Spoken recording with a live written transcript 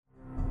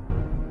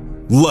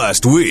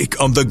Last week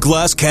on the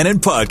Glass Cannon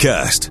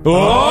podcast.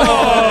 Oh,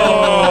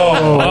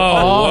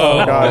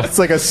 God. It's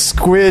like a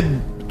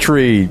squid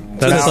tree.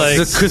 That's like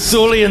the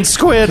Cthulian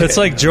squid. It's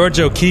like George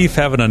O'Keefe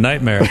having a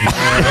nightmare.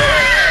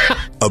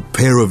 A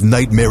pair of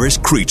nightmarish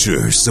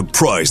creatures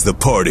surprise the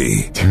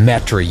party.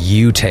 Metra,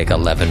 you take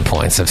 11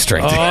 points of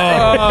strength. Oh,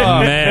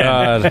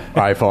 man.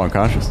 I fall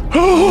unconscious.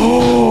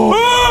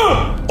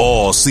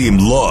 All seem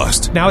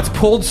lost Now it's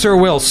pulled Sir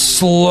Will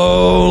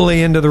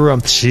slowly into the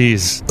room.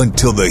 Jeez.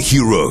 until the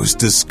heroes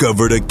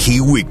discovered a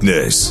key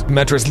weakness.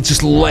 Metra's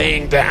just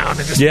laying down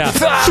and just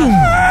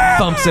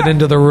bumps it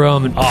into the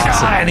room. And,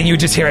 and then you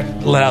just hear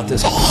it let out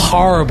this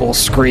horrible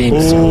scream.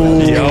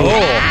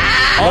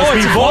 Oh,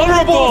 it's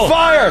vulnerable.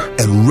 Fire!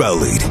 And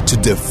rallied to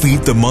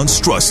defeat the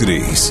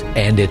monstrosities.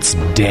 And it's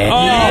dead.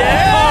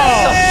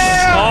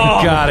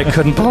 God, it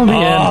couldn't pull me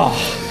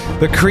in.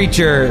 The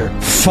creature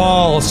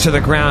falls to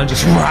the ground,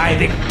 just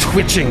writhing,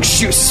 twitching,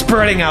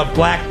 spurting out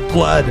black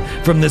blood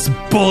from this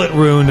bullet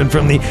wound and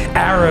from the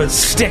arrows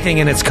sticking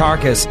in its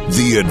carcass.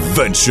 The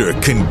adventure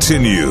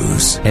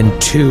continues.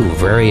 And two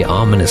very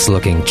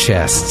ominous-looking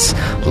chests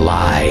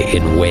lie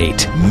in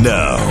wait.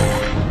 Now.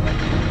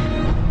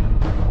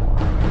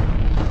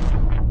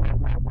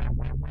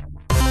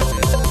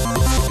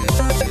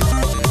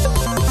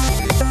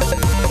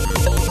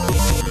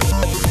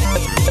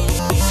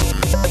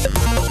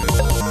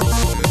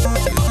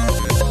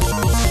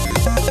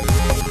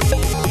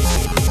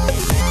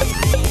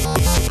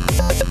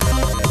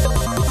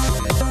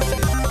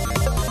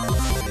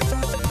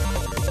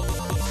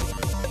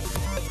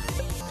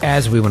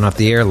 As we went off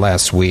the air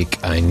last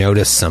week, I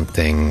noticed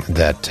something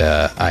that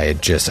I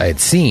had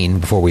seen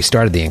before we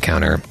started the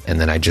encounter, and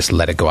then I just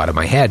let it go out of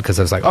my head because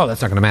I was like, oh,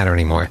 that's not going to matter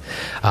anymore.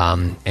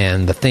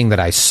 And the thing that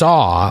I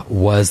saw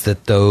was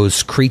that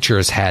those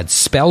creatures had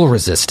spell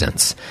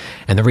resistance.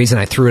 And the reason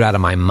I threw it out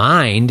of my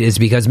mind is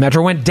because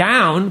Metro went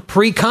down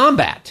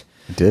pre-combat.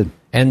 It did.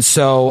 And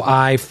so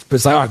I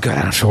was like, oh, good, I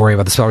don't have to worry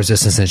about the spell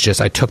resistance. And it's just,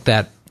 I took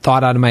that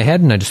thought out of my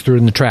head and I just threw it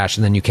in the trash,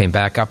 and then you came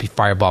back up, you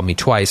fireballed me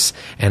twice,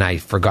 and I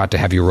forgot to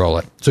have you roll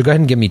it. So go ahead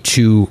and give me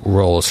 2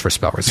 rolls for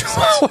spell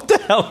resistance. What the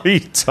hell are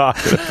you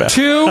talking about?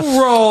 2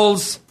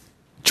 rolls.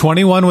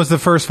 21 was the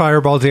first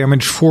fireball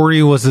damage,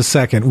 40 was the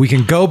second. We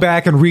can go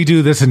back and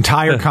redo this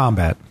entire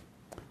combat.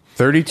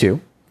 32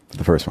 for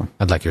the first one.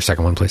 I'd like your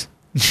second one, please.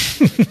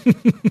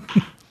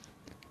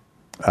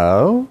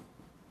 Oh,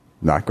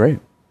 not great.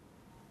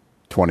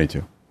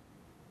 22.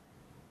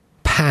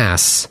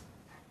 Pass.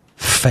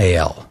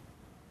 Fail.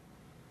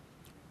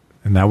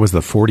 And that was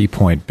the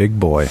 40-point big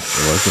boy. It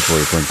was the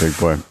 40-point big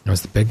boy. That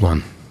was the big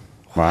one.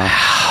 Wow.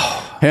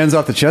 Hands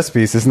off the chess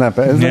piece. Isn't that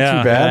bad? Isn't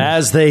that too bad?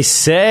 As they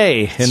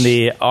say in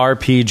the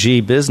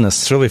RPG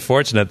business. It's really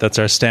fortunate that's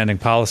our standing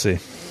policy.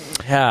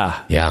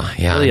 Yeah.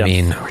 Yeah. Really I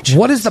mean,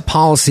 what is the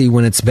policy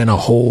when it's been a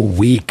whole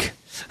week?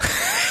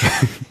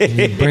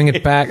 You bring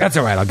it back. That's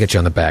all right. I'll get you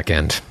on the back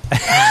end.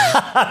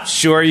 I'm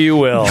sure you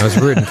will. I was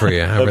rooting for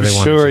you. I'm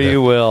sure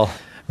you will.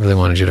 Really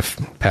wanted you to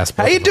pass.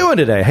 How you doing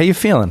today? How you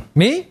feeling?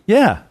 Me?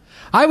 Yeah.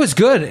 I was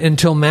good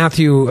until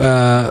Matthew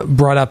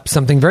brought up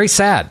something very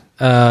sad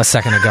a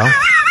second ago.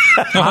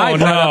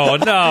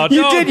 No.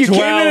 You did. You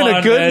came in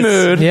a good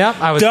mood.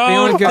 Yep, I was feeling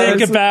Don't good.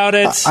 think about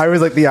it. I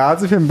was like, the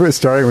odds of him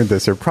starting with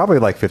this are probably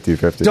like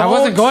 50-50. I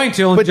wasn't going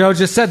to, and Joe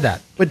just said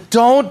that. But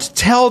don't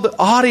tell the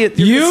audience.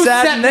 You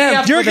set me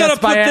up. You're going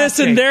to put this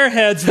in their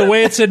heads the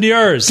way it's in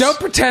yours. Don't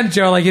pretend,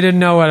 Joe, like you didn't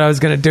know what I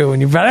was going to do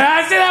when you brought it.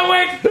 I see that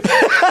wig.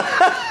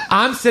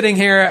 I'm sitting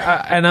here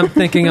and I'm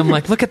thinking, I'm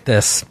like, look at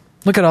this.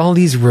 Look at all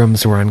these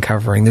rooms we're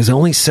uncovering. There's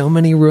only so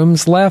many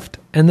rooms left,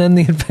 and then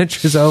the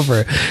adventure's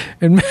over.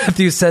 And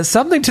Matthew says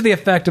something to the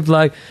effect of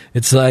like,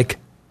 it's like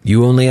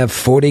you only have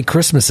 40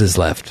 Christmases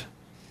left.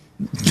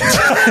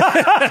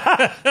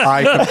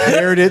 I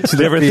compared it to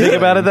the ever think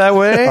about it that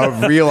way?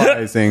 Of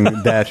realizing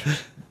that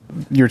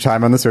your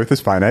time on this earth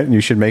is finite and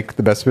you should make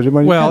the best of it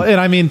when you can.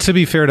 And I mean, to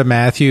be fair to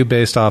Matthew,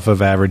 based off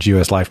of average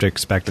U.S. life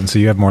expectancy,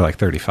 you have more like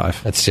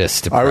 35. That's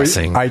just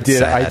depressing. I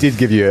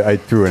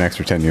threw an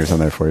extra 10 years on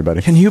there for you,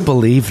 buddy. Can you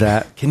believe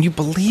that? Can you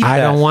believe that? I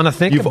don't want to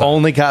think You've about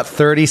only got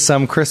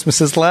 30-some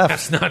Christmases left.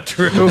 That's not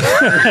true.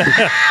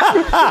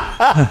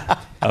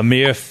 A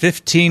mere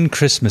 15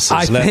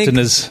 Christmases left in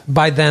his...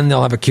 by then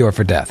they'll have a cure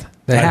for death.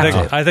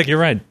 I think you're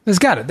right. There's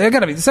got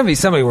to be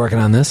somebody working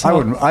on this. I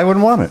wouldn't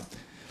want it.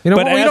 You know,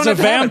 but well, as a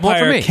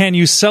vampire, can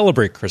you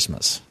celebrate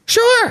Christmas?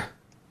 Sure.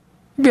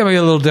 Maybe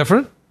a little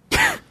different.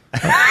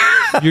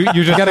 you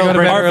just got to go to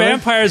bed Are early?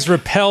 vampires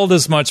repelled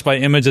as much by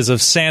images of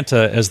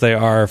Santa as they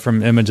are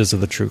from images of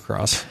the True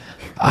Cross?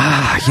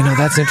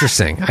 That's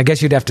interesting. I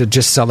guess you'd have to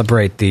just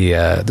celebrate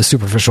the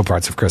superficial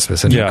parts of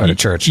Christmas and go to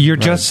church. You're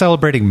just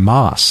celebrating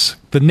Moss.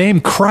 The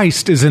name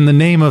Christ is in the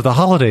name of the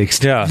holiday.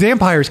 Yeah.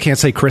 Vampires can't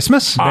say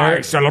Christmas.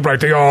 I celebrate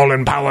the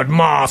all-empowered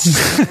Moss.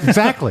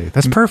 Exactly.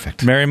 That's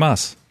perfect. Mary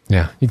Moss.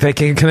 Yeah.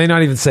 Can they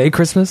not even say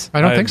Christmas? I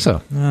don't think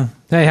so.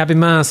 Hey, happy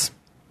Mass.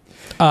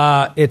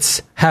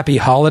 It's happy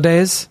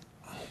holidays.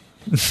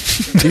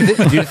 Do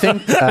you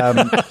think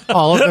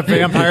All of the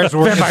vampires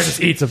work. Vampire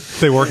just eats them.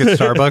 They work at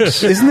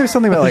Starbucks. isn't there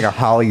something about like a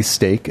holly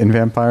steak in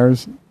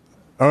vampires?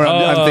 Or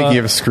I'm thinking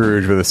of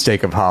Scrooge with a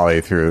steak of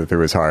holly through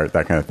his heart,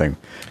 that kind of thing.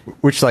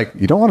 Which, like,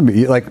 you don't want to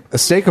be like a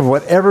steak of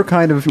whatever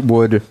kind of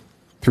wood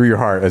through your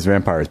heart as a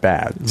vampire is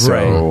bad.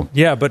 So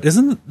Yeah, but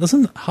doesn't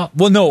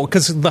well, no,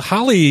 because the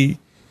holly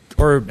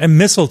and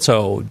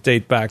mistletoe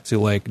date back to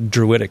like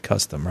druidic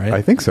custom, right?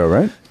 I think so,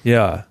 right?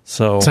 Yeah.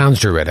 So Sounds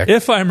druidic.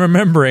 if I'm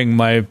remembering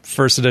my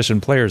first edition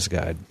player's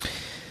guide.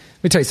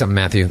 Let me tell you something,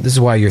 Matthew. This is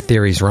why your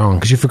theory's wrong,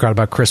 because you forgot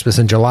about Christmas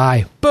in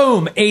July.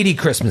 Boom! 80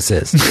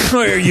 Christmases.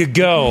 There you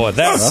go.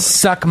 That's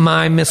Suck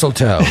my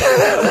mistletoe.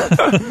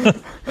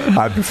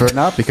 I prefer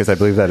not because I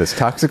believe that is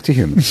toxic to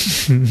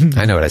humans.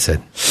 I know what I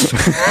said.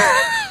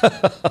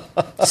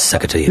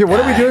 Suck it to you. Yeah, what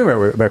are we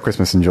doing about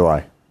Christmas in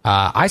July?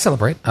 I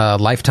celebrate.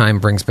 Lifetime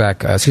brings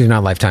back, excuse me,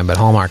 not Lifetime, but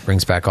Hallmark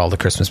brings back all the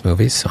Christmas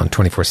movies on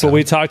 24/7. what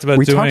we talked about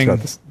We talked doing about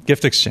this.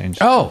 gift exchange.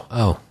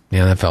 Oh.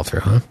 Yeah, that fell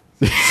through, huh?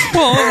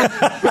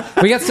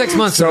 We got 6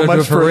 months So to do much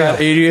it for real. that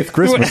 80th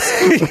Christmas.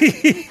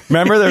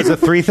 Remember, there's a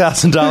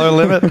 $3,000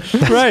 limit.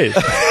 Right.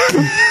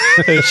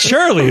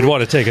 Surely you'd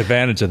want to take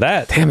advantage of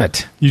that. Damn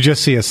it. You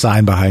just see a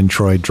sign behind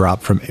Troy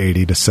drop from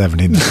 80 to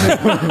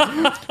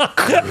 79.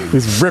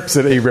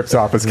 He rips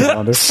off his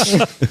calendar.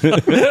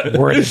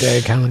 Word a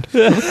day calendar.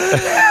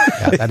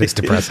 Yeah, that is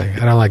depressing.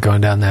 I don't like going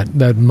down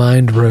that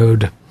mind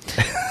road.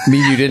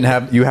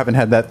 You haven't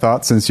had that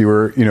thought since you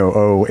were,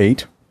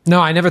 08? No,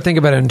 I never think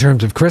about it in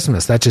terms of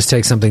Christmas. That just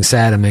takes something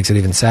sad and makes it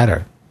even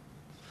sadder.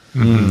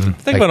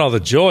 Think about all the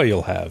joy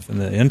you'll have in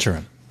the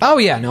interim. Oh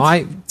yeah, no,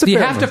 you fair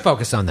have one. to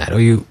focus on that, or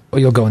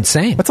you'll go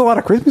insane. That's a lot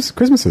of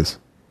Christmases.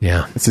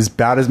 Yeah, It's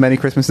about as many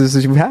Christmases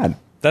as you've had.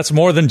 That's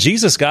more than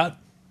Jesus got.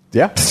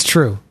 Yeah. it's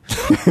true.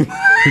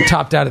 He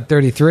topped out at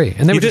 33,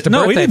 and they were just a he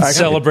birthday. didn't party.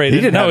 celebrate He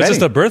it. didn't No, have it was just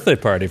any. a birthday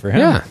party for him.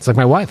 Yeah, it's like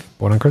my wife,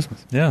 born on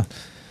Christmas. Yeah.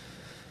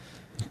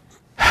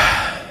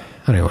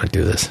 I don't even want to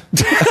do this.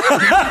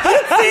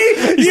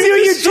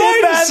 You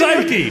destroyed his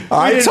psyche.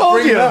 I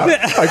told you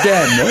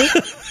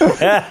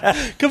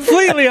again.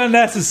 Completely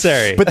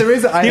unnecessary. But there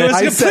is. He was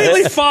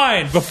completely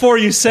fine before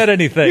you said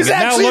anything. He's And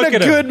now actually look in a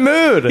at him. good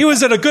mood. He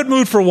was in a good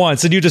mood for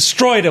once, and you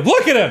destroyed him.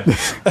 Look at him.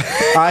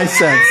 I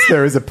sense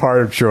there is a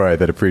part of Troy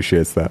that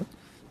appreciates that.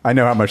 I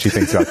know how much he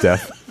thinks about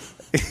death.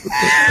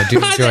 I do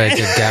enjoy a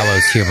good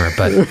gallows humor,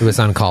 but it was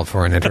uncalled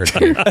for and it hurt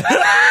me.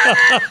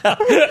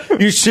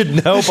 You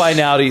should know by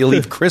now that you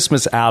leave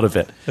Christmas out of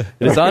it.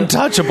 It's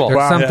untouchable. There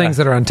are some things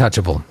that are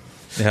untouchable.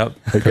 Yep.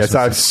 I guess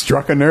I've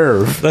struck a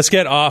nerve. Let's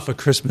get off of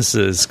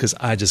Christmases because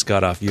I just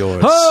got off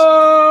yours.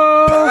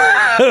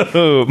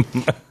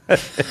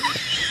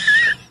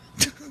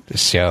 The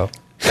show.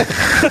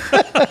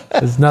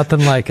 There's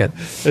nothing like it.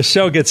 The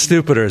show gets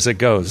stupider as it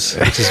goes,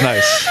 which is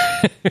nice.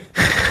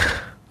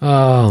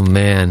 Oh,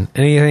 man.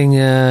 Anything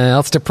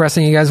else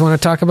depressing you guys want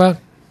to talk about?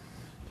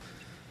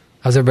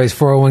 How's everybody's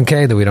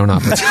 401k that we don't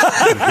offer?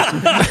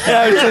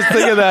 Yeah, I was just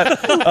thinking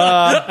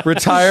that.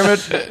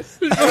 Retirement.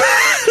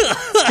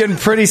 It's getting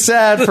pretty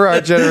sad for our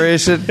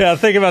generation. Yeah,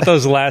 think about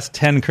those last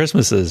 10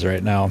 Christmases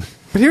right now.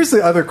 But here's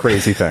the other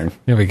crazy thing.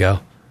 Here we go.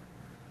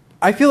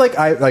 I feel like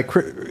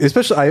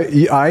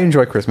especially I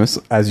enjoy Christmas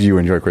as you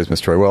enjoy Christmas,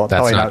 Troy. Well, That's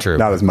probably not true.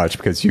 Not as much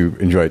because you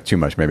enjoy it too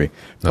much, maybe.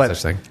 No But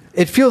such thing.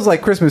 it feels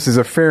like Christmas is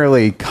a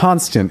fairly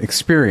constant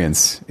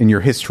experience in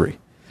your history.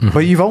 Mm-hmm.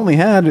 But you've only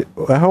had,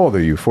 how old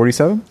are you?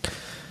 47?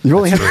 You've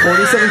only had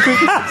 47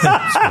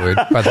 Christmases. Weird.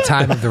 By the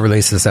time of the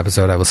release of this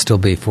episode, I will still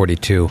be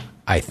 42,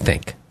 I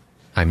think.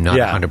 I'm not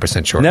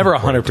 100% sure. Never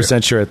I'm 42.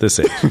 100% sure at this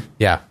age.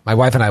 Yeah. My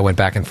wife and I went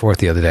back and forth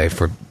the other day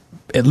for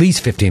at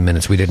least 15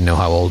 minutes. We didn't know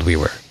how old we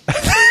were.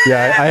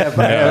 Yeah, I have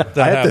that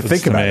to happens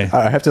think to about me. it.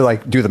 I have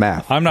to do the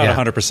math. I'm not Yeah.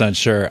 100%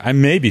 sure. I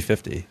may be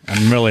 50.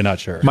 I'm really not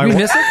sure. Did we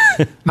miss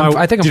it?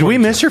 I think I'm Did we 42.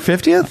 miss your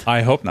 50th?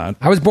 I hope not.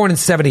 I was born in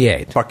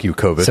 78. Fuck you,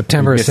 COVID.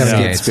 September You missed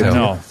 78, it. so-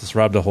 No, just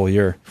robbed a whole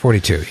year.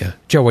 42, yeah.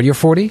 Joe, what, you're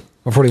 40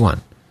 or 41?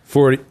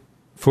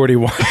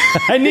 41.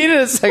 I needed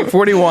a sec.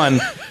 41.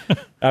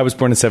 I was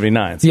born in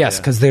 79. So Yes,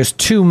 because there's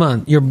 2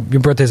 months. Your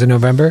birthday's in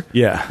November?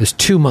 Yeah. There's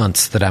 2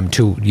 months that I'm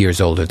 2 years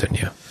older than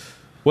you.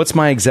 What's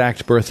my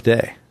exact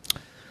birthday?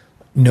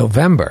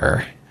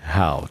 November?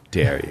 How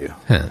dare you?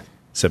 Huh.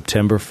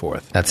 September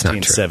 4th. That's not true.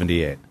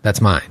 1978. That's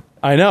mine.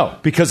 I know,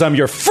 because I'm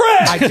your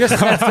friend. I just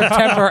said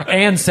September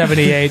and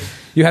 78.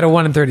 You had a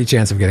 1 in 30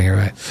 chance of getting it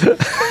right.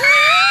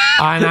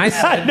 And I I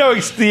said know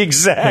it's the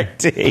exact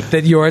date.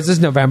 that yours is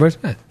November.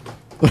 Am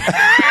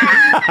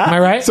I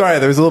right? Sorry,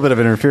 there was a little bit of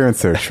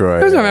interference there, Troy.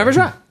 It was November's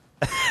right.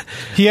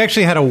 He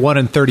actually had a 1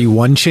 in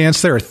 31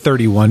 chance there, or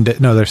 31 days.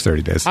 No, there's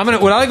 30 days.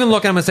 Without even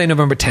looking, I'm going to say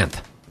November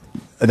 10th.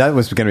 That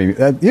was going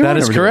to be... That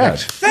is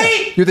correct.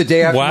 You're the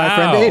day after my Wow.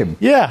 friend Abe.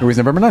 Yeah. It was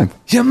November 9th.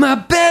 You're my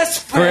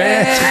best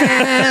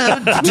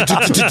friend.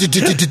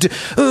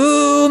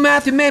 Ooh,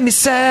 Matthew made me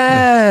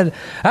sad.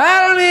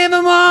 I don't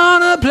even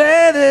want to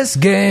play this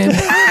game.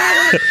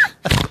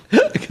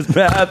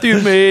 Matthew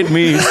made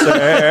me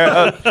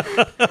sad.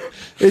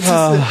 It's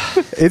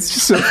It's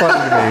just so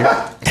funny to me.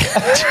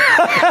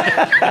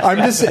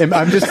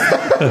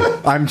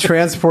 I'm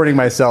transporting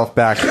myself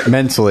back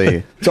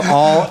mentally to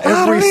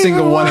every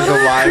single one of the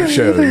live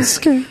shows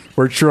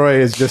where Troy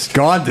has just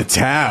gone to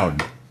town.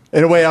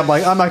 In a way, I'm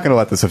like, I'm not going to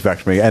let this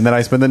affect me. And then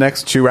I spend the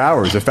next 2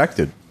 hours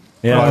affected.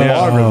 Longer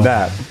than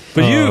that.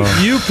 But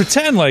you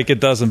pretend like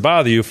it doesn't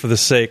bother you for the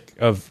sake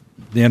of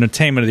the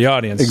entertainment of the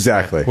audience.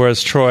 Exactly.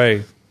 Whereas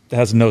Troy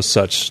has no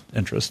such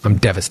interest. I'm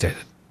devastated.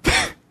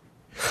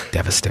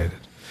 Devastated.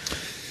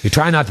 You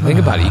try not to think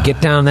about it. You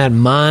get down that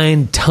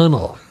mind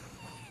tunnel,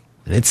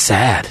 and it's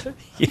sad.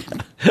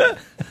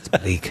 It's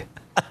bleak.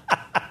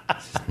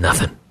 It's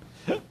nothing.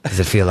 Does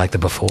it feel like the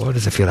before?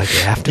 Does it feel like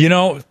the after? You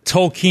know,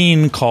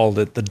 Tolkien called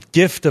it the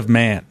gift of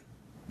man.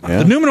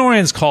 Yeah. The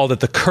Numenorians called it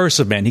the curse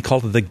of man. He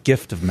called it the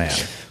gift of man.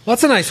 Well,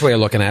 that's a nice way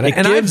of looking at it.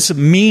 It gives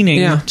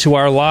meaning to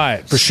our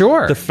lives. For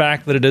sure. The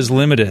fact that it is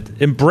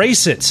limited.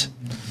 Embrace it,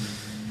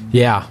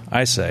 yeah.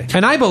 I say.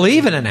 And I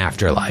believe in an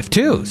afterlife,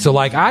 too. So,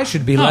 like, I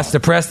should be less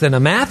depressed than a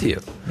Matthew.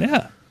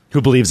 Yeah.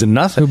 Who believes in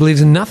nothing? Who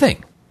believes in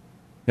nothing.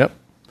 Yep.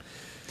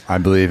 I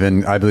believe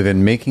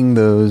in making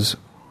those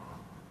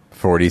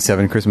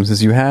 47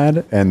 Christmases you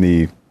had and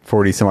the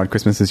 40 some odd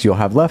Christmases you'll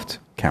have left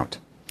count.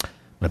 I'm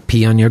going to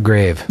pee on your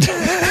grave.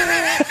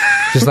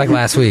 Just like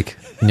last week.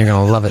 And you're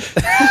going to love it.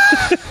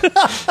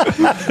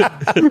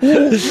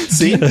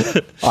 See?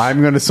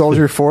 I'm going to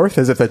soldier forth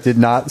as if that did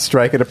not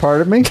strike it a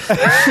part of me.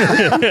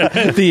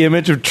 The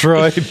image of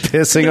Troy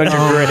pissing on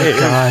your grave.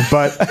 God.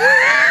 But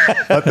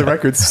let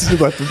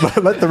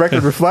the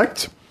record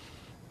reflect.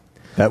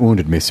 That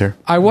wounded me, sir.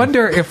 I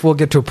wonder if we'll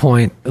get to a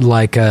point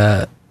like,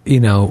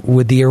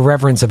 with the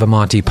irreverence of a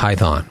Monty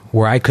Python,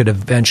 where I could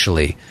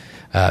eventually,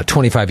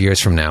 25 years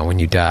from now, when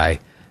you die,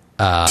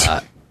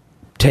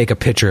 take a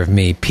picture of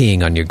me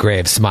peeing on your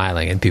grave,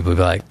 smiling, and people would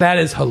be like, "That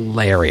is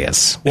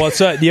hilarious." Well,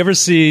 do you ever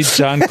see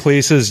John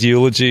Cleese's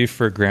eulogy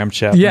for Graham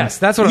Chapman? Yes,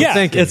 that's what I'm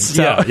thinking. It's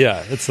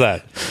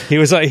that. He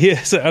was like,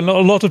 a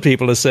lot of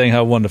people are saying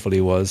how wonderful he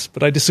was,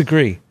 but I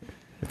disagree.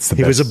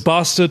 He was a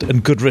bastard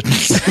and good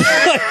riddance.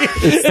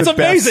 It's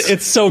amazing.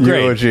 It's so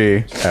great.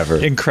 Eulogy ever.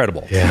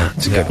 Incredible. Yeah,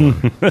 it's a good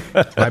one.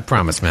 I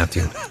promise,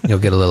 Matthew, you'll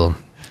get a little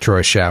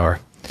Troy shower.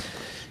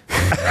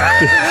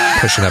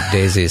 Pushing up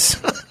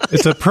daisies.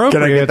 It's appropriate.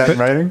 Can I get that in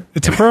writing?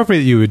 It's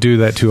appropriate you would do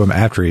that to him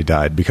after he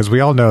died, because we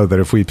all know that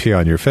if we pee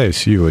on your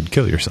face, you would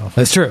kill yourself.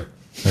 That's true.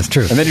 That's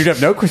true. And then you'd have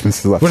no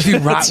Christmas left. What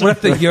if what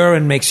if the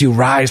urine makes you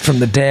rise from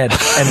the dead,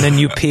 and then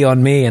you pee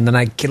on me, and then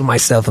I kill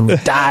myself and we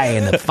die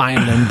in a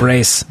final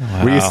embrace?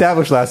 Wow. We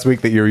established last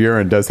week that your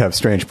urine does have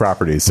strange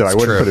properties, so I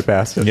wouldn't put it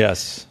past it.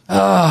 Yes.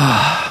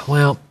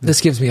 Well,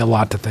 this gives me a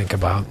lot to think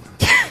about.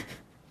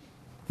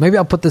 Maybe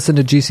I'll put this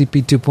into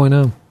GCP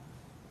 2.0.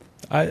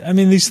 I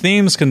mean, these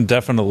themes can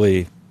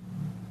definitely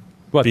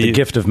What, the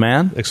gift of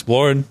man?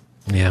 explored.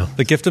 Yeah.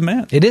 The gift of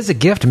man. It is a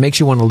gift. It makes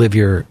you want to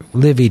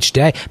live each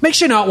day. Makes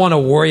you not want to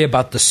worry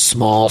about the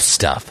small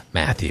stuff,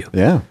 Matthew.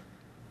 Yeah.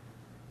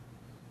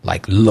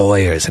 Like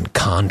lawyers and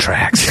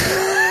contracts.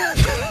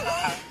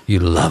 You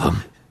love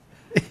them.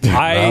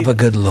 Love a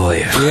good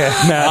lawyer.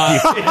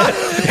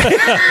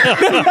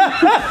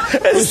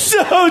 It's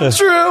so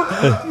true.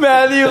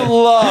 Matthew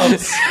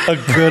loves a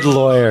good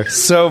lawyer.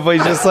 So, but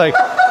he's just like,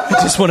 I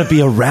just want to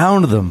be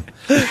around them.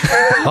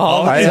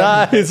 All the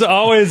time. It's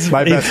always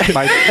My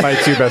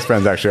two best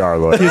friends actually are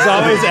lawyers. He's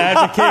always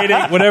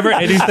advocating whenever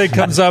anything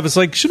comes up. It's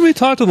like, should we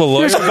talk to the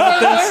lawyer about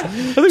this?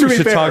 I think we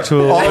should talk to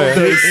a all lawyer. of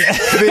those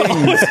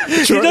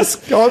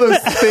things, all those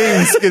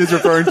things it is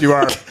referring to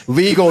are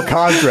legal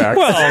contracts.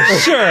 Well,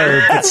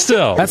 sure, but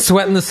still. That's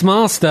sweating the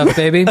small stuff,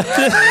 baby. Who's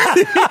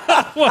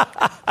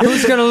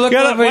going to look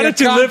over why your don't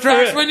you live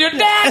contracts for it? when you're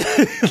dead?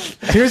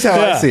 Here's how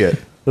I see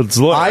it. It's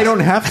lawyers. I don't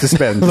have to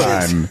spend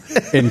time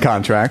in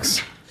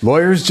contracts.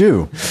 Lawyers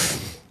do,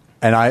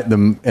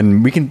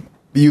 and we can.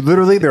 You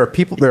literally, there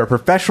are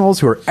professionals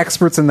who are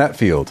experts in that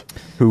field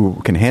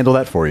who can handle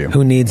that for you.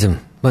 Who needs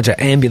them? Bunch of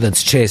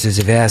ambulance chasers,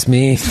 if you ask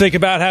me. Think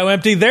about how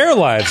empty their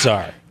lives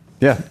are.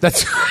 Yeah,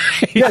 That's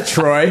right. yeah,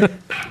 Troy.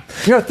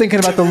 You're not thinking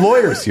about the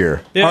lawyers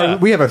here. Yeah.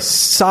 We have a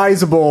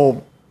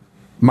sizable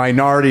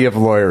minority of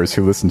lawyers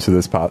who listen to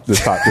this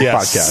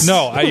podcast.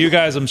 No, you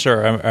guys, I'm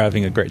sure, are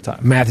having a great time.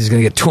 Matthew's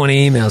going to get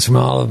 20 emails from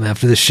all of them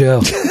after the show.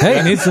 Hey,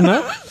 you need some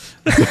help?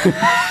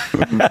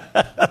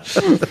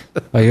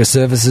 Are your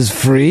services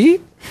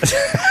free?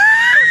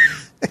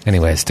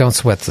 Anyways, don't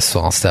sweat the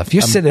small stuff.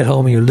 You sit at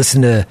home and you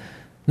listen to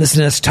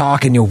us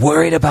talk and you're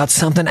worried about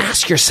something.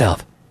 Ask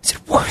yourself, is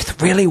it worth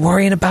really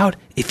worrying about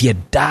if you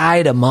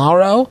die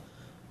tomorrow?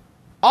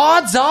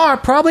 Odds are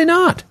probably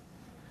not.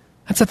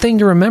 That's a thing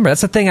to remember.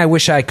 That's a thing I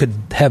wish I could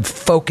have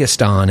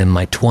focused on in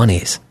my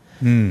 20s.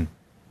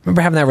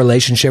 Remember having that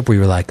relationship where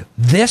you were like,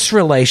 this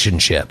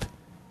relationship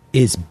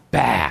is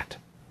bad.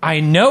 I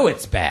know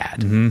it's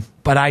bad,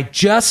 but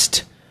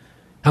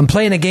I'm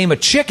playing a game of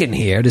chicken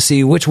here to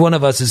see which one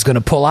of us is going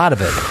to pull out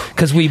of it.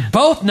 Because we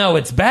both know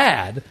it's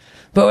bad,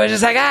 but we're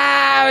just like,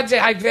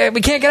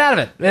 we can't get out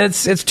of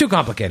it. It's too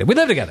complicated. We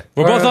live together.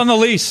 We're both on the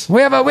lease.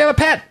 We have a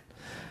pet.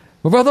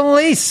 We're both on the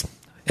lease.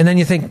 And then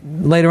you think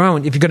later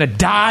on, if you're going to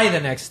die the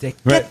next day,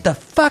 get the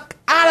fuck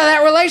out of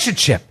that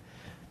relationship.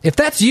 If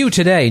that's you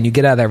today and you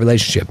get out of that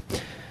relationship,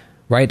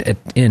 write at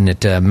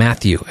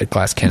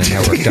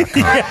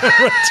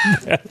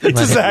Matthew@glasscannonnetwork.com. It's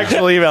his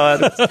actual email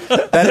address.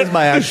 That is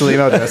my actual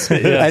email address.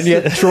 And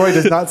yet Troy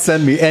does not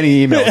send me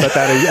any emails at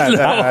that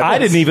address. I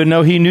didn't even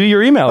know he knew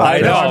your email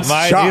address.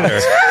 I know. No, mine either.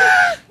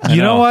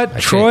 You know what?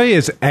 Troy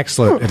is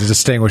excellent at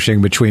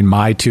distinguishing between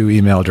my two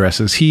email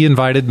addresses. He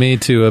invited me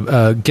to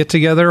a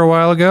get-together a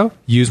while ago.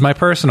 Use my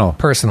personal.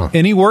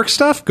 Any work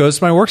stuff goes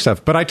to my work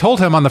stuff. But I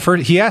told him on the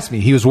first... He asked me.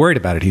 He was worried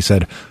about it. He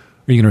said, are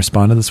you going to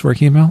respond to this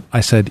work email?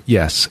 I said,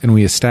 yes. And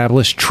we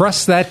established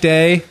trust that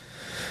day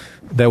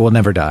that will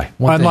never die.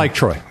 Unlike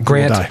Troy.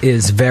 Grant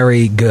is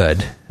very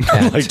good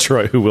at Like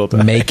Troy, who will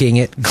die. making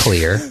it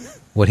clear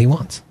what he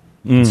wants.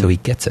 So he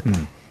gets it.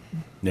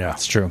 Yeah.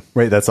 It's true.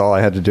 Wait, that's all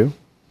I had to do?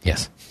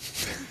 Yes.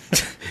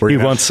 He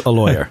wants a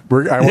lawyer.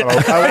 I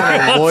want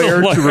a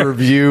lawyer to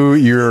review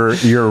your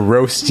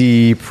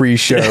roasty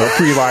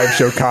pre-live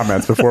show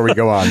comments before we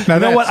go on. You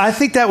know what? I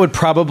think that would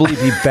probably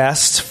be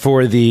best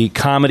for the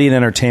comedy and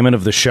entertainment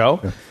of the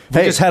show.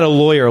 We just had a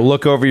lawyer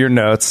look over your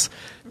notes,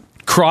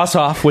 cross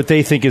off what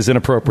they think is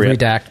inappropriate,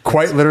 Redact.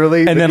 Quite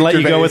literally. and then let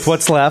you go Gervais- with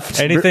what's left.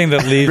 Anything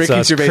that leaves Ricky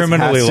us Gervais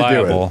criminally has to do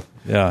it. liable.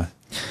 Yeah.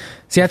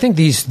 See, I think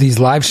these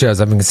live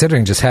shows, I've been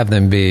considering just have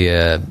them be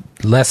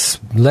less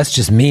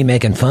just me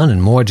making fun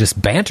and more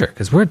just banter,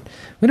 because we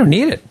don't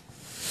need it.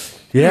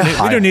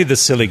 Yeah. We don't need the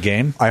silly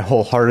game. I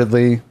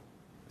wholeheartedly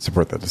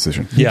support that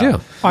decision. You do.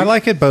 I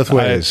like it both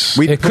ways.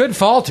 It could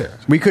falter.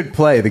 We could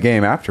play the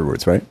game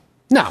afterwards, right?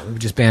 No, we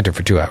would just banter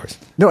for 2 hours.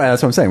 No,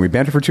 that's what I'm saying. We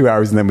banter for 2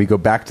 hours, and then we go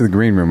back to the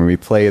green room and we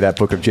play that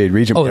Book of Jade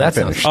Regent. Oh, we that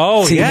haven't sounds... finished.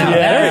 Oh, See, yeah. now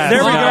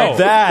There we that's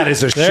go. That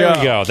is a show. There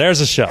we go. There's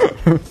a show.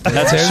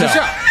 That's a show.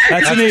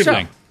 That's an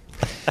evening.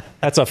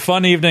 That's a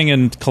fun evening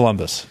in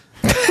Columbus.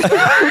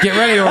 Get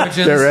ready,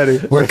 Origins. Get ready.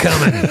 We're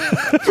coming.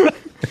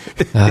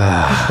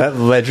 That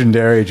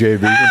legendary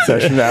Jade Regent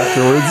session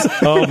afterwards.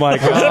 Oh, my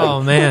God.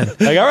 Oh, man.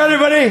 Like, all right,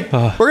 everybody.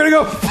 We're going to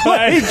go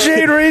play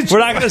Jade Regent. We're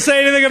not going to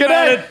say anything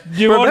about it.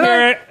 You won't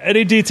hear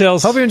any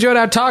details. Hope you enjoyed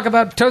our talk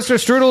about toaster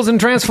strudels and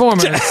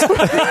Transformers.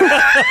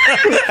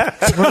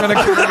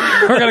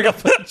 we're gonna go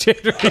play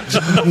Jade Regent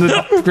in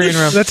the green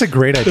room. That's a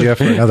great idea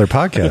for another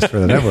podcast for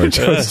the network.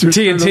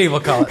 TNT, we'll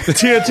call it. The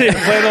TNT.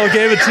 Play a little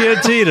game of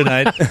TNT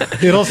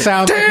tonight. It'll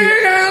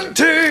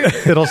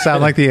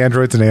sound like the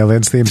Androids and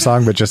Aliens theme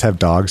song, but just have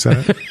dogs in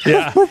it.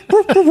 Yeah.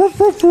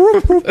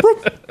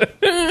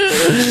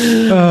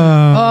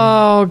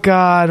 Oh,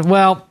 God.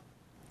 Well,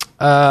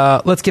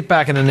 let's get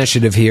back in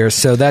initiative here.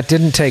 So that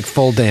didn't take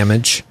full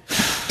damage,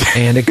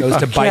 and it goes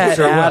to bite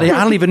Sir Will. I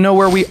don't even know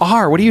where we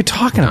are. What are you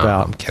talking No,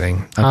 about? I'm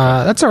kidding.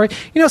 That's all right.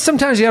 You know,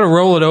 sometimes you got to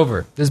roll it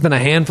over. There's been a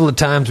handful of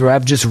times where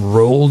I've just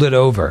rolled it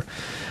over.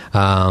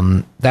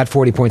 That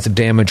 40 points of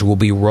damage will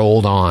be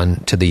rolled on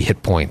to the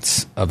hit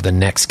points of the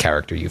next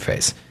character you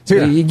face. So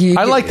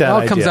I like that It all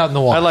idea. comes out in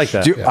the wash. I like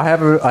that. I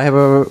have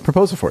a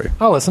proposal for you.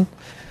 Oh, listen.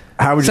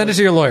 How would Send you it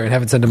to your lawyer and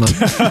have it sent him up.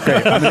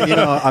 Great.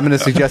 I'm going to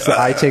suggest that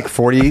I take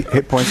 40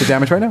 hit points of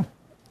damage right now.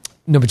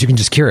 No, but you can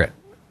just cure it.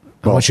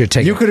 I want you to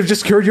take You it. could have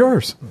just cured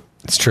yours.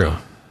 It's true. All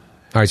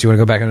right, so you want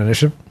to go back on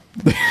initiative?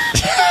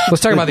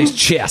 Let's talk about these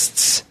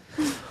chests.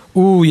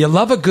 Ooh, you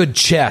love a good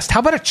chest. How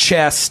about a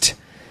chest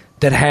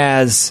that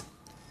has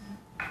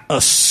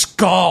a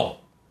skull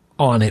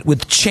on it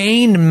with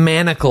chain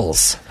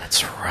manacles?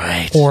 That's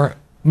right. Or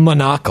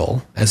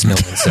monocle, as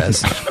Milton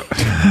says,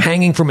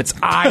 hanging from its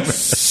eye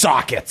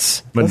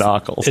sockets.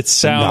 Monocle. It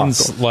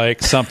sounds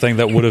like something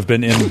that would have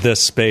been in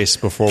this space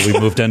before we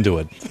moved into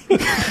it.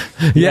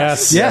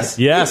 Yes. Yes.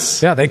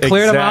 Yeah, they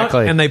cleared Exactly.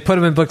 them out and they put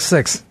them in book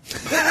 6.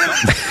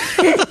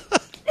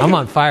 I'm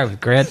on fire with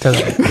Grant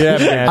today. Yeah,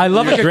 man. I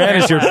love a good Grant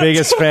is your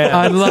biggest fan.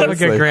 I love a good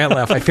Seriously. Grant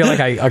laugh. I feel like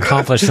I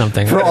accomplished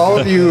something. For all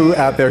of you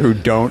out there who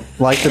don't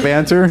like the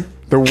banter,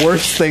 the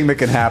worst thing that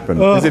can happen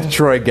is if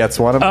Troy gets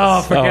one of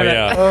us. forget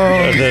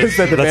it. That's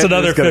banter's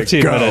another gonna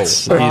 15 go.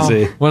 minutes.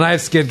 Easy. When I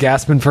have Skid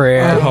gasping for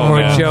air or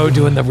man. Joe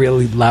doing the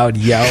really loud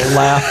yell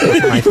laugh,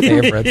 that's my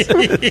favorites.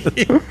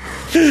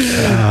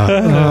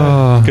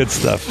 Good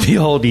stuff. The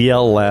old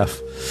yell laugh.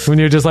 When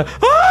you're just like,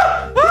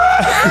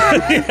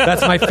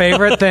 that's my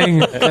favorite thing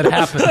that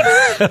happens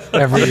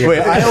every year. Wait,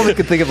 I only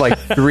could think of like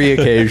 3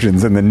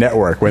 occasions in the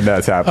network when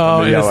that's happened. Oh,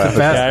 The it's yell the at us.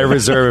 best. Yeah, I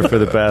reserve it for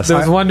the best. There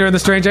was one during the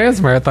Strange Ants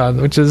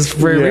Marathon, which is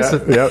very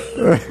recent. Yep.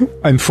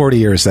 In 40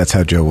 years, that's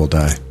how Joe will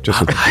die. Just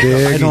with a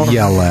big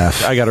yell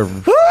laugh. I got to...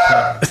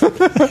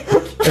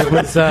 It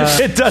was,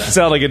 It does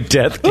sound like a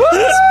death.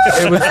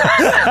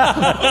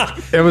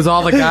 it was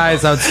all the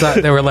guys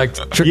outside. They were like,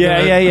 Yeah.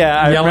 I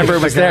yelling remember at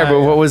it was the there, guy.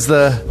 but what was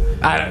the...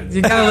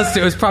 You gotta listen to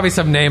it. It was probably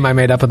some name I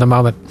made up at the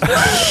moment. Like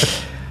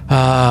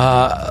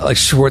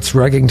Schwartz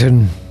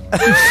Ruggington.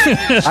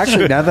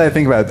 Actually, now that I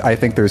think about it, I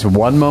think there's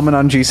one moment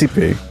on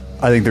GCP.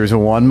 I think there's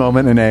one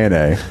moment in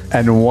A&A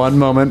and one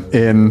moment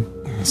in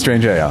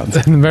Strange Aeons.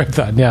 In the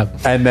marathon, yeah.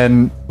 And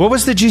then What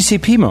was the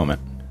GCP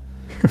moment?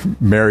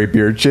 Mary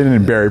Beardchin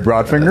and Barry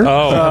Broadfinger.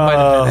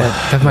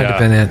 That might have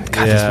been it.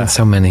 God, there's been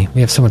so many.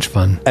 We have so much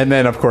fun. And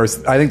then, of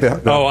course, I think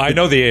I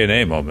know the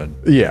A&A moment.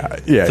 Yeah.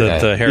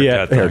 The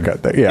haircut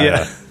thing.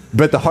 Yeah.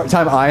 But the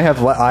time I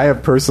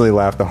have personally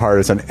laughed the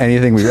hardest on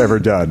anything we've ever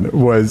done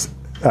was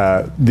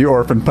the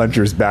Orphan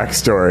Puncher's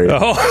backstory. I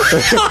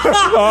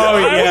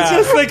was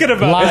just thinking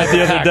about that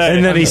the other day.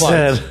 And then he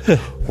said,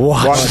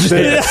 watch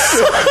this.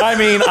 I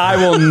mean, I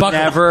will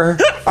never.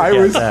 I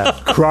was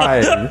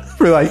crying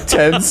for like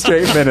 10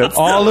 straight minutes.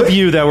 All of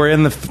you that were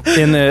in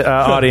the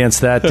audience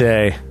that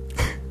day,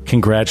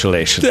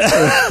 congratulations.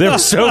 There were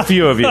so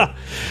few of you,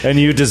 and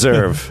you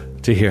deserve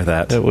to hear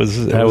that. It was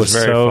very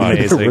so fun.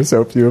 amazing. There were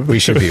so few of them. We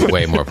should be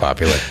way more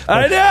popular.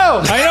 I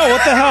know.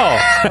 What the hell?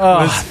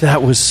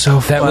 That was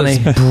so That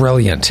funny. was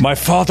brilliant. My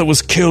father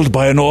was killed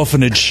by an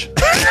orphanage.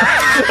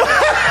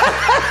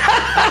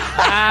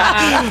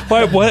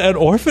 By what? An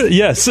orphan?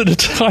 Yes, an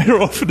entire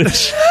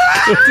orphanage.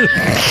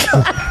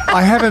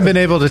 I haven't been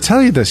able to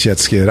tell you this yet,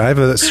 Skid. I have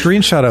a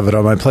screenshot of it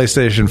on my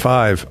PlayStation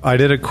 5. I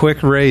did a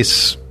quick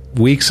race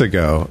weeks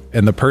ago,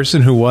 and the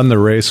person who won the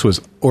race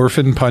was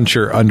Orphan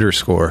Puncher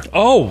 _.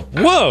 Oh,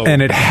 whoa.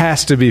 And it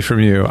has to be from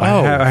you.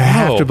 I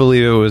have to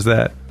believe it was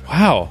that.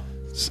 Wow.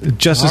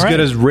 Just as All good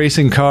right. as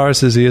racing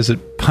cars as he is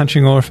at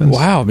punching orphans.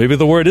 Wow, maybe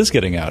the word is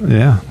getting out.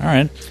 Yeah. All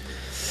right.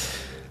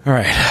 All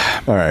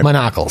right.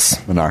 Monocles.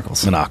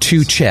 Monocles.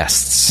 2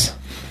 chests.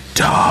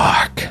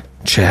 Dark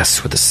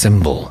chests with a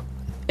symbol.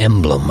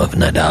 Emblem of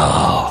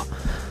Nadal.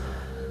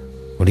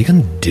 What are you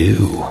going to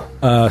do?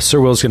 Sir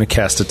Will's going to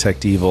cast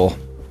Detect Evil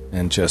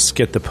and just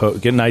get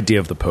an idea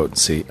of the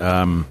potency.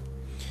 In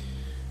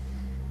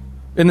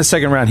the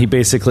second round, he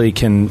basically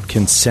can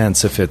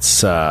sense if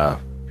it's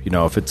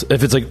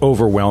if it's like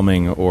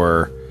overwhelming,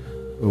 or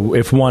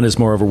if one is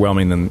more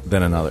overwhelming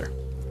than another.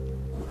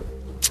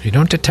 You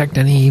don't detect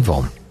any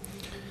evil.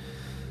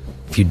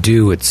 If you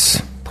do,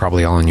 it's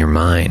probably all in your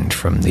mind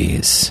from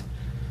these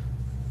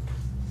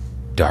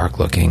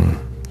dark-looking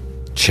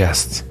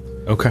chests.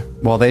 Okay.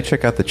 While they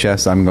check out the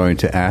chest, I'm going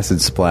to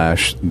acid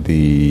splash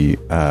the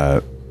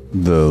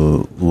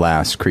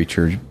last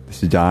creature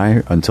to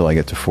die until I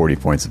get to 40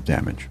 points of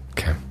damage.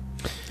 Okay.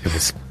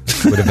 It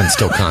would have been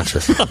still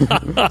conscious.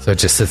 So it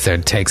just sits there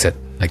and takes it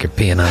like you're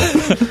peeing on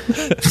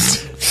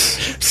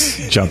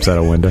it. Jumps out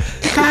a window.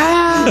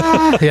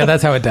 Yeah,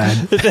 that's how it died.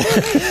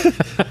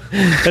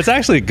 It's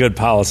actually a good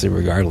policy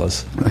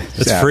regardless.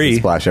 It's Acid free.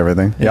 Splash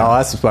everything. Yeah, I'll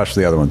acid splash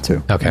the other one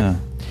too. Okay. Yeah.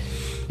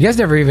 You guys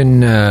never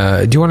even...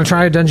 do you want to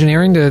try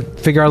Dungeoneering to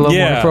figure out a little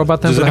more info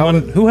about them? Does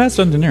anyone, who has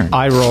Dungeoneering?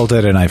 I rolled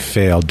it and I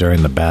failed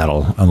during the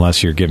battle,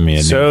 unless you're giving me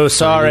a So new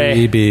sorry.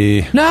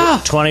 freebie. No!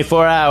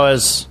 24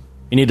 hours.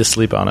 You need to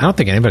sleep on I it. don't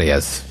think anybody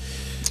has.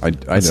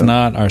 It's don't.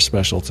 not our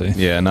specialty.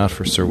 Yeah, not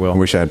for Sir I Will.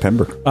 wish I had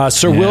Pembroke.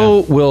 Sir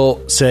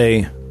Will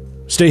say,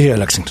 "Stay here,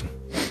 Lexington."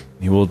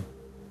 He will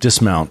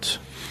dismount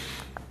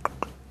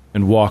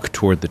and walk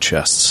toward the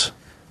chests,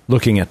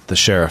 looking at the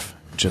sheriff.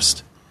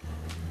 Just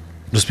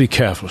be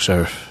careful,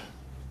 Sheriff.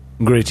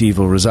 Great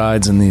evil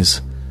resides in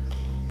these,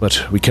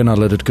 but we cannot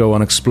let it go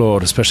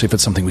unexplored, especially if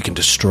it's something we can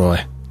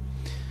destroy.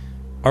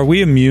 Are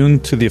we immune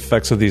to the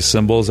effects of these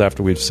symbols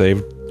after we've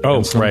saved?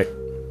 against them? Right.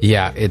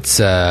 Yeah, it's...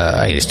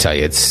 I can just tell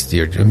you,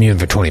 you're immune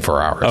for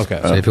 24 hours. Okay.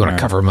 So if you want to All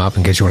cover them up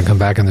in case you want to come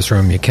back in this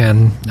room, you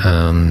can.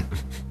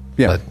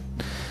 Yeah. But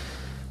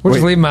we'll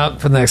just leave them out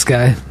for the next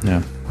guy.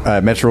 Yeah.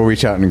 Metro will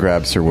reach out and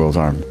grab Sir Will's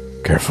arm.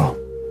 Careful.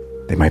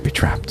 They might be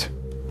trapped.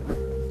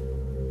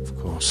 Of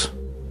course.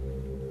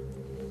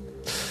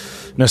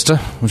 Nesta,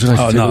 would you like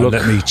to take a look?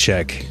 Let me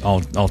check.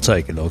 I'll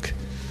take a look.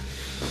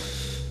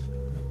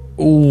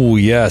 Oh,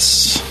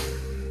 yes.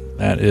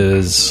 That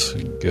is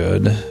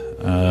good.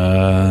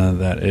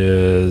 That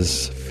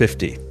is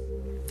 50.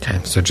 Okay,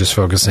 so just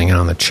focusing in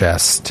on the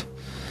chest.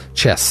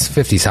 Chests,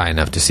 50's high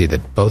enough to see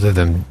that both of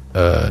them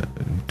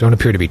don't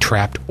appear to be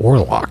trapped or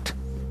locked.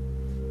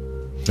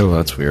 Oh,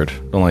 that's weird.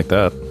 Don't like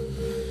that.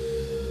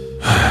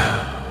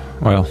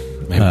 Well,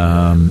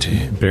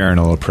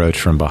 Baron will approach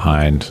from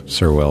behind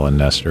Sir Will and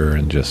Nestor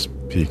and just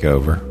peek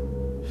over.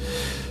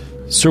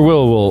 Sir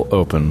will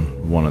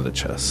open one of the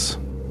chests.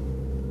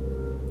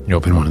 You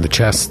open one of the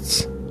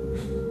chests.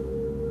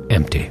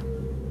 Empty.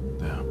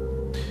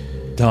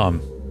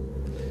 Dumb.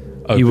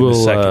 You Open will the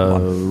second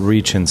one.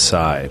 reach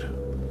inside.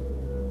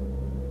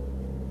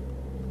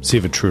 See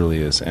if it truly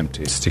is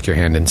empty. Stick your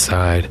hand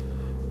inside.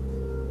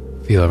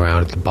 Feel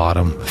around at the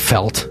bottom.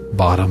 Felt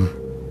bottom.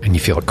 And you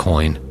feel a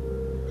coin.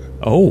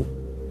 Oh,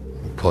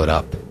 Pull it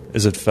up.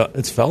 is it?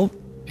 It's felt.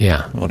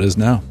 Yeah. Well, it is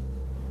now.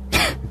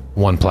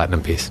 1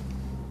 platinum piece.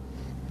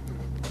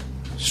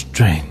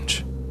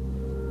 Strange.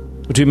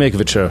 What do you make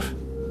of it, Sheriff?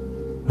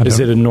 Is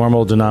it a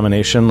normal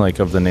denomination, like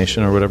of the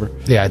nation or whatever?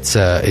 Yeah, it's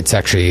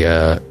actually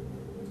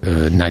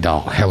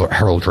Nidal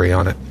heraldry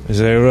on it. Is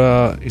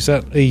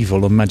that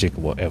evil or magic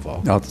or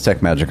whatever? I'll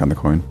detect magic on the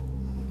coin.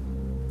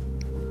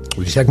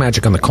 You detect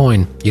magic on the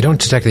coin. You don't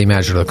detect the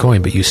magic of the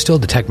coin, but you still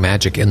detect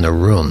magic in the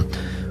room.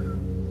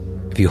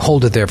 If you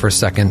hold it there for a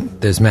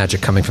second, there's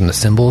magic coming from the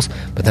symbols,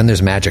 but then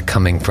there's magic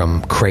coming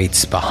from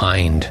crates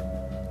behind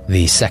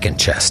the second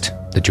chest.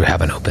 that you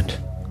haven't opened.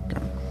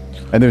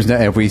 And there's no,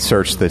 if we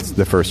search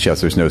the first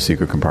chest, there's no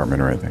secret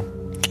compartment or anything.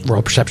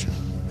 Roll perception.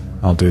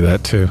 I'll do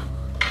that too.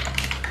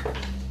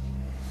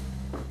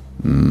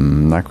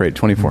 Not great.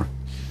 24.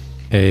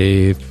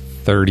 A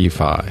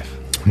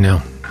 35.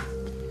 No.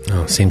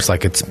 Seems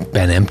like it's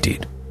been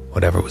emptied.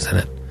 Whatever was in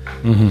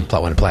it.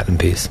 Plot one platinum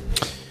piece.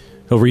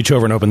 He'll reach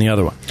over and open the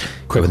other one.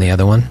 Open the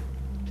other one.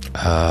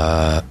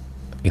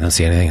 You don't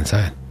see anything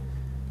inside.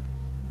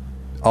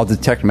 I'll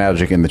detect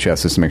magic in the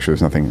chest just to make sure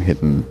there's nothing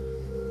hidden.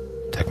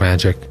 Detect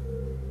magic.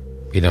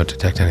 You don't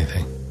detect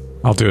anything.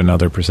 I'll do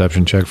another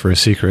perception check for a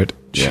secret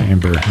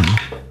chamber.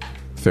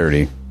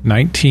 30.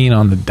 19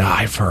 on the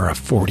die for a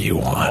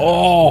 41.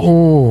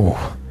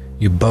 Oh.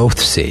 You both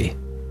see,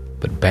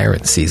 but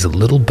Baron sees a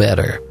little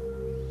better.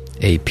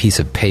 A piece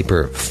of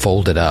paper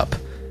folded up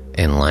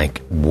and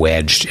like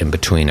wedged in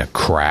between a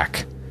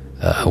crack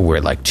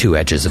where like two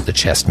edges of the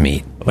chest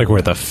meet. Like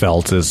where the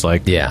felt is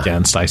like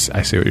against. I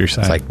see what you're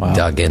saying. It's like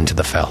dug into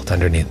the felt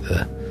underneath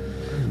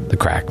the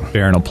crack.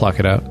 Baron will pluck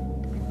it out.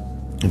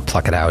 And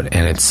pluck it out,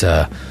 and it's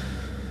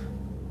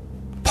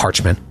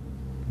parchment.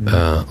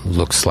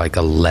 Looks like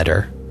a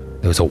letter.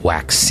 There was a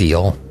wax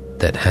seal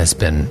that has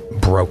been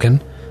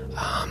broken,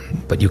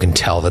 but you can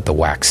tell that the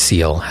wax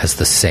seal has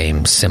the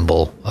same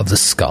symbol of the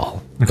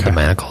skull with the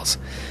manacles.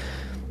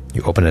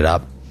 You open it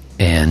up,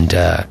 and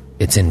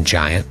it's in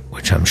Giant,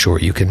 which I'm sure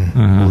you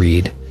can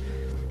read.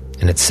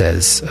 And it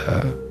says,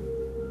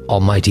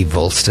 Almighty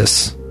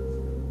Volstis,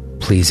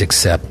 please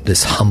accept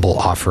this humble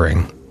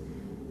offering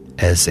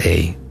as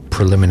a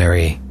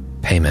preliminary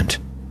payment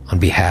on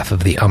behalf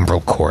of the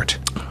Umbral Court.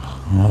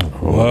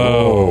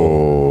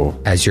 Whoa.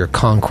 As your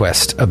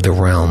conquest of the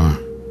realm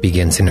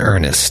begins in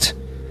earnest,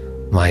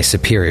 my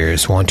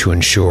superiors want to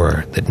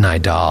ensure that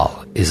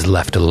Nidal is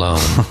left alone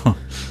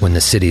when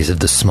the cities of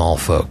the small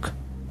folk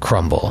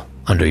crumble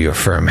under your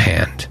firm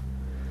hand.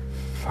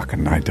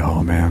 Fucking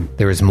Nidal, man.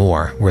 There is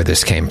more where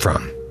this came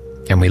from,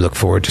 and we look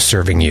forward to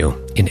serving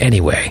you in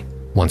any way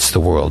once the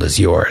world is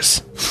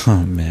yours.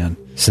 Oh, man.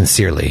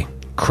 Sincerely,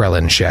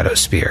 Krellin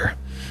Shadowspear,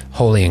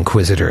 Holy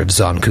Inquisitor of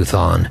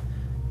Zon-Kuthon,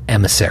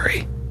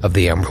 emissary of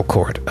the Emerald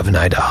Court of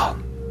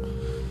Nidal.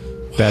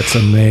 That's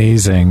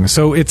amazing.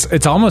 So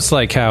it's almost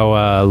like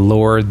how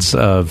lords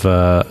of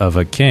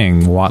a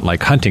king want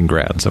like hunting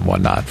grounds and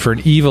whatnot. For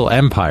an evil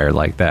empire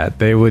like that,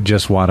 they would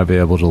just want to be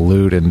able to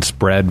loot and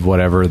spread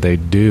whatever they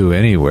do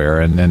anywhere,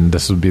 and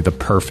this would be the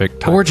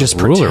perfect type or just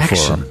of ruler for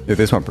protection. them. If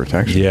they just want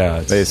protection. Yeah.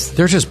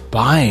 They're just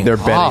buying. They're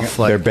betting.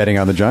 They're betting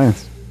on the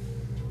giants.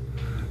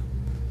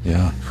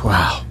 Yeah.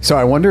 Wow. So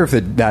I wonder if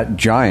that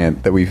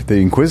giant the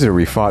Inquisitor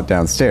we fought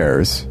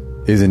downstairs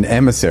is an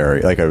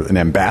emissary, like an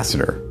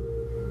ambassador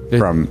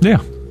from.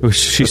 Yeah,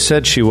 she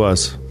said she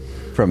was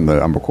from the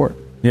Umbral Court.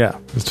 Yeah,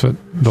 that's what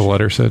the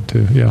letter said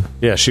too. Yeah,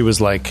 yeah. She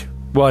was like,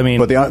 well, I mean,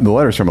 but the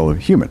letter's from a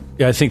human.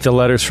 Yeah, I think the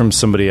letter's from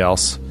somebody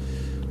else.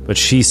 But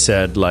she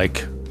said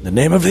like the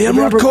name of the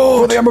Emerald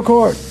Court. The Emerald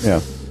Court.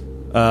 Yeah.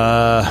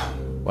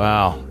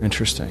 Wow.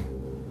 Interesting.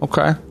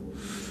 Okay.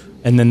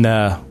 And then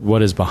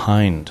what is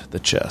behind the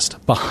chest?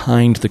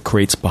 Behind the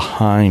crates,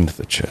 behind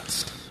the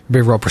chest.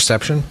 Big roll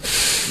perception.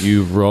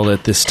 You roll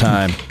it this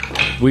time.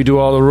 We do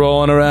all the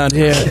rolling around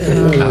here.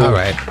 All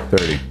right.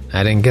 30.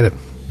 I didn't get it.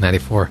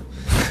 94.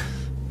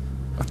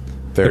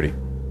 30.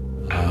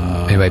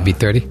 Anybody beat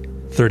 30?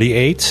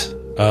 38.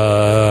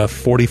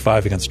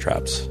 45 against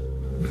traps.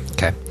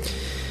 Okay.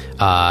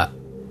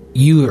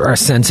 You are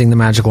sensing the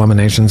magical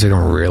emanations. You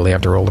don't really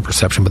have to roll the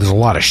perception, but there's a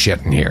lot of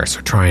shit in here. So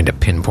trying to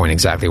pinpoint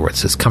exactly where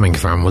this is coming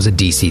from was a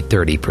DC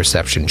 30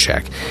 perception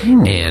check.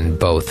 And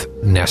both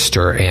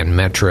Nestor and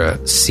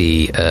Metra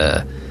see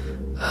a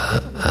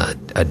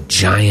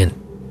giant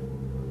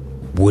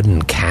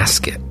wooden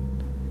casket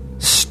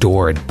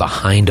stored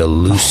behind a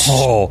loose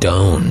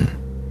stone.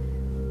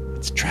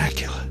 It's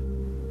Dracula.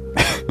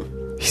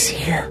 He's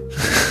here.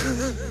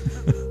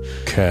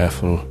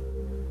 Careful.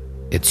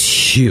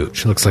 It's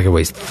huge. It looks like it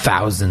weighs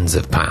thousands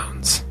of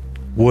pounds.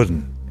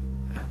 Wooden.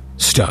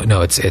 Stone.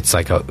 No, it's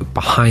like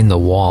behind the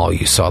wall.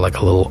 You saw like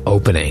a little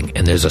opening,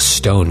 and there's a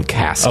stone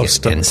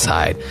casket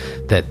inside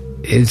that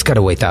it's got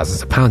to weigh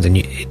thousands of pounds. And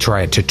you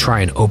try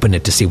and open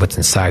it to see what's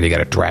inside. You got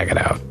to drag it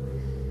out.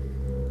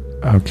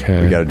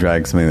 Okay. We got to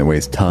drag something that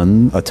weighs a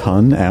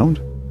ton out.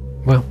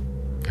 Well,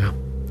 yeah.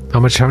 How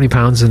many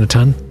pounds in a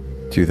ton?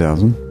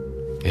 2,000.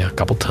 Yeah, a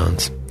couple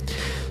tons.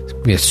 It's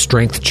gonna be a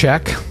strength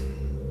check.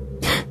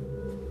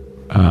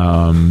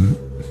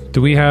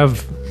 Do we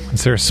have?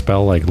 Is there a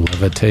spell like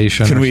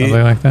levitation or something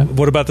like that?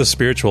 What about the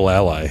spiritual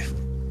ally?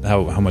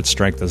 How much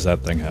strength does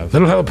that thing have?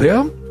 That'll help you.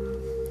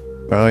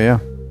 Oh yeah.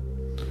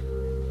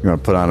 You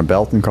want to put on a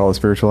belt and call a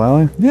spiritual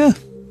ally? Yeah.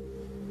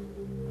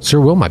 Sir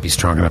Will might be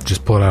strong enough to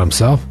just pull it out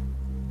himself.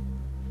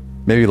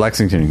 Maybe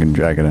Lexington can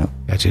drag it out.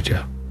 Gotcha,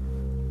 Joe.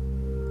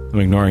 I'm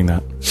ignoring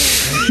that.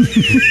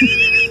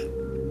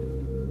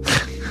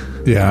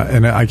 Yeah,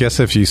 and I guess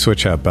if you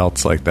switch out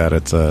belts like that,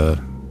 it's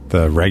a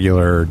the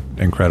regular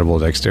incredible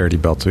dexterity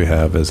belts we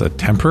have is a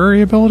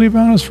temporary ability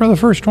bonus for the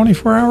first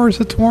 24 hours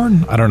it's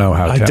worn. I don't know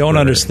how. I don't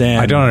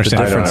understand. I don't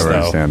understand. I don't ever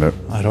understand it.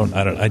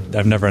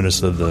 I've never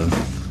understood the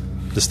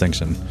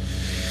distinction.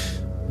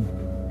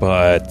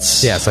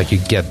 But yeah, it's like you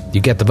get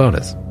the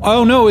bonus.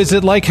 Oh no, is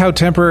it like how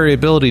temporary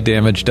ability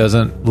damage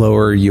doesn't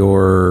lower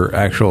your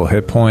actual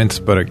hit points,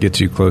 but it gets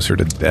you closer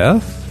to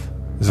death?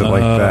 Is it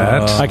like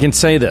that? I can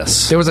say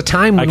this. There was a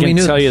time when I we can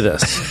knew tell you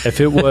this. If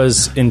it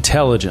was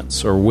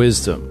intelligence or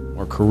wisdom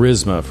or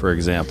charisma, for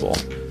example,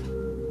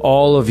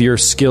 all of your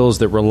skills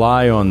that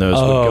rely on those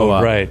would go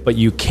up. Right. But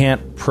you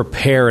can't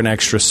prepare an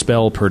extra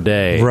spell per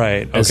day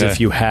as if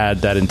you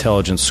had that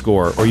intelligence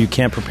score. Or you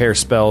can't prepare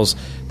spells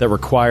that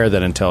require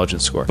that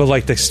intelligence score. But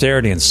like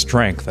dexterity and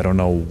strength, I don't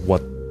know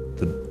what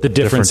the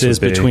difference is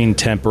would be. between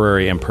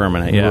temporary and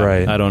permanent. Yeah,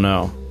 right. I don't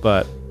know.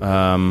 But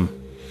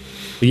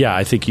yeah,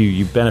 I think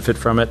you benefit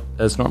from it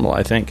as normal,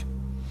 I think.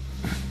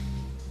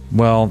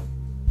 Well,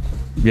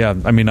 yeah,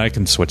 I mean, I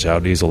can switch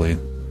out easily.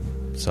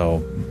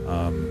 So,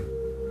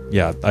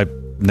 yeah,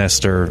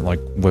 Nestor like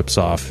whips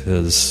off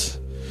his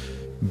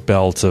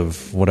belt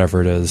of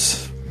whatever it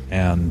is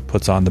and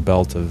puts on the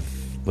belt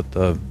with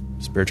the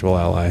spiritual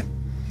ally.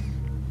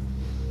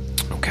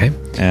 Okay.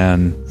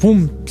 And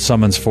boom,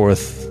 summons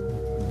forth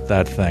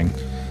that thing.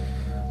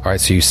 All right,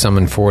 so you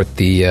summon forth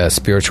the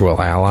spiritual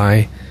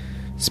ally.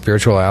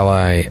 Spiritual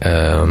ally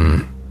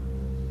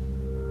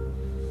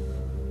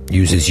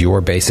uses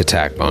your base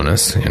attack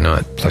bonus,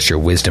 plus your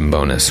wisdom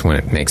bonus when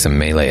it makes a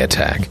melee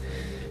attack.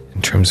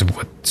 In terms of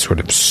what sort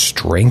of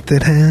strength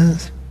it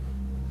has?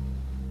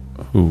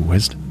 Ooh,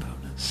 wisdom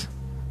bonus.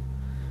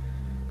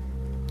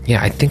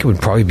 Yeah, I think it would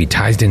probably be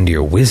tied into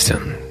your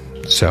wisdom.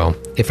 So,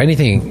 if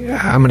anything,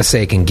 I'm going to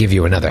say it can give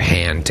you another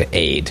hand to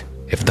aid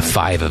if the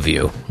 5 of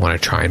you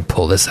want to try and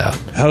pull this out.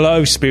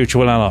 Hello,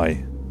 spiritual ally.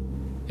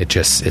 It's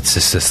just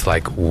this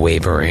like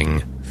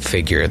wavering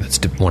figure that's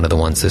one of the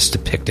ones that's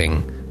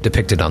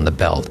depicted on the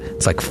belt.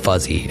 It's like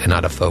fuzzy and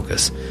out of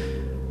focus,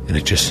 and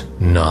it just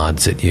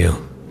nods at you.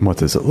 What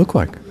does it look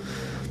like?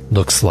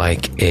 Looks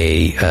like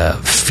a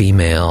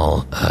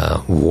female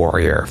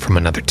warrior from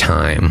another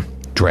time,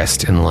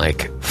 dressed in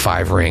like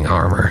 5-ring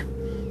armor.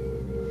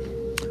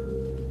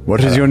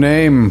 What is your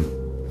name,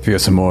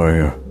 fearsome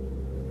warrior?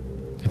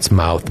 Its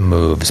mouth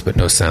moves, but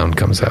no sound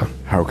comes out.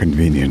 How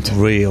convenient.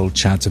 Real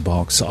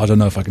chatterbox. I don't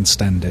know if I can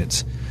stand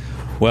it.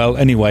 Well,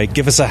 anyway,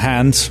 give us a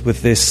hand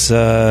with this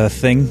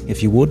thing,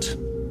 if you would.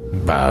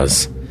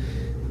 Bows.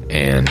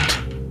 And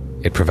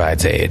it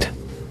provides aid.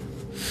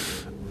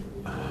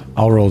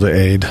 I'll roll to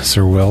aid,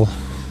 Sir Will.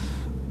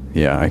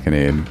 Yeah, I can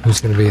aid.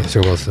 Who's going to be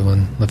Sir Will's the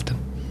one lifted?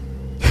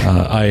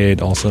 I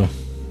aid also.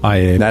 I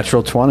aid.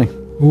 Natural 20.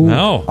 Ooh.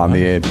 No. On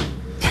the aid.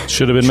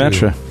 Should have been 2,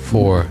 Metra.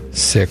 4,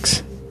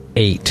 6,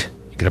 8.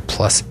 You get a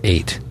plus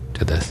 8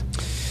 to this.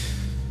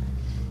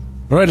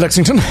 All right,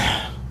 Lexington.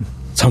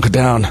 Let's hunker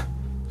down.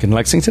 Can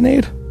Lexington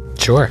aid?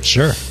 Sure.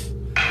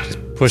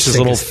 Push his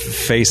little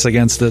face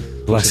against it.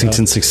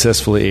 Lexington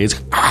successfully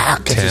aids.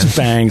 Just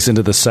bangs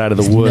into the side of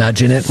the wood.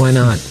 Nudging it, why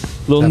not?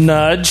 Little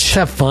nudge.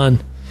 Have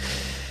fun.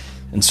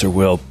 And Sir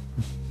Will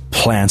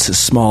plants his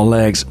small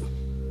legs.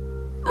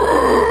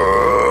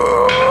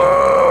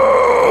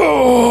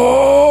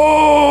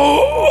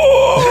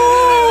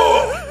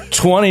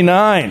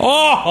 29.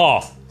 Oh!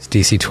 It's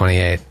DC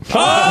 28. Holy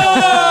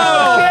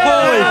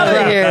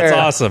crap, that's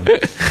awesome.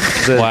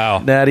 Wow.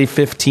 Natty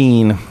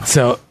 15.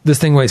 So this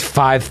thing weighs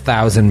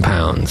 5,000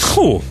 pounds.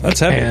 Cool,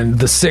 that's heavy. And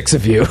the 6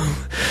 of you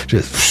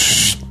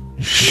just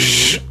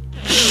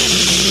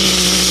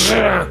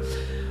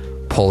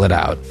pull it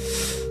out.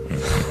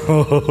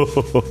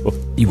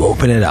 You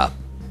open it up,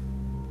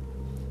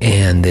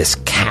 and this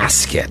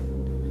casket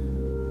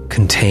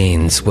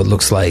contains what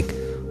looks like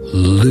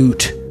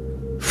loot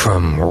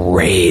from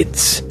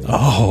raids.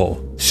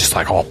 Oh. It's just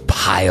like all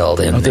piled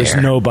in there. There's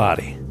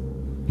nobody.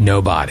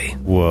 Nobody.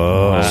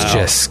 Whoa. It's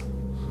just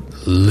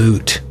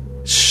loot.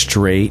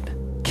 Straight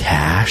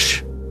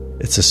cash.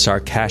 It's a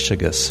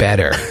sarcasticus.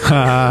 Better. Oh,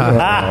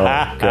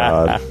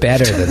 God.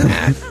 Better than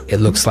that. It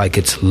looks like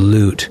it's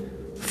loot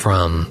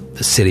from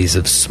the cities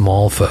of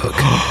small folk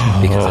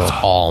because it's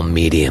all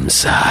medium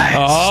size.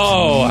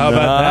 Oh, how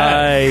about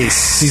that?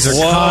 These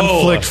are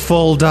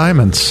conflict-full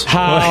diamonds.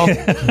 How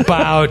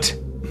about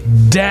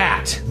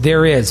that?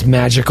 There is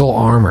magical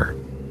armor.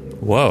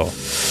 Whoa.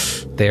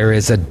 There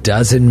is a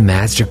dozen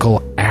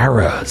magical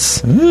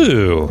arrows.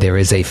 Ooh. There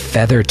is a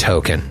feather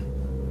token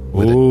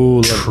with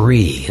a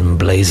tree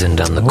emblazoned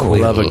on the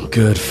quill. Love a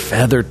good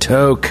feather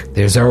toque.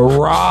 There's a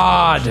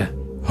rod.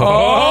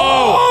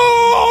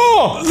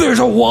 Oh! There's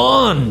a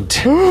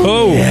wand.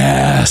 Oh!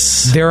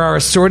 Yes. There are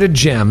assorted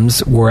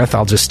gems worth,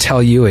 I'll just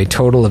tell you, a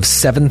total of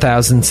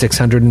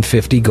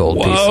 7,650 gold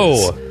pieces.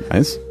 Whoa!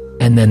 Nice.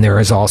 And then there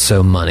is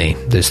also money.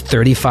 There's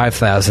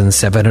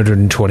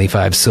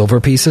 35,725 silver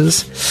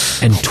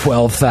pieces and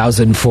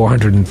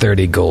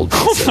 12,430 gold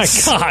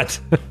pieces. Oh my god!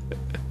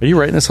 Are you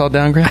writing this all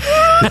down, Grant?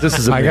 This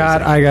is amazing.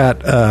 I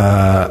got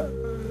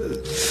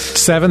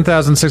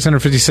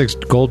 7,656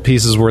 gold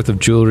pieces worth of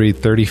jewelry,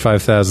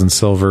 35,000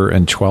 silver,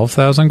 and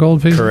 12,000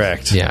 gold pieces?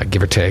 Correct. Yeah,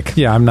 give or take.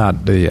 Yeah, I'm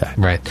not... yeah.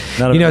 Right.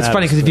 None of It's that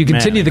funny because if is, you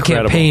continue the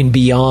incredible. campaign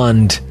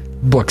beyond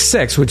book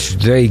 6, which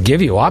they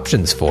give you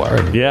options for,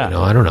 and, Yeah.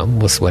 I don't know.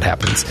 We'll see what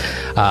happens.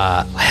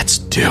 Let's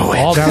do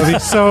it. That would be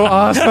so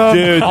awesome.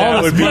 Dude, All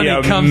that this would be money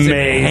amazing. comes in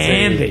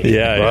handy.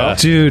 Yeah.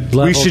 Dude, We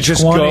level should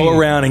just 20. go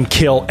around and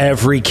kill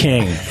every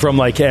king from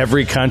like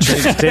every country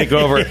to take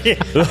over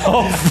the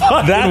whole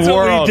fucking That's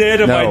world. what we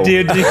did in my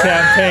D&D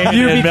campaign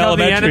You in become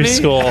the elementary enemy?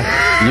 school.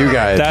 You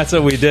guys. That's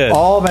what we did.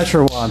 All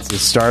Metro wants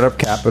is startup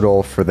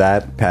capital for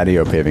that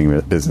patio paving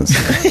business.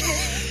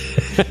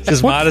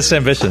 Just modest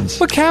ambitions.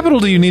 What capital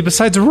do you need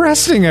besides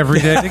resting every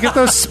day to get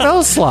those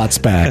spell slots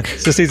back?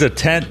 Just needs a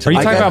tent. Are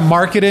you talking about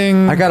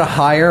marketing? I got to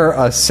hire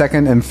a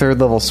second and third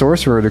level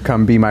sorcerer to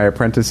come be my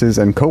apprentices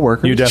and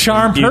coworkers. You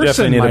Charm you person,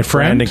 definitely need my a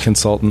friend. branding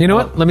consultant. You know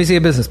what? Let me see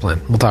a business plan.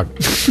 We'll talk.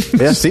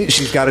 Yeah, see,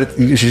 she's got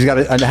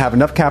to have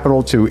enough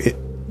capital to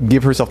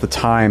give herself the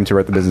time to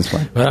write the business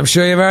plan. But I'm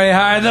sure you've already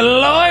hired the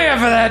lawyer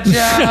for that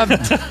job.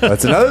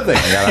 That's another thing.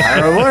 You got to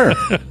hire a lawyer.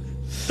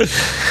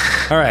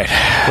 All right.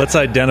 Let's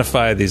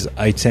identify these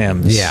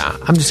items. Yeah,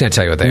 I'm just going to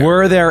tell you what they are.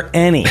 Were there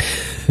any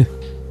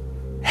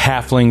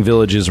halfling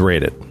villages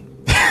raided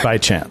by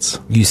chance?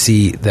 You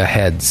see the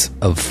heads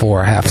of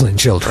 4 halfling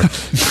children.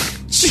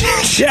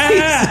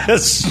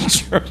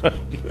 Yes.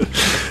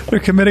 They're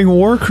committing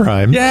war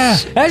crimes. Yeah.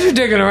 As you're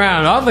digging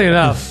around, oddly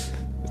enough,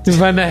 you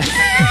find the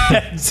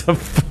heads of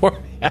 4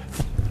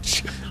 halfling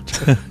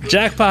children.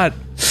 Jackpot.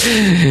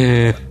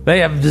 They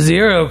have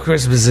 0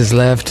 Christmases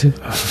left.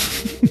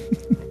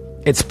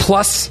 It's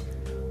plus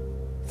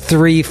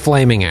 3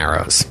 flaming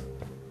arrows.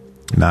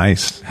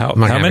 Nice. I'm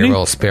not How gonna many?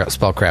 roll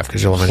spellcraft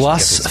because you'll eventually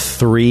Plus get these.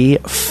 3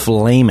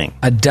 flaming.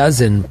 A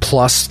dozen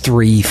plus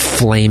 3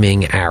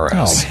 flaming Oh,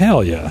 arrows.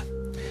 hell yeah.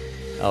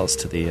 Else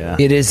to the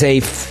It is a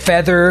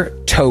feather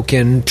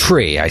token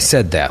tree. I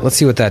said that. Let's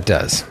see what that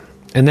does.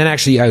 And then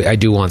actually, I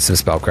do want some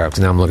spellcraft because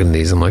now I'm looking at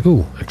these. I'm like,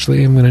 ooh,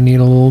 actually, I'm going to need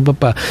a little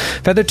bit.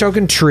 Feather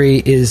token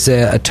tree is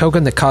a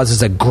token that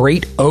causes a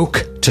great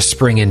oak to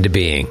spring into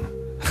being.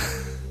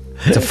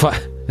 It's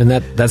and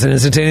that's an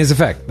instantaneous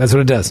effect. That's what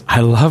it does.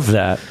 I love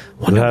that.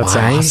 Wonder That's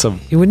why awesome.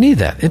 You would need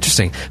that.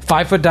 Interesting.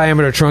 5-foot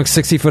diameter trunk,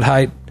 60-foot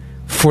height,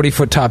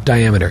 40-foot top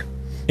diameter.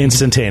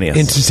 Instantaneous.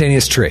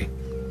 Instantaneous tree.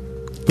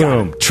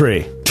 Boom.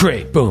 Tree.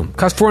 Tree. Boom.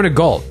 Cost 400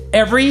 gold.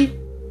 Every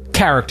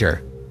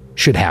character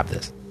should have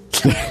this.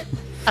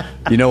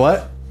 You know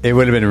what? It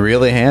would have been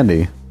really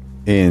handy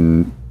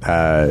in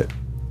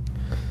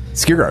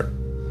Skiergard.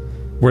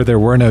 Where there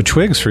were no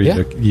twigs for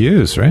you to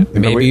use, right?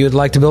 Maybe you'd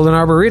like to build an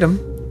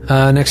arboretum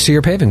next to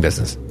your paving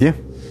business. Yeah.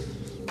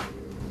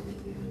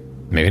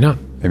 Maybe not.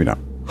 Maybe not.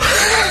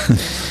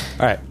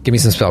 All right. Give me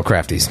some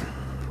spellcrafties.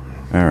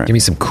 All right. Give me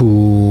some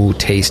cool,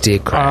 tasty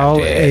crafties.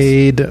 I'll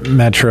aid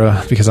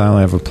Metra because I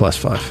only have a plus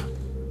 5.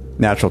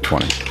 Natural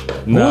 20.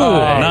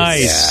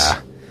 Nice.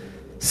 Yeah.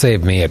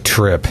 Save me a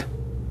trip.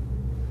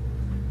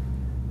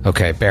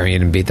 Okay, Barry, you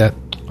didn't beat that?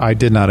 I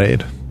did not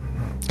aid.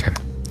 Okay.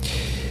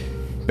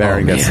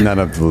 Baron gets man. none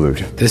of the loot.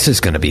 This is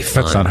going to be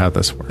fun. That's not how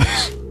this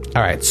works.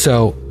 All right,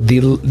 so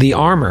the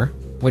armor,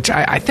 which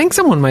I think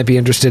someone might be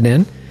interested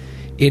in,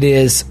 it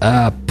is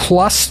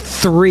plus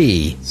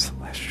 3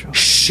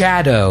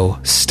 shadow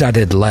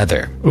studded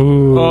leather.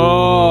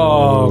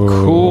 Oh,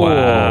 cool.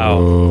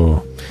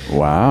 Wow.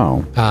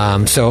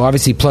 Wow. So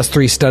obviously plus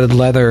 3 studded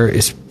leather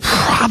is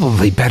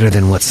probably better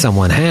than what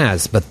someone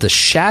has, but the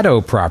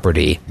shadow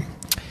property,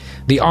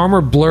 the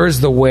armor blurs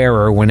the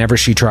wearer whenever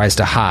she tries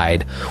to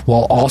hide,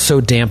 while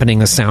also dampening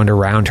the sound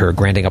around her,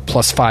 granting a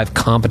plus 5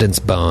 competence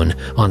bone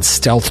on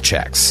stealth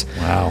checks.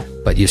 Wow.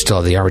 But you still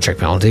have the armor check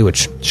penalty,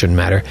 which shouldn't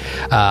matter.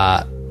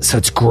 So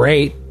it's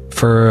great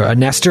for a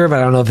Nestor, but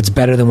I don't know if it's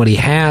better than what he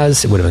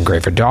has. It would have been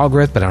great for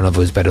Dalgrith, but I don't know if it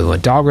was better than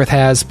what Dalgrith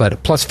has. But a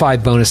plus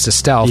 5 bonus to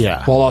stealth,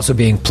 Yeah. while also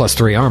being plus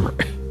 3 armor.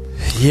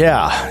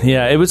 Yeah.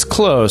 It was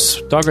close.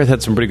 Dogwraith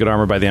had some pretty good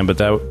armor by the end, but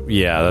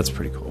that's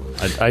pretty cool.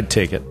 I'd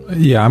take it.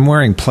 Yeah, I'm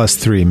wearing plus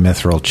 3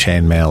 mithril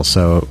chainmail,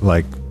 so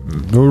like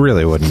it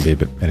really wouldn't be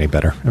any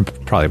better.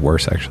 Probably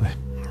worse actually.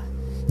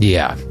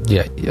 Yeah,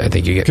 I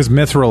think you get Because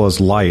mithril is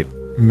light,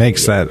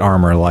 makes that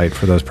armor light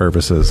for those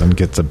purposes, and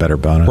gets a better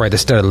bonus. right. The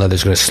studded leather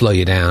is going to slow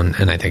you down,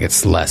 and I think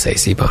it's less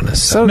AC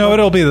bonus. So. No,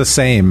 it'll be the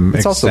same.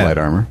 It's also extent.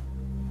 light armor.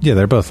 Yeah,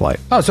 they're both light.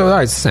 Oh, so all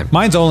right, it's the same.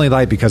 Mine's only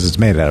light because it's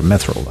made out of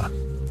mithril, though.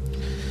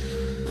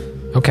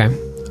 Okay.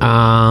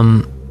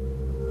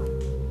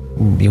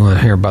 You want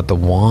to hear about the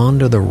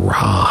wand or the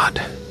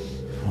rod?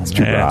 Let's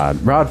do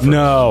Rod. Rod first.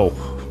 No.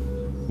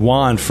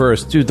 Wand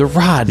first. Dude, the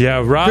rod.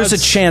 Yeah, rod's-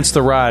 There's a chance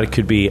the rod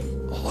could be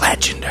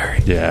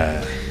legendary.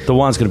 Yeah. The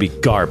wand's going to be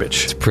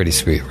garbage. Pretty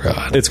sweet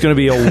rod. It's going to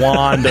be a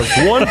wand of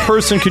one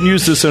person can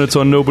use this, and it's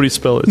on nobody's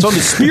spell list. It's on the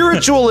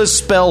spiritualist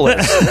spell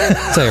list.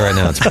 I'll tell you right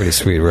now, it's a pretty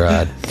sweet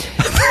rod.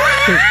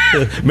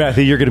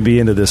 Matthew, you're going to be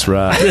into this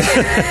rod. As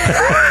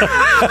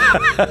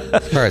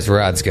far as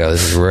rods go,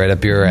 this is right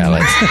up your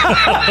alley.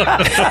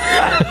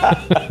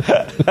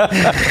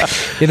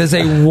 It is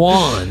a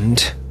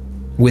wand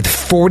with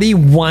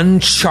 41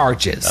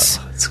 charges.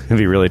 It's going to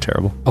be really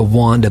terrible. A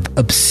wand of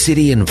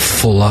obsidian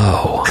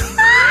flow.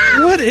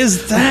 What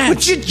is that?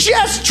 Would you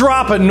just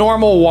drop a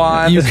normal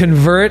wand? You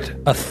convert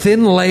a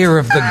thin layer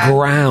of the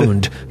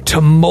ground to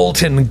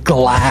molten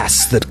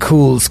glass that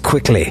cools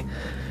quickly.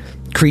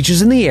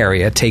 Creatures in the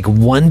area take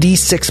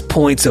 1d6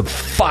 points of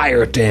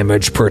fire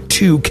damage per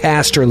 2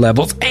 caster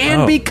levels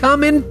and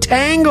become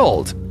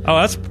entangled. Oh,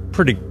 that's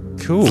pretty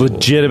cool.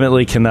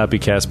 Legitimately cannot be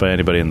cast by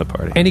anybody in the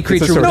party. Any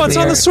creature No, it's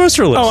on the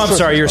sorcerer list. Oh, I'm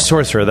sorry. You're a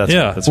sorcerer.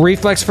 That's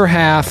Reflex for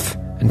half.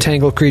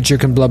 Entangled creature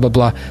can blah, blah,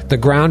 blah. The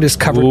ground is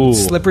covered with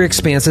slippery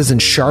expanses and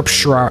sharp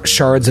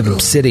shards of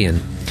obsidian.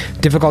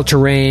 Difficult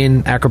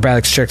terrain,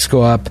 acrobatics checks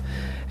go up,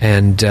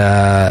 and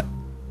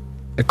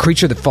a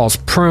creature that falls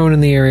prone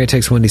in the area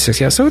takes 1d6.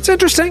 Yeah, so it's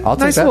interesting. I'll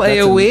take nice that.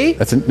 little AoE.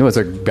 It's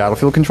a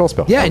battlefield control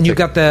spell. Yeah, and you've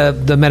got the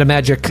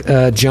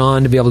metamagic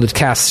John to be able to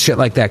cast shit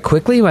like that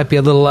quickly. You might be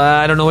a little,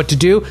 I don't know what to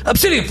do.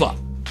 Obsidian Flow.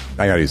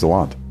 I gotta use the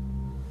wand.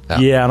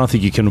 Yeah, I don't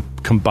think you can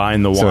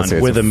combine the wand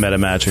with a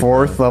metamagic.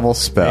 4th level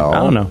spell. I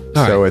don't know.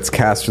 So it's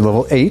caster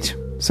level 8.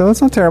 So it's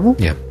not terrible.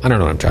 Yeah, I don't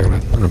know what I'm talking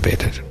about. I don't pay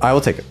attention. I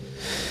will take it.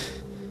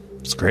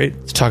 It's great.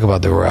 Let's talk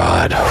about the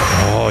rod.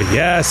 Oh,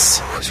 yes.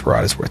 This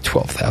rod is worth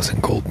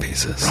 12,000 gold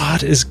pieces.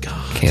 Rod is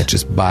God. Can't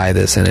just buy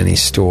this in any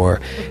store.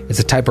 It's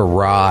a type of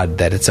rod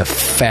that its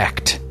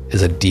effect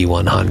is a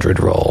D100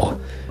 roll.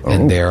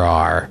 And there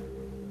are,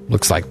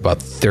 looks like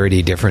about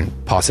 30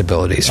 different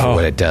possibilities for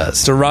what it does.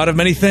 It's a rod of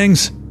many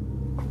things.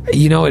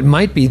 You know, it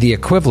might be the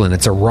equivalent.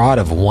 It's a rod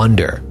of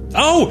wonder.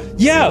 Oh,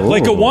 yeah,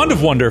 like a wand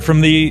of wonder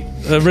from the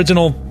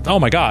original. Oh,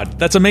 my God.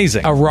 That's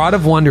amazing. A rod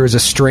of wonder is a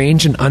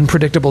strange and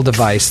unpredictable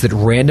device that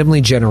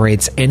randomly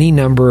generates any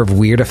number of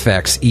weird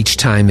effects each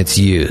time it's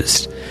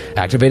used.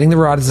 Activating the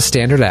rod is a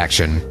standard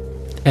action,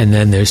 and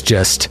then there's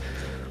just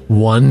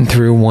 1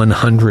 through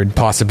 100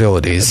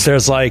 possibilities.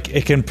 There's like,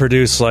 it can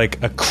produce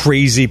like a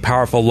crazy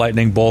powerful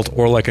lightning bolt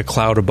or like a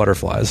cloud of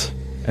butterflies.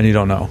 And you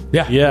don't know.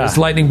 Yeah. It's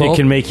lightning bolt.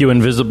 It can make you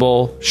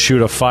invisible,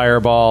 shoot a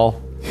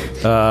fireball,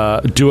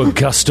 do a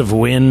gust of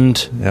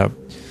wind. Yep.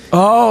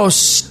 Oh,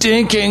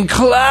 stinking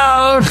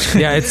cloud!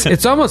 Yeah,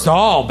 it's almost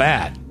all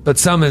bad, but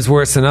some is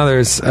worse than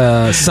others.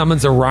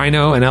 Summons a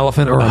rhino, an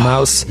elephant, or a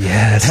mouse.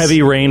 Yes.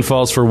 Heavy rain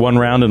falls for 1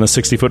 round in a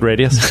 60-foot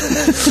radius.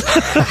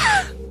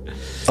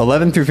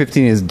 11 through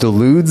 15 is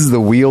deludes the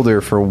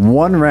wielder for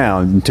 1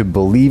 round into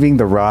believing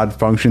the rod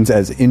functions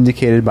as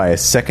indicated by a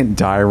second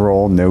die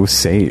roll, no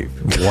save.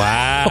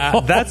 Wow.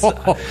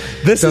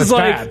 This is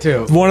like bad,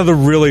 too. one of the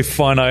really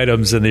fun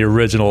items in the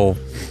original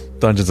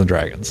Dungeons and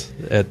Dragons.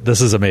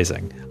 This is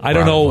amazing. I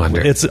don't know.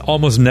 Wonder. It's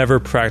almost never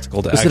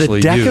practical to Is actually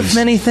it a deck use. of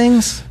many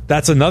things?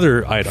 That's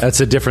another item.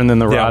 That's a different than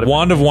the yeah, rod.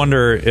 Wand of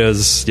Wonder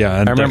is,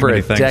 and I remember many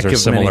a things deck are of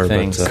similar,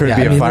 many things. But, Could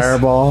be a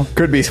fireball.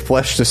 Could be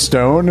flesh to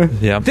stone.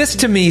 yeah. This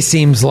to me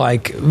seems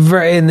like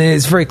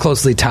it's very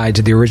closely tied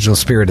to the original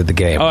spirit of the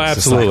game. Oh, It's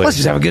just absolutely. like, let's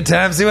just have a good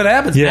time, see what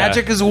happens. Yeah.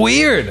 Magic is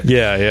weird.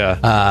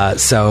 Yeah.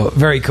 So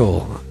very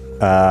cool.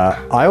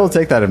 I will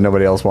take that if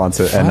nobody else wants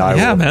it, and I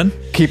will man.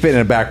 keep it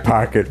in a back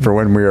pocket for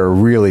when we are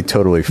really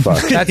totally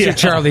fucked. That's your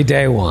Charlie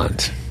Day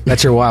wand.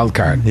 That's your wild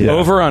card. Yeah.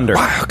 Over under.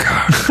 Wild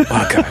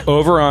card.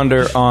 Over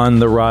under on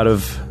the Rod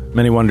of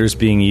Many Wonders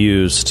being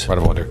used. Rod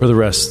of Wonder. For the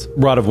rest.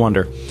 Rod of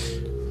Wonder.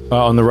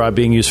 On the rod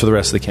being used for the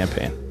rest of the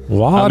campaign.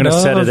 Wad I'm going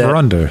to set it at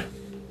under.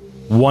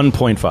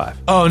 1.5.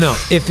 Oh no!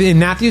 If in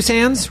Matthew's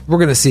hands, we're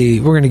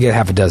gonna get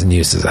half a dozen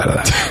uses out of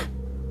that.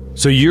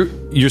 So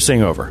you're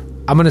saying over.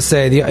 I'm gonna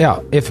say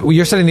if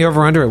you're setting the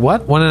over under at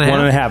what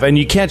 1.5. 1.5. And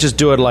you can't just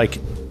do it like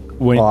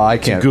when Well, I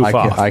to can't. goof I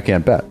off.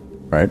 can't bet,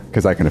 right?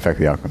 Because I can affect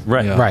the outcome.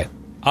 Right. Yeah. Right.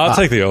 I'll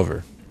take the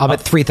over. I'll bet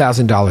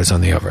 $3,000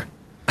 on the over.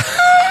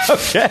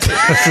 Okay.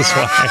 This is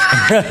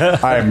why.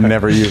 I am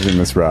never using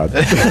this rod.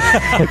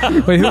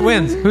 Wait, who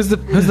wins? Who's the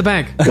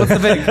bank? What's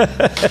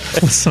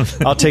the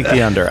vig? I'll take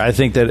the under. I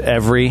think that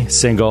every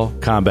single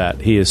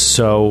combat, he is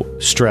so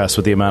stressed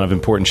with the amount of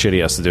important shit he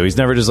has to do. He's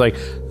never just like,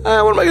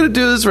 what am I going to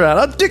do this round?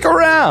 I'll dick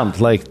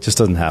around. Like, just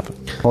doesn't happen.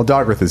 Well,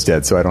 Dogrith is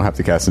dead, so I don't have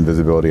to cast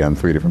invisibility on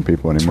 3 different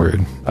people anymore.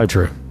 I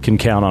can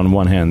count on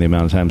one hand the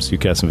amount of times you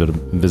cast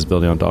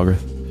invisibility on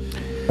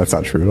Dogrith. That's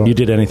not true at all. You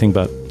did anything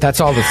but. That's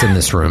all that's in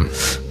this room.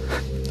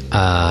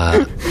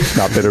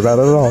 Not bitter about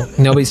it at all.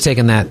 Nobody's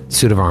taking that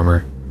suit of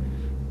armor.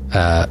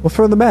 We'll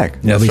throw it in the bag.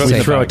 Yeah,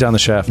 Throw it down the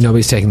shaft.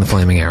 Nobody's taking the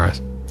flaming arrows.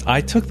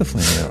 I took the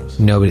flaming arrows.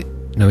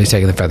 Nobody's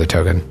taking the feather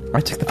token.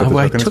 I took the feather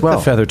I token took as well.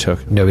 the feather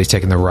token. Nobody's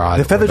taking the rod.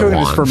 The feather or token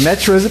is wand. for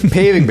Metra's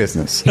paving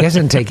business. You guys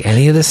didn't take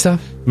any of this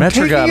stuff?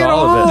 Metra got Taking it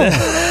all of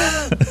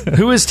it.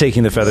 Who is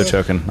taking the feather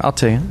token? I'll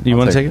take it. You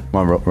want to take it?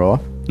 Want to roll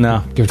off?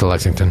 No. Give it to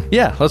Lexington.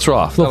 Yeah, let's roll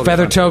off. Little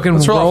That'll be feather fun. token,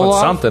 Let's roll roll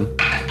off with off.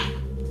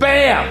 something.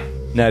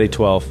 Bam! Natty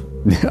 12.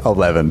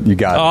 11. You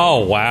got it.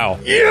 Oh, wow.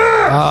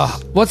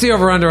 What's the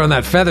over-under on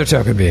that feather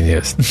token being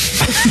used?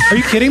 Are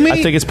you kidding me?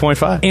 I think it's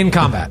 0.5. In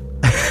combat.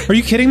 Are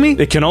you kidding me?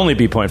 It can only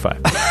be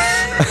 0.5.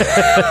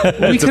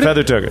 It's a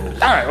feather token. All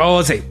right, well,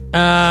 let's see.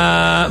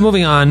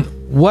 Moving on.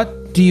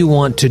 What do you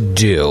want to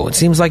do? It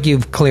seems like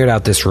you've cleared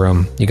out this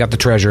room. You got the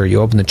treasure.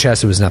 You opened the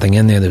chest. There was nothing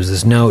in there. There was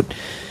this note.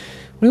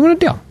 What do you want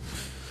to do?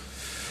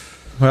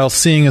 Well,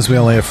 seeing as we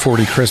only have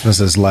 40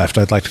 Christmases left,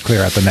 I'd like to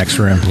clear out the next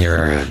room.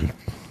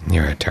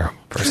 You're a terrible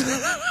person.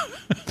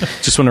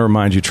 Just want to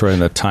remind you, Troy,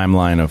 the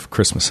timeline of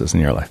Christmases in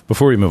your life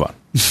before we move on.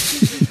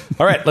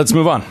 All right, let's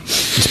move on.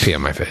 Just pee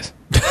on my face.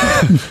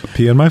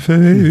 Pee on my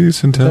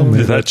face and tell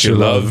me that you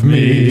love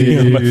me. Pee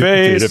on my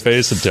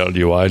face and tell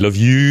you I love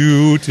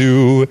you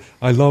too.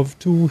 I love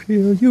to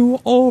hear you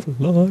all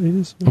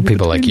lies. Well,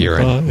 people like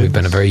urine. We've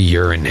been a very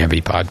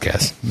urine-heavy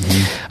podcast.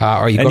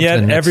 Are you? And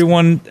yet,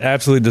 everyone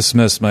absolutely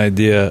dismissed my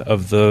idea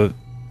of the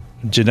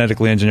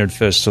genetically engineered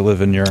fish to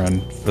live in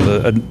urine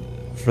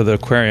for the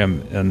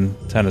aquarium in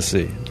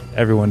Tennessee.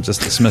 Everyone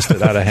just dismissed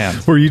it out of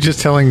hand. Were you just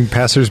telling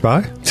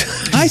passersby?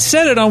 I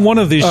said it on one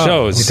of these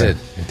shows. You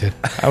did.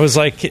 I was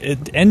like,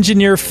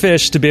 engineer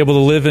fish to be able to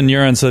live in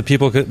urine so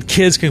that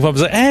kids can come up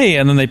and say, hey,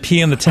 and then they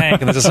pee in the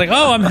tank, and they're just like,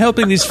 oh, I'm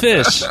helping these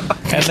fish.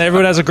 And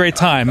everyone has a great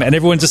time. And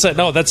everyone just said,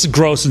 no, that's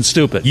gross and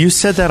stupid. You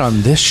said that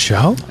on this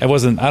show? It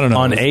wasn't, I don't know.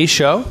 On a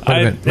show?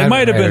 It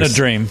might have been a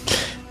dream.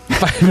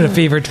 Might have been a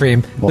fever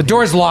dream. The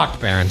door's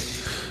locked, Baron.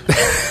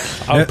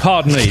 Oh,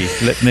 pardon me.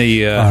 Let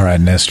me... all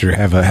right, Nestor,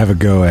 have a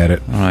go at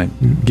it. All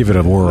right. Give it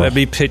a whirl. Let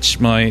me pitch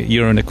my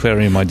urine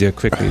aquarium idea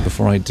quickly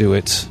before I do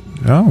it.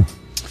 Oh.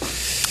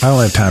 I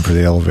don't have time for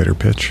the elevator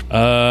pitch.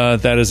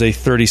 That is a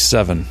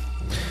 37.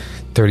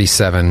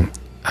 37.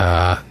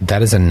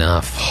 That is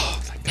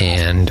enough.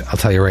 And I'll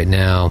tell you right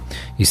now,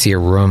 you see a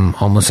room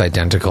almost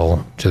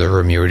identical to the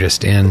room you were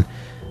just in.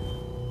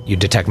 You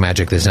detect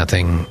magic. There's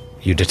nothing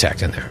you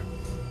detect in there.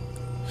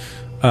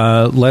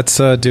 Let's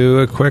do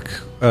a quick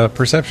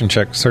perception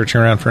check, searching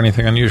around for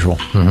anything unusual.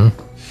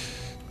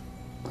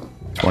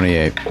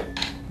 28.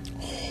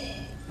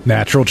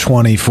 Natural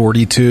 20,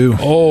 42.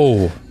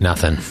 Oh.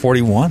 Nothing.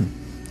 41.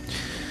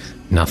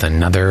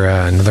 Nothing.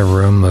 Another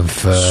room of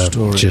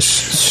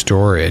just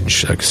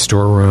storage, like a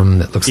storeroom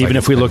that looks like... Even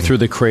if we look through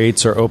the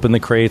crates or open the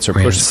crates or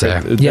push the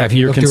crates, if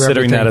you're look through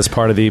considering that everything. as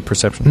part of the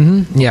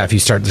perception? Yeah, if you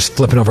start just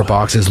flipping over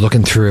boxes,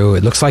 looking through,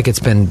 it looks like it's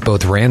been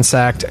both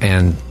ransacked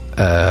and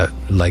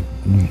like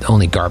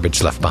only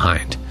garbage left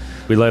behind.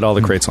 We light all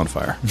the crates on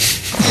fire.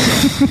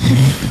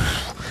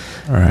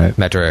 All right.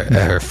 Metra,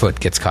 her foot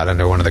gets caught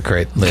under one of the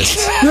crate lids.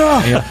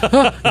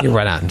 You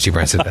run out and she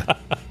burns it.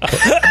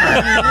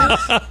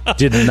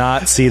 Did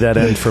not see that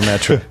end for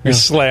Metra. You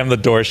slam the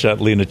door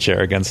shut, lean a chair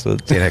against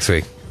it. See you next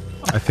week.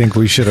 I think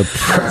we should have...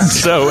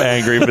 So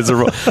angry,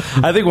 miserable.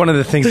 I think one of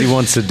the things he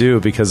wants to do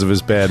because of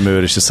his bad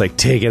mood is just like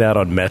take it out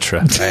on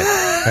Metra.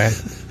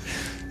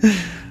 Right.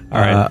 All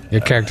right.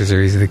 Your characters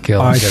are easy to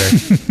kill.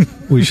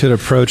 We should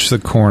approach the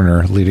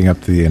corner leading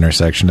up to the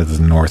intersection to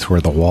the north where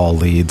the wall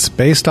leads.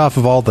 Based off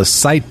of all the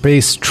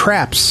site-based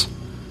traps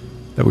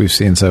that we've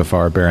seen so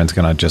far, Baron's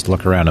going to just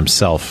look around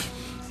himself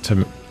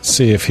to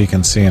see if he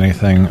can see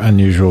anything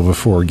unusual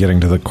before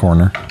getting to the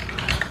corner.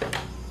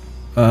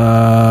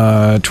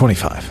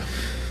 25.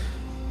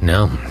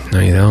 No,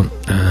 you don't.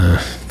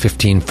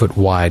 15-foot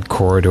wide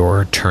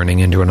corridor turning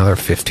into another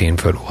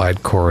 15-foot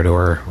wide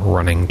corridor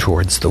running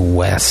towards the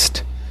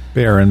west.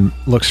 Baron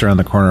looks around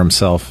the corner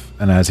himself,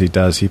 and as he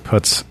does, he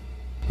puts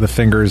the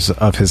fingers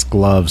of his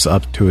gloves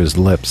up to his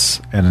lips,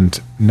 and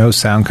no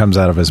sound comes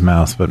out of his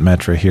mouth, but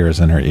Metra hears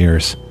in her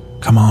ears.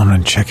 Come on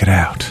and check it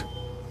out.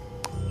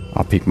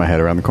 I'll peek my head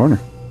around the corner.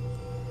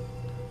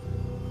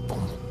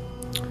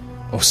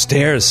 Oh,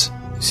 stairs.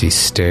 You see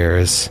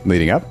stairs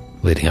Leading up?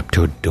 leading up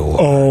to a door.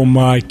 Oh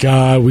my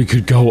God, we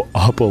could go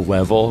up a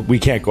level. We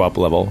can't go up a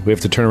level. We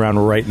have to turn around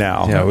right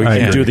now. Yeah, we can't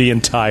can't. do the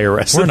entire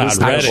rest We're of not this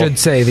ready. I should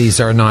say these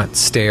are not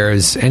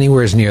stairs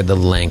anywhere near the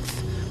length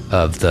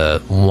of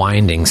the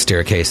winding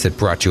staircase that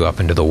brought you up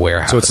into the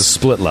warehouse. So it's a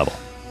split level.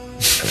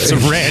 It's a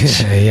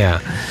ranch.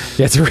 yeah,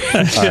 it's a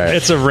ranch. right.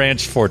 It's a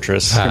ranch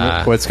fortress.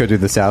 Let's go do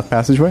the south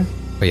passageway.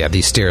 But yeah,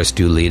 these stairs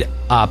do lead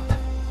up,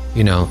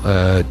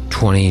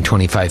 20,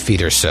 25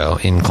 feet or so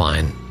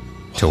incline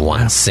to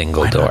one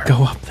single door. Why not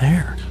go up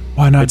there?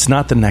 Why not? It's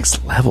not the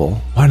next level.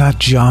 Why not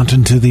jaunt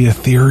into the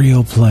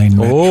ethereal plane,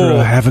 Metra? Oh.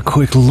 Have a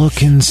quick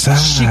look inside.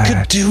 She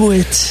could do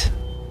it.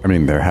 I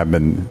mean, there have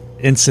been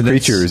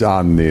Incidents. creatures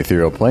on the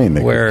ethereal plane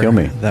that Where could kill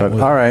me. that But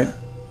would- all right,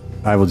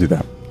 I will do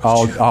that.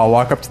 I'll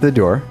walk up to the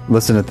door,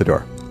 listen at the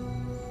door.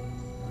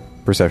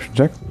 Perception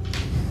check.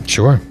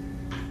 Sure.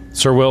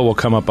 Sir Will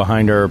come up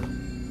behind her.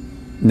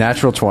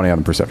 Natural 20 on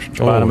the perception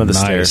check. Bottom of the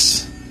nice.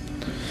 stairs.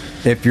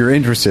 If you're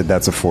interested,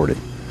 that's a 40.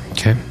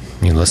 Okay.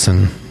 You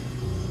listen.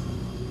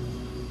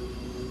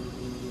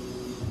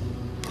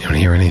 You don't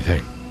hear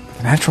anything.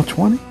 Natural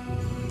 20?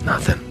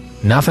 Nothing.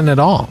 Nothing at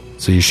all.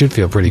 So you should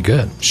feel pretty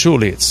good.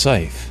 Surely it's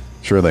safe.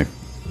 Surely.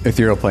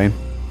 Ethereal plane.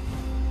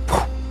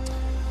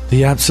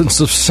 The absence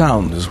of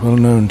sound is well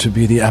known to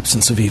be the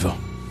absence of evil.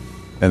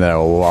 And then I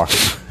will walk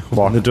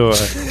The door.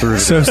 through.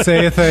 So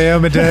saith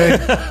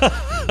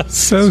Iomade.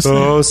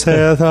 So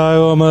saith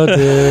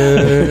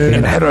Iomade.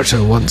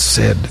 inheritor once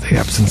said, the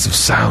absence of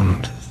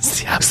sound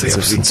is the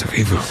absence of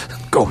evil.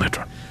 Go,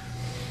 Metron.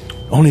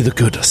 Only the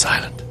good are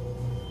silent.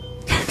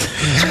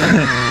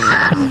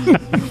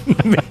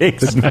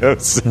 Makes no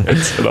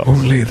sense at all.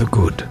 Only the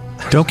good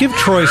Don't give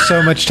Troy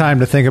so much time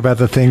to think about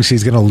the things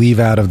he's going to leave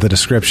out of the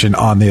description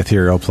on the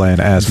ethereal plane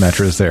as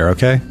Metra is there,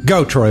 okay?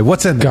 Go, Troy.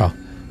 What's in there? Go.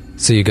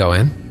 So you go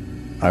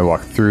in? I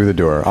walk through the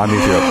door on the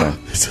ethereal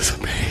plane. This is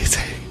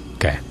amazing.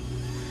 Okay.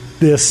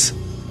 This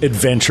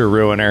adventure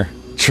ruiner.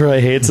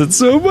 Troy hates it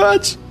so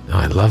much. Oh,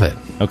 I love it.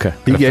 Okay.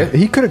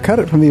 He could have cut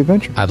it from the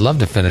adventure. I'd love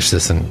to finish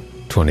this in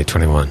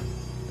 2021.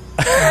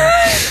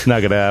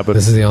 Not gonna happen.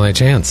 This is the only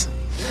chance.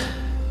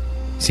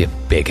 See a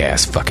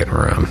big-ass fucking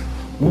room.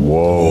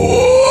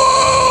 Whoa!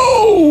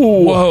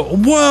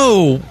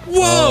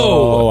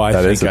 Oh, I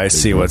That is think a I big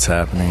see room. what's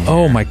happening.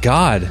 Oh my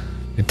god!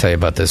 Let me tell you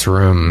about this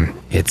room.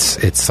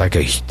 It's like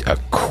a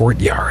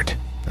courtyard.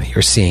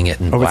 You're seeing it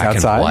in Oh, it's black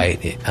and outside?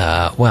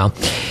 white. Well,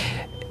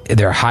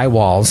 there are high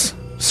walls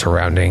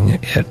surrounding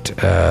it,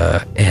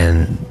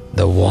 and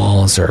the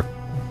walls are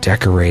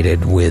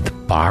decorated with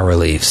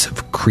bas-reliefs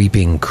of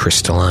creeping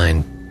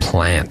crystalline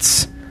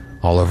plants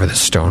all over the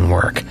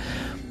stonework,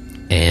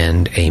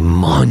 and a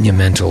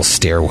monumental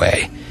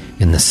stairway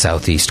in the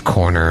southeast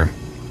corner.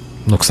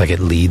 Looks like it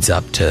leads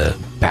up to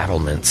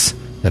battlements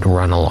that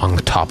run along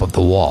the top of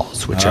the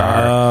walls, which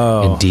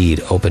are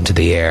indeed open to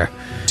the air.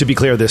 To be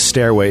clear, this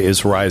stairway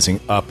is rising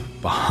up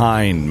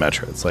behind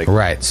Metra. It's like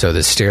Right, so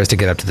there's stairs to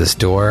get up to this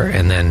door,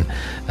 and then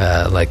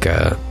like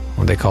a,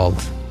 what are they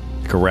called?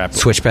 a rapid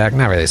Switchback?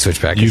 Not really a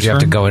switchback, because you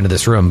have to go into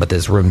this room, but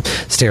there's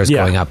stairs Yeah.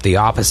 going up the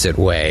opposite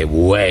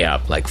way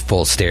up, like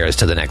full stairs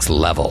to the next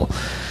level.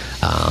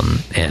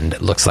 And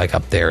it looks like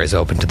up there is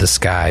open to the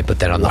sky, but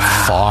then on the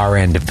far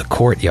end of the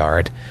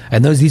courtyard,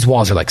 and these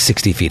walls are like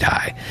 60 feet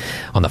high.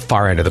 On the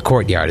far end of the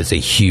courtyard is a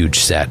huge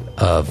set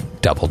of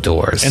double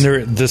doors. And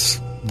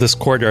this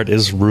courtyard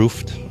is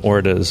roofed, or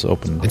it is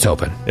open. It's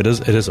open. It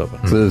is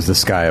open. So there's the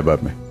sky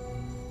above me.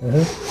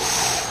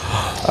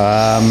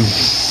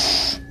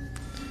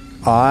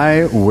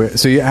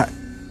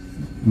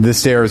 The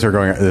stairs are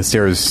going. The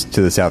stairs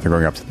to the south are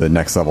going up to the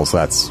next level. So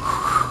that's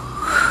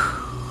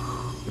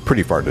a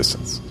pretty far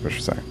distance. Is what you're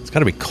saying? It's got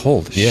to be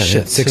cold. as Yeah,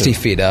 shit, 60 too.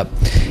 feet up.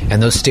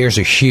 And those stairs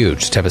are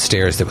huge, type of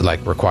stairs that would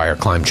like require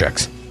climb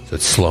checks. So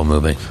it's slow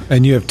moving.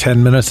 And you have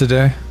 10 minutes a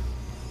day?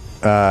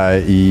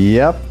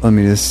 Yep. Let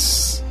me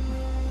just.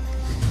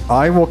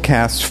 I will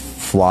cast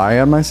fly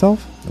on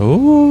myself,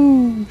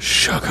 Ooh.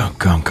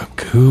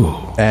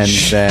 Shuggungungungu. and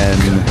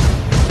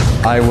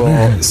then I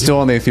will still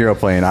on the ethereal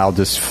plane. I'll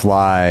just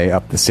fly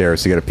up the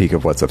stairs to get a peek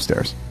of what's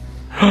upstairs.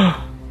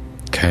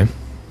 Okay.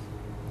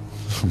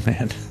 Oh,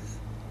 man.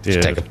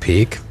 Just take a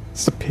peek.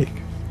 It's a peek.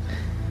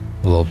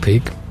 A little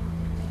peek.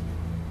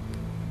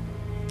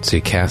 So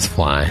you cast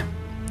fly,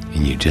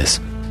 and you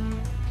just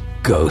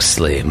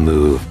ghostly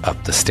move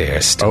up the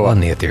stairs, still on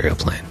the ethereal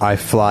plane. I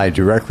fly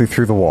directly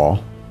through the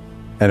wall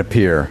and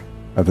appear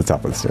at the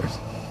top of the stairs.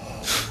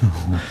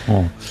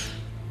 Let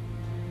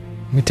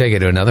me take you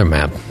to another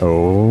map.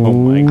 Oh,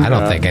 my God. I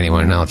don't think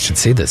anyone else should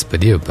see this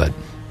but you, but,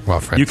 well,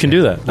 friends. You can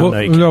do that. Well,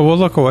 no, we'll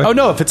look away. Oh,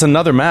 no, if it's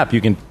another map,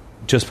 you can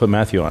just put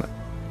Matthew on it.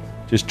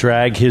 Just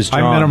drag his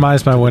John. I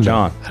minimize my window.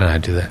 John. How did I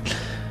do that?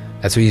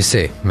 That's what you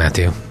see,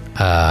 Matthew.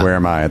 where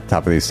am I? At the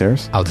top of these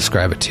stairs? I'll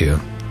describe it to you.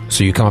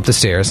 So you come up the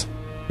stairs.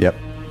 Yep.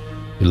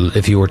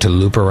 If you were to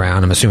loop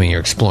around, I'm assuming you're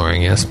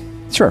exploring, yes?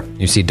 Sure.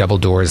 You see double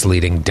doors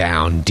leading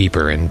down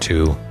deeper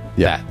into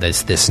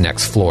this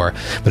next floor.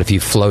 But if you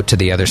float to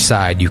the other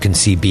side, you can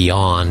see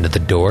beyond the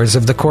doors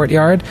of the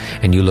courtyard,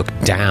 and you look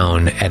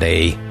down at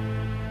a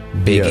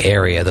big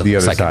area that the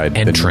looks other like side,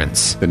 an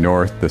entrance. The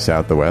north, the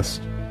south, the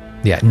west.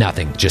 Yeah,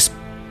 nothing. Just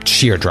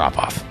sheer drop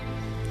off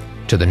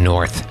to the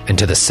north and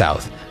to the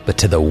south. But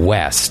to the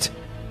west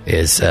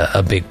is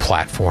a big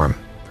platform.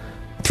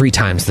 3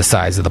 times the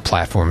size of the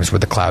platforms where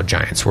the cloud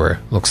giants were.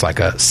 Looks like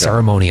a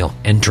ceremonial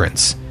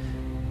entrance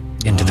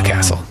into the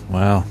castle.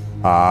 Wow.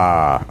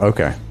 Ah,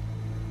 okay.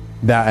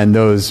 That and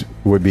those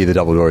would be the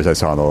double doors I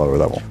saw on the lower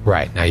level.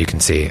 Right, now you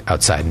can see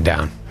outside and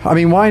down. I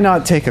mean, why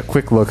not take a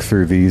quick look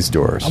through these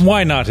doors?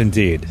 Why not,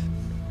 indeed?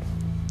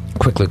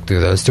 Quick look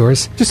through those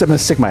doors. Just I'm gonna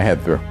stick my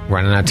head through.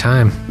 Running out of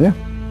time. Yeah.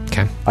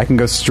 Okay. I can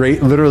go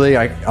straight. Literally,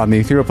 on the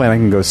ethereal plane, I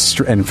can go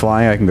and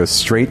flying. I can go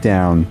straight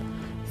down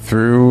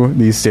through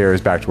these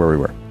stairs back to where we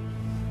were.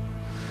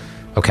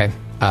 Okay.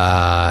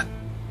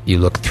 You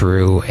look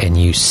through and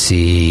you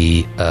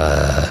see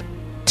a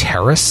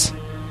terrace.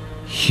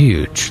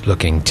 Huge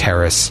looking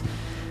terrace.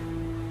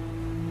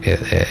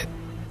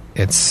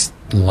 It's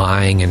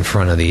lying in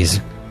front of these.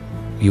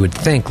 You would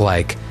think,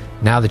 like,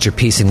 now that you're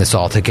piecing this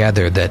all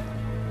together, that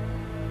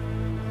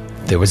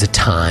there was a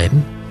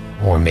time,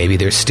 or maybe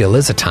there still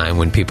is a time,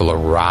 when people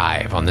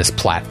arrive on this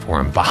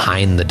platform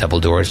behind the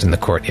double doors in the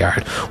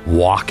courtyard,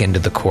 walk into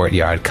the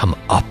courtyard, come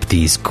up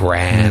these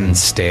grand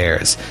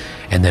stairs,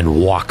 and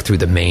then walk through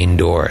the main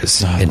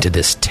doors into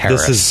this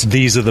terrace.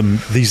 These are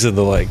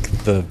the like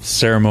the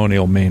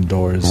ceremonial main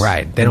doors.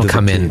 Right. They don't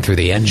come in through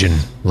the engine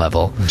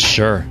level.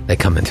 Sure. They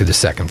come in through the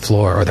second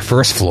floor or the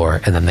first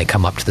floor, and then they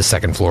come up to the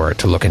second floor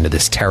to look into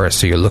this terrace.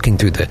 So you're looking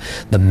through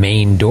the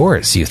main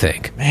doors, you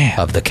think, Man.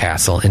 of the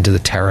castle into the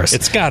terrace.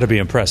 It's got to be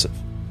impressive.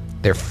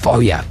 They're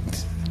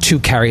two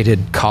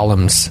caryatid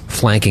columns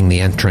flanking the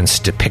entrance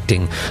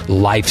depicting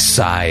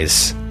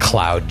life-size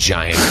cloud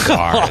giant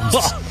guards.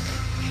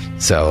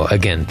 So,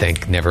 again,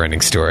 think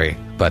Never-Ending Story,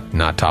 but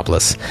not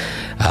topless.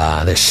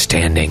 They're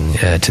standing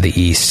to the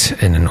east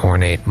in an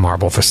ornate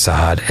marble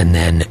facade, and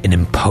then an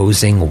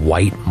imposing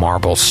white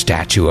marble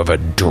statue of a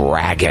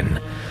dragon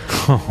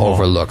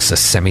overlooks a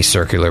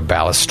semicircular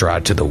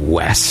balustrade to the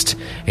west,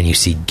 and you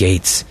see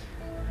gates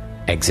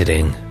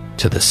exiting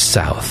to the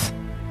south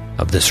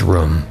of this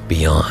room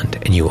beyond,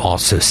 and you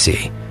also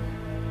see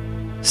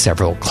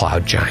several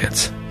cloud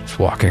giants just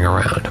walking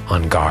around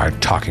on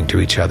guard, talking to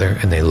each other,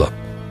 and they look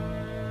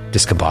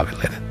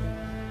discombobulated.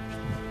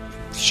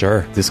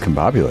 Sure.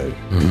 Discombobulated.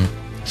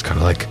 Mm-hmm. It's kind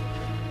of like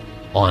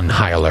on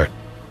high alert.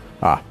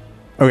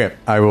 Okay,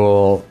 I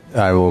will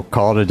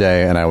call it a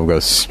day, and I will go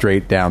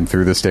straight down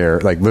through the stair,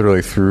 like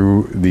literally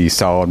through the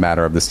solid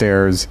matter of the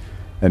stairs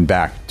and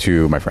back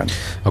to my friend.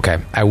 Okay,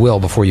 I will,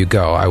 before you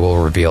go, I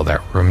will reveal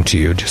that room to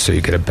you just so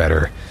you get a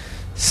better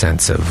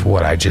sense of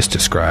what I just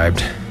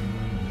described.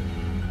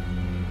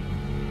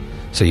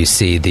 So you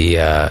see the...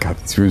 God,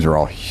 these rooms are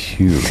all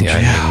huge. Yeah,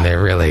 I mean,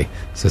 they're really...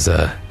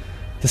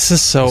 This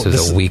is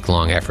a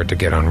week-long effort to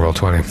get on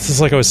Roll20. This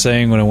is like I was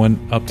saying when I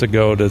went up to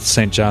go to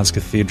St. John's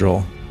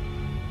Cathedral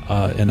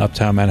in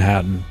Uptown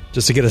Manhattan,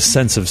 just to get a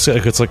sense of...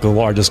 It's like the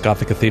largest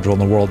Gothic cathedral in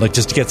the world. Like,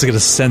 just to get a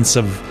sense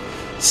of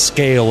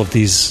scale of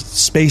these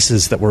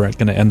spaces that we're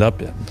going to end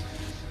up in.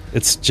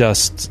 It's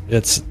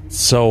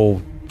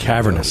so...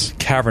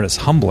 Cavernous,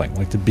 humbling,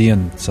 like to be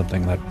in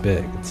something that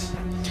big.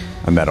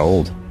 I'm that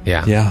old.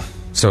 Yeah.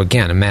 So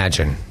again,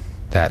 imagine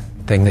that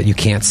thing that you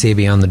can't see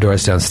beyond the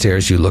doors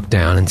downstairs. You look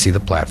down and see the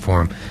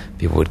platform.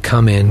 People would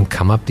come in,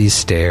 come up these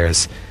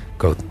stairs,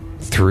 go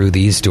through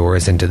these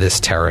doors into this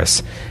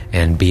terrace,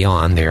 and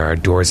beyond there are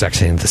doors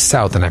exiting to the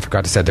south. And I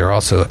forgot to say there are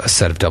also a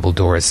set of double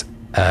doors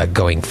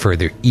going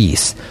further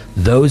east.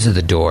 Those are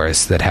the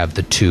doors that have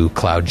the two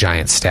cloud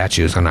giant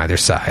statues on either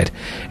side,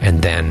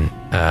 and then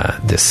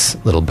this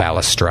little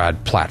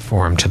balustrade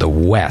platform to the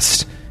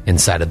west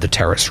inside of the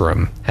terrace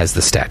room has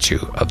the statue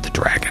of the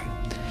dragon.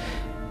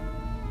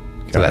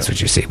 So that's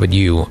what you see. But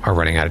you are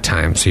running out of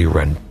time, so you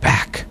run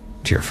back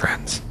to your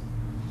friends.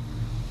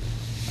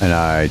 And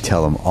I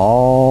tell them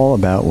all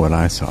about what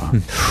I saw.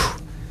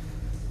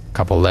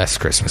 Couple less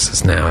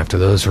Christmases now after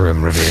those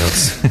room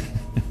reveals.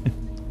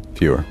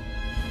 Fewer.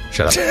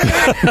 Shut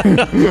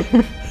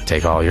up.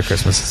 Take all your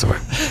Christmases away.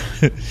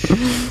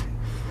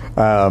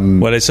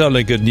 Well, it's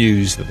certainly good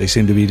news that they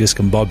seem to be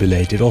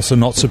discombobulated. Also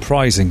not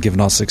surprising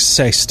given our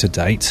success to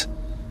date.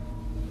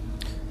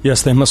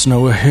 Yes, they must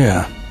know we're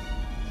here.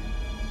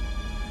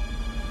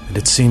 And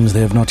it seems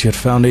they have not yet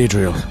found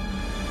Adriel.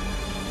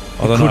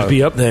 It could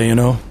be up there, you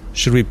know.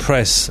 Should we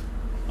press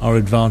our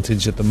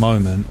advantage at the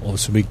moment, or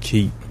should we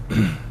keep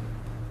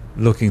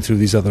looking through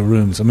these other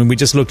rooms? I mean, we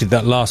just looked at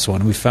that last one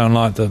and we found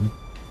like the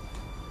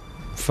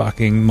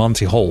fucking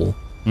Monty Hall.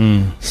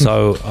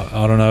 So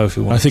I don't know if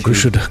we want. I think we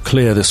should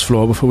clear this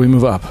floor before we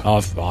move up.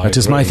 That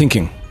is my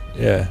thinking.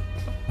 Yeah,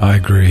 I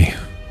agree.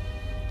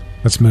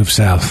 Let's move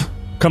south.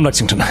 Come,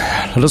 Lexington.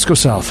 Let us go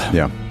south.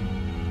 Yeah.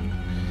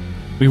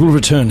 We will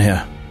return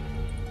here.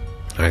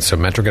 All right, so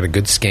Metro got a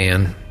good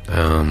scan.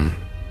 And,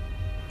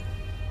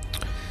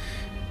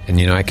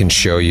 I can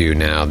show you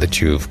now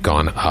that you've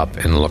gone up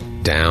and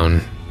looked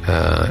down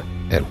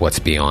at what's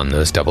beyond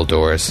those double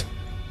doors.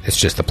 It's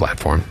just the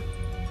platform.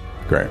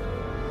 Great.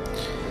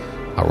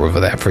 I'll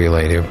reveal that for you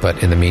later,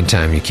 but in the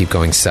meantime, you keep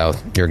going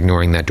south. You're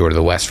ignoring that door to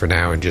the west for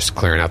now and just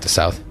clearing out the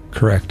south?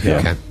 Correct. Yeah.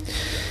 Okay. All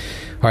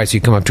right, so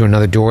you come up to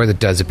another door that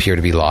does appear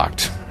to be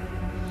locked.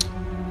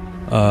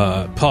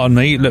 Pardon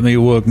me, let me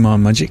work my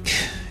magic,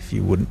 if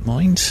you wouldn't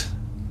mind.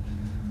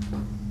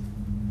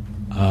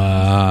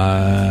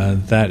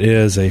 That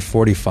is a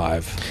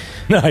 45.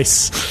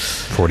 Nice.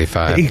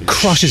 45. He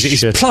crushes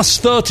it. It's plus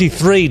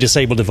 33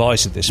 disabled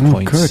device at this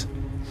point. Good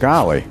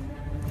golly.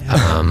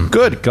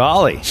 Good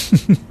golly.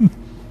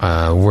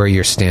 Where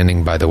you're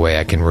standing, by the way,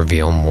 I can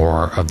reveal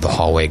more of the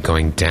hallway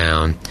going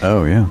down.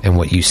 Oh, yeah. And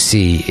what you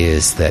see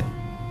is that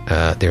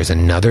there's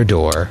another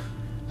door.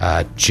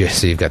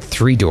 So you've got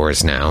 3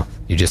 doors now.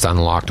 You just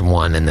unlocked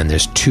one, and then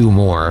there's 2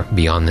 more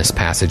beyond this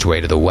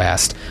passageway to the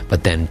west.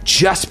 But then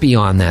just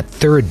beyond that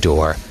third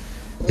door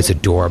is a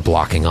door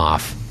blocking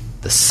off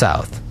the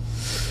south.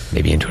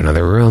 Maybe into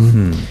another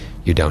room.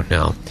 You don't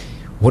know.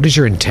 What is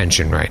your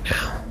intention right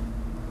now?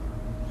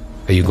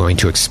 Are you going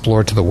to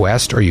explore to the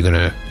west, or are you going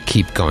to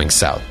keep going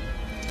south?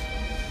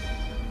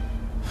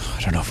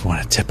 I don't know if we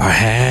want to tip our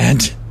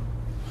hand.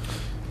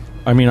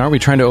 I mean, aren't we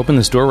trying to open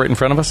this door right in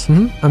front of us?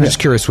 Mm-hmm. I'm just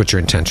curious what your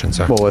intentions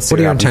are. Well, let's see what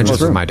are your what happens in intentions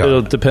this with my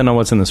It'll dog? depend on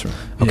what's in this room.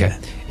 Okay.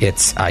 Yeah.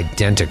 It's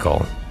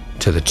identical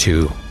to the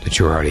 2 that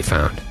you already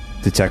found.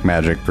 Detect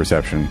magic,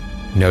 perception.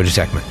 No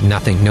detect,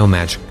 nothing, no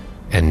magic,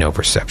 and no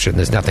perception.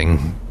 There's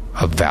nothing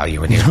of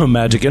value in here. No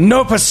magic and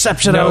no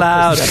perception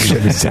allowed.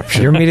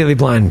 You're immediately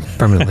blind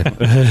permanently.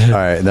 All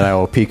right, then I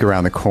will peek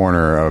around the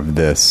corner of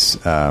this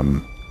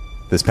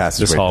this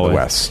passageway to the hallway.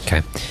 west.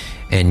 Okay.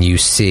 And you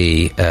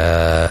see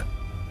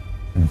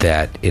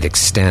that it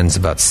extends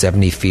about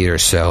 70 feet or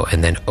so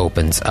and then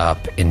opens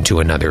up into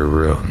another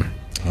room.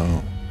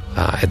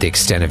 At the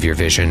extent of your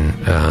vision,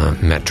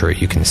 Metro,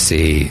 you can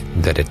see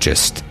that it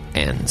just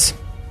ends.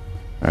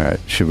 All right.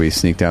 Should we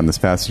sneak down this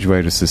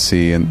passageway just to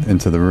see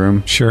into the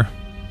room? Sure.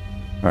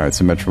 All right.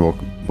 So Metro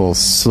will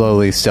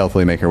slowly,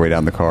 stealthily make her way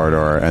down the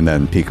corridor and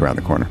then peek around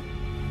the corner.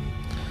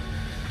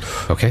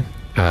 Okay.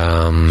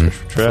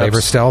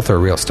 Flavor stealth or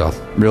real stealth?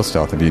 Real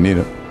stealth if you need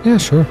it. Yeah,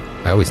 sure.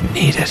 I always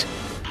need it.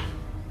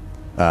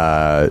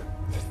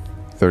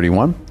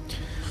 31?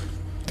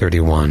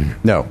 31.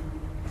 No.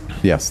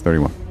 Yes,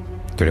 31.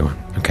 31.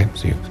 Okay,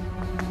 so you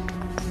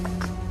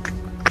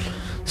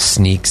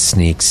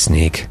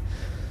sneak.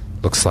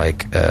 Looks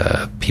like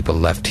people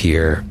left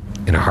here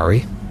in a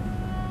hurry.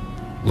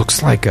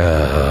 Looks like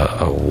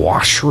a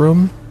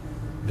washroom.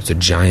 There's a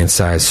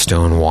giant-sized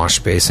stone wash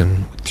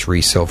basin with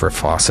 3 silver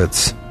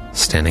faucets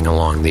standing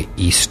along the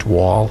east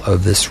wall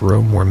of this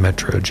room where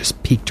Metro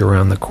just peeked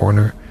around the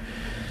corner.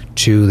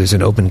 2, there's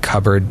an open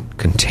cupboard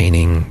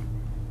containing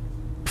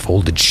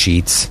folded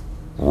sheets,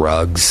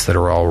 rugs that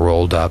are all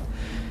rolled up,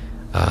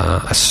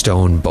 a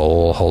stone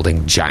bowl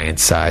holding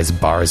giant-sized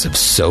bars of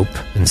soap,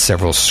 and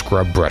several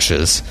scrub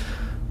brushes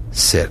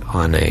sit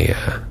on a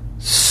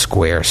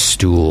square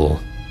stool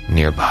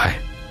nearby.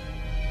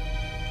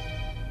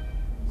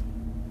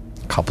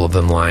 A couple of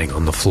them lying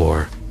on the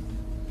floor.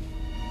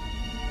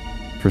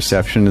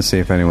 Perception to see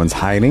if anyone's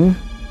hiding.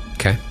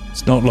 Okay.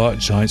 It's not like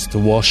giants to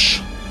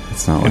wash,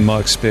 It's not in like, my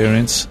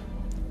experience.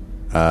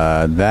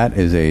 that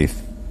is a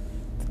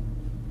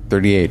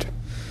 38.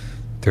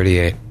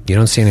 38. You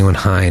don't see anyone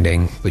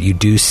hiding, but you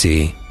do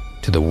see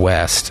to the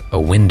west a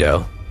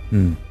window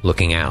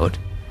looking out,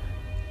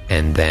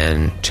 and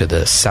then to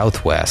the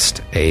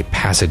southwest a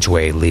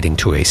passageway leading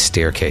to a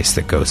staircase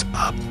that goes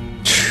up.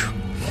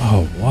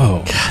 Oh,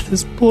 whoa. God,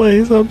 this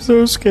place, I'm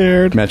so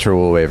scared. Metro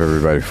will wave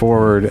everybody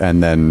forward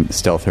and then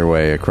stealth her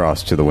way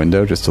across to the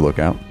window just to look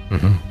out.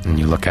 Mm-hmm. And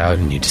you look out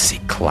and you just see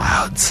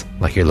clouds,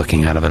 like you're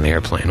looking out of an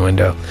airplane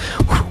window,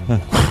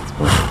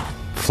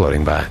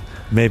 floating by.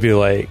 Maybe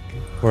like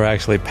we're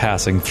actually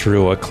passing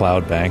through a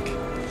cloud bank.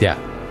 Yeah.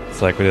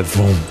 It's like we did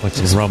boom, like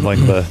just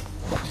rumbling the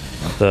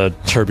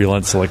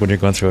turbulence, like when you're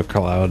going through a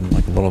cloud,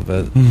 like a little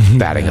bit.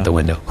 Batting at the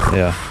window.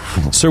 Yeah.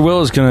 Sir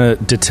Will is going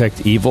to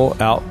detect evil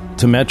out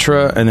to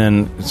Metra, and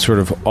then sort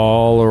of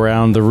all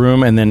around the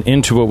room, and then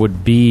into what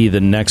would be the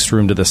next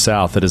room to the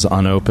south that is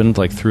unopened,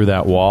 like through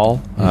that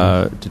wall,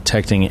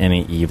 detecting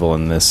any evil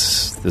in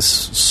this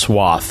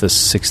swath,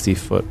 this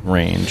 60-foot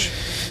range.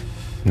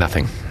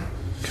 Nothing.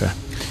 Okay.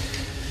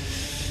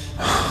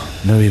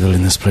 No evil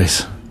in this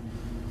place.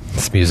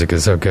 This music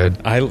is so good.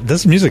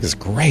 This music is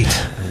great.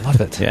 I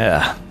love it.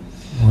 Yeah.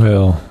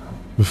 Well,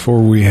 before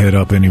we head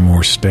up any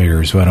more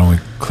stairs, why don't we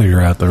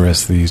clear out the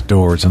rest of these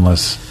doors,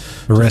 unless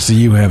the rest of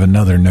you have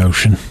another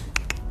notion.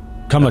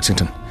 Come,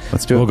 Lexington.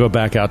 Let's do it. We'll go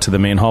back out to the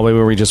main hallway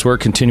where we just were,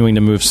 continuing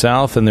to move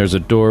south, and there's a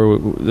door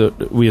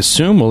that we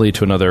assume will lead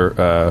to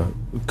another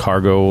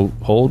cargo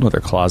hold, another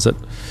closet.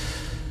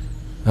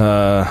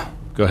 Go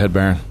ahead,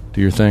 Baron.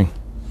 Do your thing.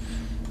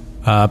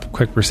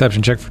 Quick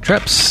perception check for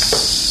traps.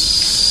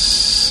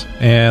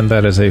 And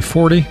that is a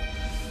 40.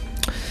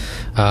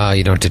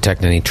 You don't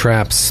detect any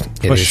traps.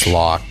 It Push. is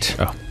locked.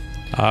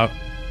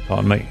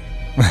 Pardon me.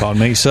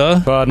 Pardon me,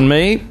 sir. Pardon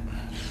me?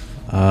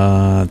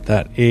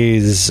 That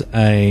is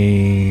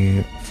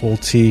a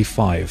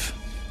 45.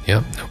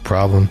 Yep, no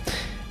problem.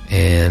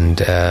 And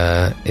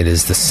it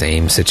is the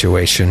same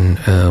situation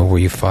where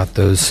you fought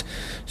those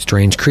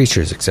strange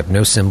creatures, except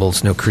no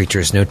symbols, no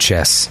creatures, no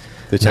chests,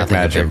 Detect nothing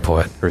magic. of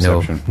import.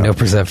 Perception. No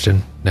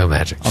perception, no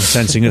magic. I'm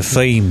sensing a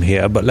theme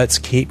here, but let's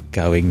keep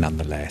going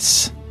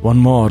nonetheless. One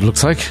more, it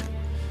looks like.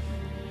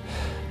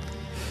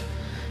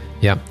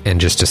 Yep, and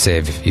just to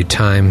save you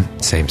time,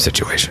 same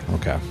situation.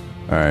 Okay.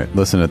 All right.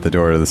 Listen at the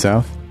door to the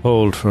south.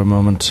 Hold for a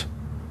moment.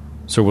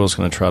 Sir Will's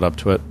going to trot up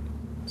to it.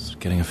 He's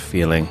getting a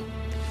feeling.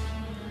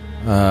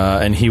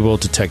 And he will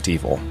detect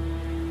evil.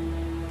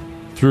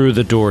 Through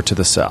the door to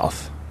the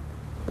south.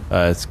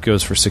 It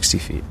goes for 60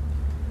 feet.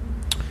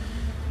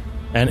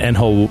 And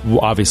he'll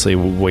obviously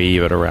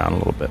wave it around a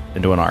little bit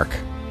into an arc.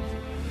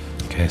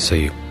 Okay, so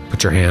you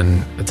put your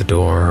hand at the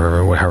door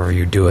or however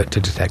you do it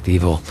to detect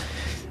evil.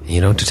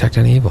 You don't detect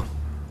any evil.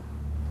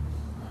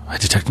 I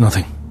detect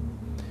nothing.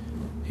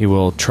 He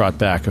will trot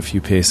back a few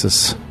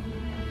paces.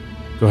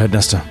 Go ahead,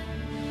 Nesta.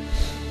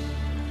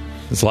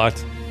 It's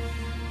locked.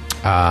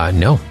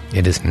 No,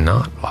 it is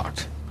not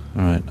locked.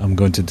 All right. I'm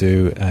going to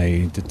do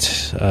a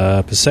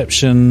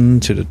perception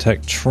to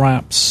detect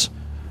traps.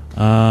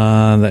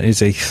 That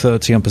is a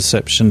 30 on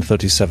perception,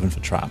 37 for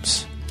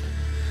traps.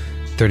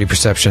 30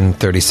 perception,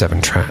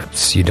 37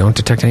 traps. You don't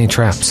detect any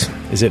traps.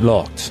 Is it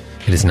locked?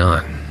 It is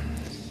not.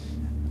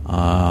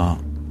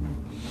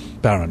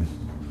 Baron,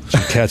 do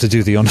you care to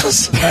do the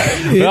honors?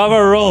 We have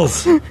our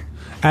rolls.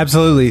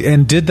 Absolutely.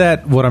 And did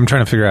that, what I'm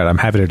trying to figure out, I'm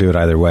happy to do it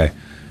either way.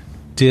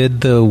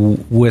 Did the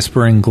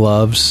whispering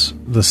gloves,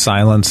 the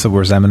silence that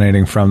was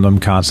emanating from them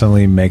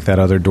constantly make that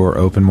other door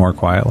open more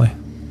quietly?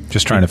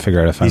 Just trying to figure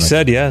out if He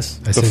said yes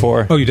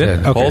before. Oh, you did?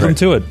 Yeah. Okay, Hold him great.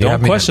 to it.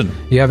 Don't question.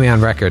 You have me on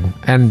record,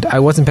 and I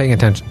wasn't paying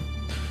attention.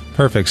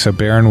 Perfect. So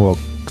Baron will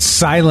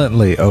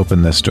silently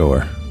open this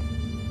door.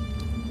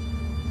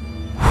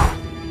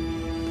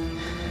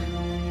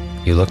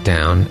 You look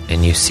down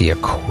and you see a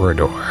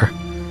corridor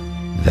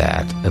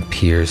that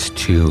appears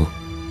to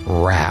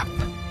wrap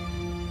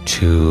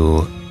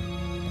to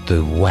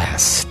the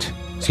west.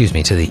 Excuse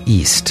me, to the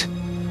east.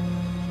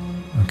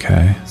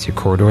 Okay. It's a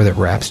corridor that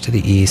wraps to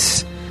the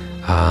east.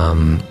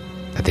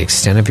 At the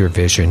extent of your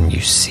vision,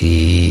 you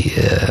see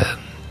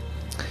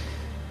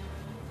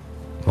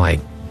like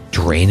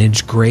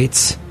drainage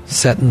grates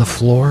set in the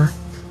floor.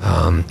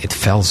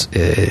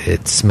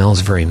 It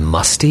smells very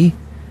musty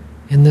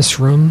in this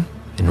room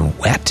and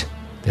wet.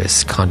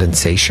 There's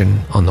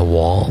condensation on the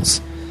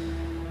walls.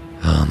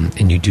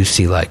 And you do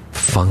see like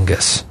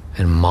fungus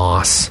and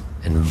moss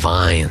and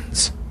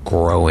vines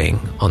growing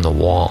on the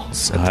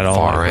walls at the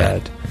far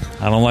end.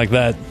 I don't like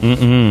that.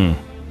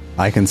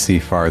 I can see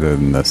farther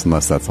than this,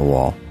 unless that's a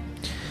wall.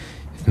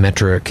 If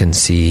Metra can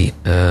see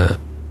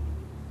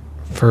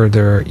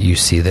further, you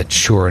see that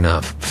sure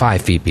enough,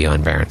 5 feet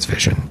beyond Baron's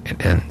vision,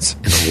 it ends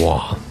in a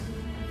wall.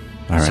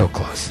 All right. So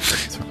close.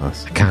 So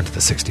close. I counted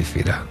the 60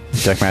 feet out.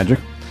 Detect magic?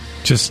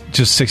 Just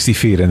 60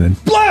 feet and then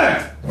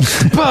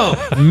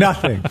boom!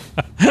 Nothing.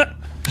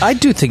 I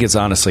do think it's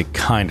honestly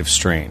kind of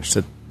strange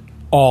that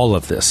all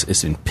of this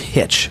is in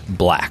pitch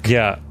black.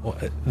 Yeah.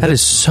 That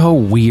is so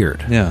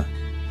weird. Yeah.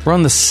 We're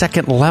on the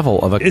second level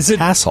of a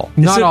castle.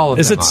 Not all of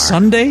them Is it are.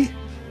 Sunday?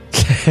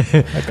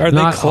 Like, are Not they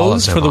all of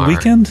closed them for the are.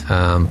 weekend?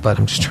 But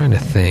I'm just trying to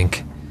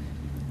think.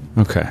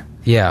 Okay.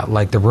 Yeah,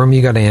 like the room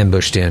you got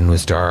ambushed in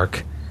was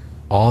dark.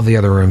 All the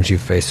other rooms you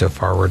faced so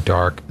far were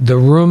dark. The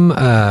room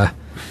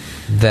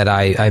that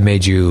I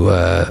made you,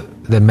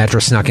 the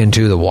Metra snuck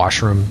into, the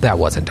washroom, that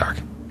wasn't dark.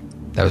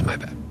 That was my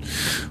bad.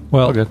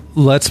 Well,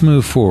 let's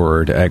move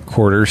forward at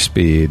quarter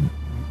speed,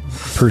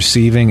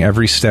 perceiving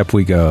every step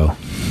we go,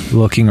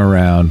 looking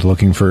around,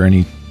 looking for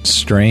any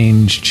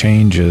strange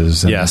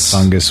changes in the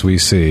fungus we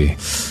see,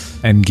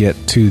 and get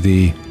to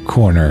the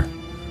corner.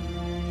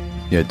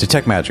 Yeah,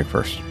 detect magic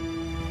first.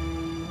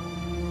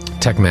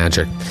 Detect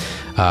magic.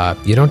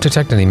 You don't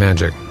detect any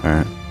magic. All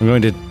right. I'm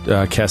going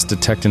to cast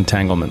Detect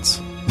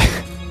Entanglements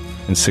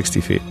in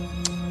 60 feet.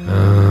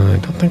 I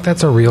don't think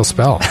that's a real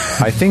spell.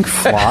 I think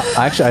fly.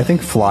 Actually, I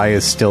think fly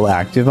is still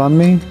active on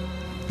me.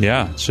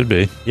 Yeah, it should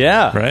be.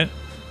 Yeah. Right?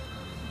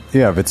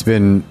 Yeah, if it's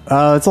been.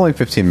 It's only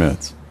 15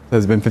 minutes.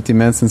 Has it been 15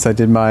 minutes since I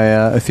did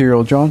my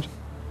ethereal jaunt?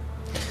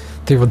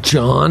 Ethereal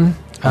John.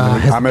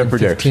 I'm going to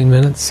predict 15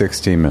 minutes.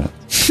 16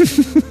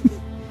 minutes.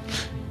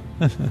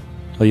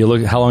 Well, you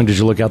look. How long did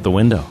you look out the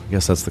window? I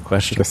guess that's the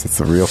question. I guess that's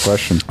the real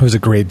question. It was a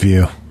great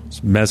view.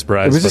 It's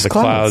mesmerized It was by just the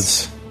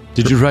clouds.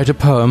 Did you write a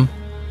poem?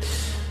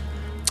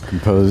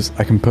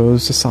 I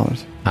composed a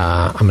sonnet.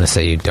 I'm going to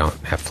say you don't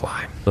have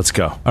fly. Let's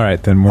go. All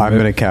right, then I'm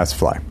going to cast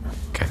fly.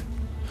 Okay.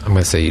 I'm going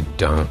to say you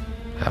don't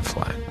have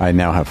fly. I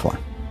now have fly.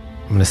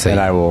 I'm going to say And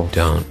I will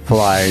don't.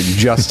 fly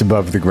just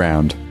above the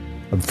ground.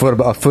 A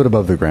foot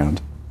above the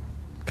ground.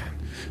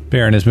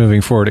 Baron is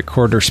moving forward at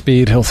quarter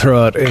speed. He'll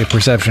throw out a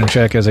perception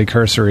check as a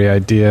cursory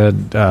idea,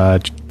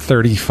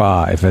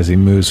 35, as he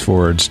moves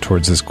forwards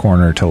towards this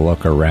corner to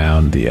look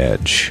around the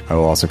edge. I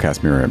will also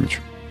cast mirror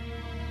image.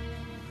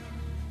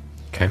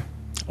 Okay.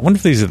 I wonder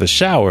if these are the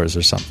showers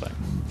or something.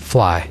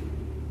 Fly.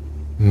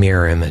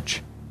 Mirror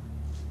image.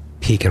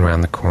 Peeking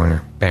around the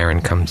corner.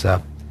 Baron comes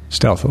up.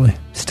 Stealthily.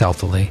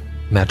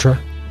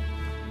 Metra.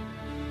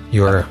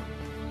 You're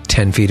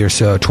 10 feet or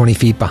so, 20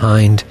 feet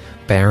behind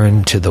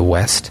Baron to the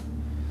west.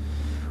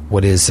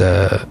 What is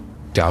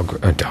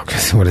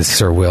what is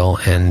Sir Will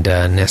and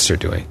Nestor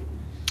doing?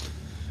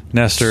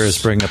 Nestor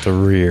is bringing up the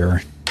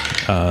rear,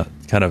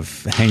 kind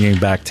of hanging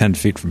back 10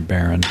 feet from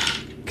Baron,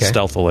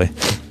 stealthily.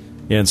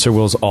 Yeah, and Sir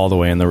Will's all the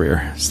way in the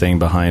rear, staying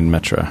behind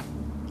Metra.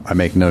 I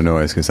make no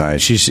noise because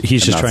he's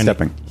just trying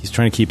stepping. He's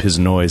trying to keep his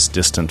noise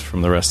distant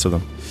from the rest of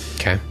them.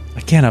 Okay.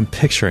 Again, I'm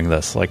picturing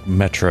this like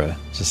Metra,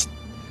 just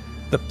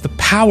the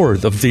power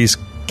of these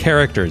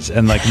characters,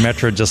 and like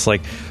Metra just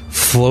like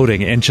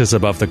floating inches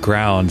above the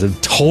ground in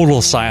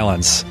total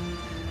silence.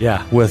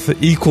 Yeah, with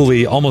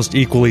almost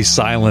equally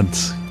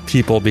silent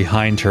people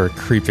behind her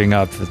creeping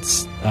up.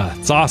 It's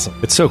awesome.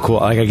 It's so cool.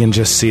 Like I can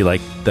just see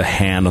like the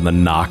hand on the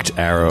knocked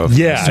arrow.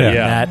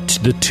 That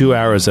the 2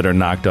 arrows that are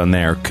knocked on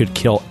there could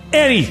kill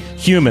any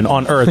human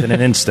on Earth in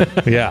an instant.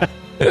 Yeah.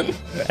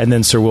 And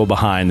then Sir Will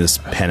behind this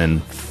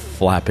pennon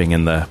flapping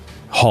in the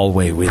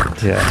hallway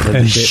wind. Yeah,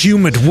 the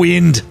humid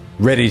wind.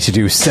 Ready to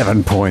do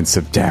 7 points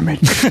of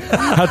damage.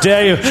 How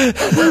dare you!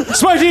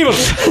 Smite evil!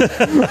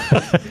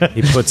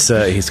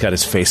 He's got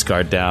his face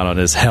guard down on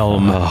his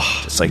helm,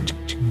 just like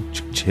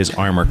his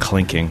armor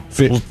clinking.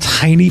 Little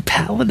tiny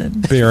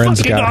paladin.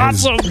 Baron's got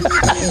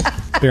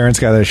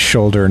his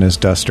shoulder and his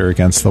duster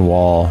against the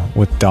wall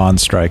with Dawn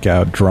Strike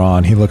out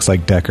drawn. He looks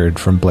like Deckard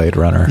from Blade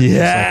Runner. Yeah. He's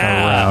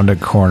like around a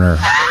corner,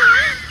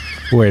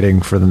 waiting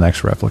for the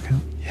next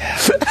replicant. Yeah.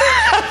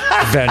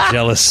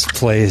 Vangelis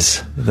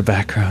plays in the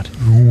background.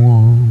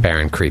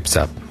 Baron creeps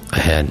up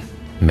ahead.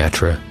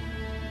 Metra,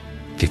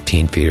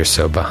 15 feet or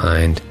so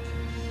behind.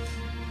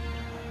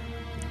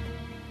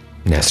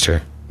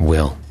 Nestor,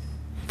 Will,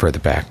 further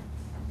back.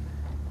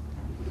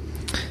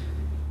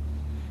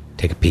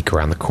 Take a peek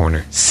around the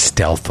corner,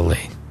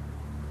 stealthily.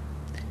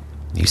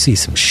 You see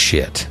some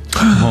shit,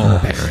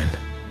 Baron.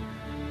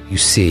 You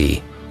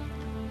see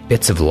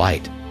bits of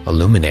light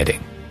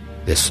illuminating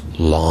this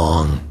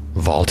long,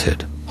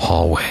 vaulted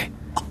hallway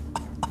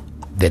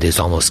that is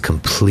almost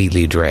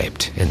completely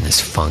draped in this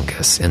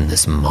fungus, in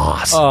this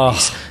moss,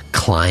 these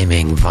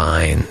climbing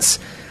vines.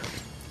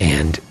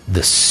 And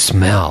the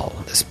smell,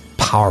 this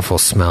powerful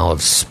smell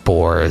of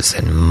spores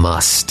and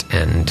must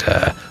and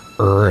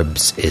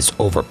herbs is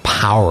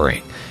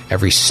overpowering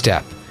every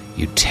step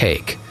you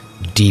take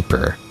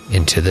deeper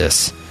into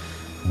this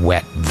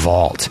wet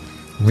vault.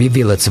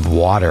 Rivulets of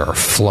water are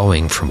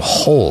flowing from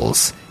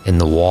holes in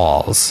the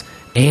walls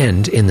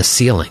and in the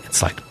ceiling.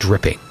 It's like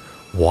dripping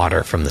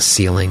water from the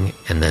ceiling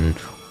and then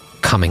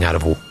coming out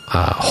of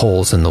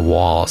holes in the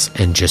walls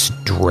and just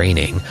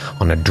draining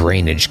on a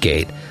drainage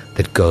gate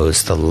that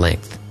goes the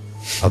length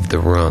of the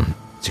room.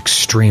 It's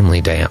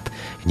extremely damp,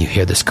 and you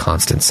hear this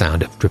constant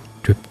sound of drip,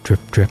 drip,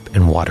 drip, drip,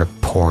 and water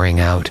pouring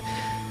out.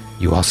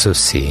 You also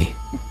see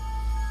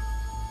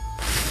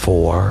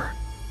 4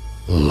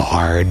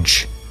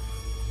 large,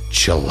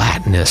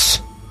 gelatinous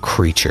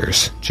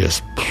creatures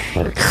just...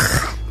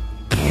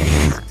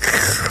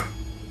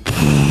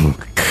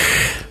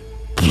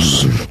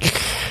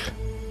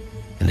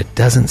 And it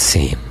doesn't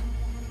seem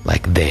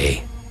like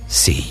they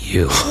see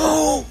you.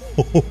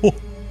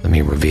 Let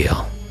me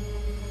reveal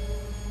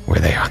where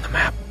they are on the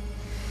map.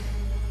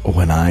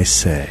 When I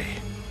say,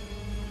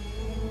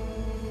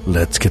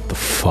 let's get the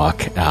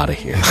fuck out of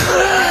here.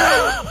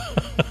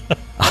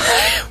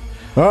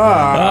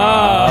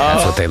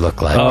 That's what they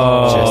look like.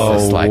 Just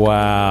this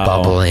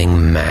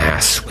bubbling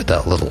mass with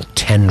a little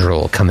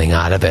tendril coming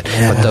out of it.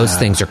 Yeah. But those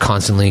things are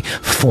constantly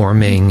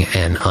forming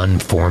and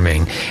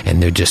unforming,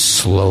 and they're just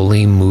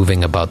slowly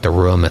moving about the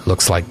room. It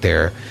looks like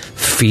they're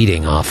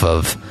feeding off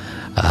of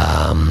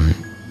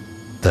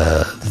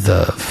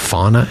the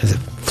fauna. Is it?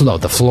 No,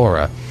 the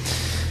flora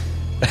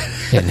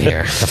in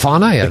here. The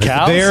fauna? Yeah, the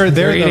cows?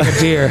 They're eating a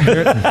deer.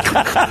 Where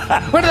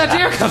did that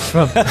deer come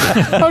from?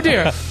 Oh,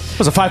 dear. It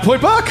was a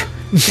 5-point buck.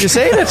 You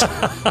saying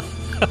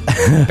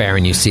it?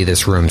 Baron, you see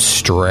this room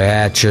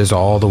stretches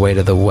all the way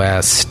to the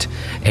west,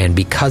 and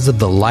because of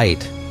the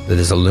light that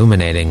is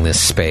illuminating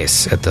this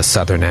space at the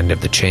southern end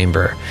of the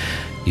chamber,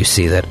 you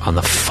see that on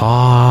the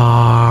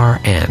far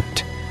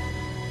end,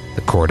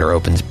 the corridor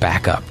opens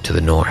back up to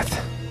the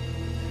north.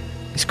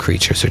 These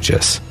creatures are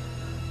just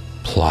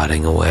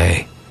plodding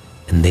away,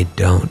 and they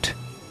don't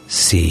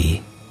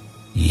see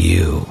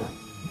you.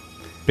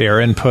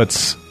 Baron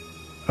puts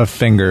a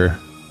finger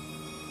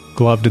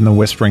gloved in the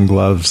whispering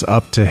gloves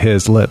up to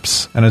his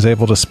lips and is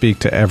able to speak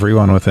to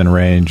everyone within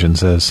range and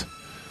says,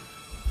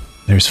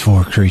 "There's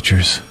 4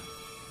 creatures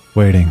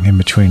waiting in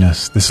between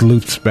us. This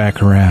loops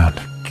back around.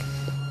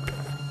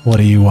 What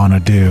do you want to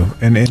do?"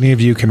 And any of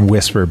you can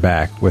whisper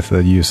back with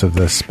the use of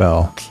this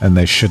spell, and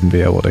they shouldn't be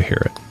able to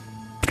hear it.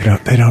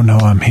 They don't know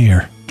I'm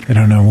here. They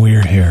don't know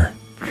we're here.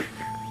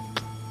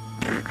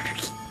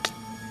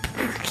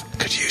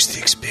 Could use the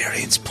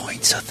experience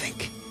points, I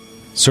think.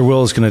 Sir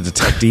Will is going to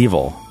detect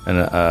evil, and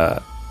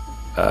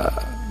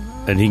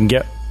he can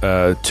get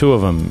 2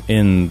 of them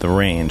in the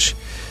range.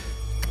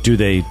 Do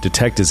they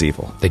detect as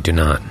evil? They do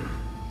not.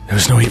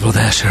 There's no evil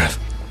there, Sheriff.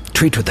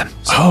 Treat with them.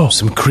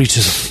 Some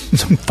creatures,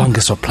 some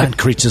fungus or plant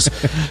creatures,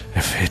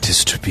 if it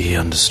is to be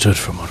understood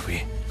from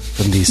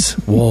these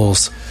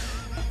walls.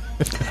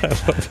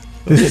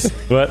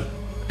 What?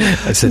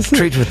 I said,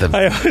 treat with them.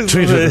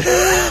 Treat with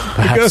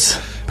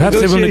them. Perhaps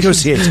they will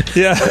negotiate.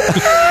 Yeah.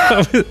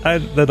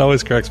 That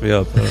always cracks me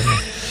up.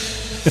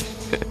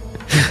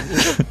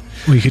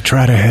 We could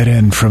try to head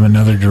in from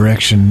another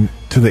direction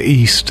to the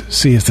east,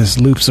 see if this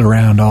loops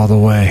around all the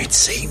way. It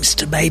seems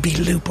to maybe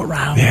loop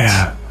around.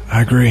 Yeah,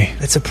 I agree.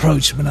 Let's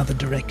approach from another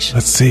direction.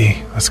 Let's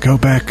see. Let's go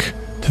back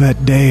to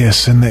that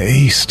dais in the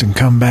east and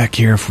come back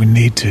here if we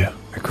need to.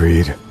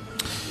 Agreed.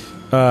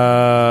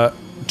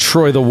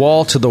 Troy, the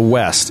wall to the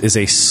west is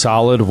a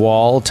solid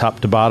wall, top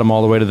to bottom,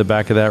 all the way to the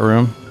back of that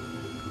room?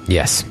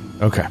 Yes.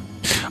 Okay.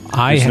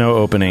 There's no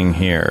opening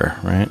here,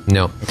 right?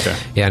 No. Okay.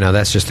 Yeah, no,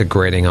 that's just a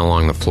grating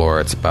along the floor.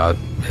 It's about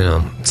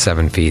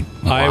 7 feet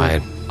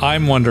wide.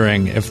 I'm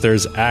wondering if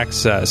there's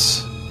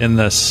access in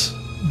this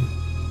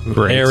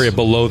area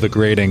below the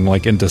grating,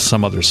 like into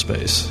some other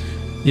space.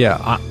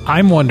 Yeah,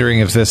 I'm wondering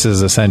if this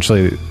is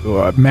essentially...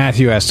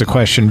 Matthew asked a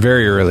question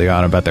very early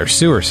on about their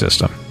sewer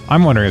system.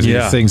 I'm wondering if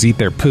these things eat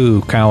their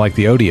poo, kind of like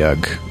the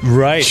Odiug.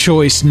 Right.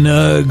 Choice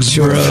nugs,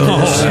 bro.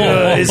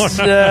 Choice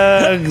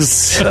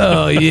nugs.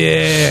 Oh,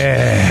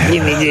 yeah.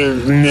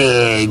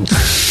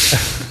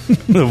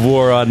 The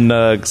war on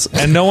nugs.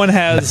 And no one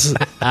has...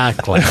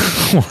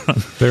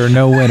 There are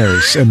no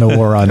winners in the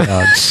war on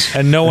nugs.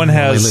 And no one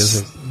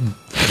has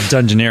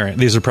dungeoneering.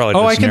 These are probably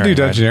dungeoneering. I can do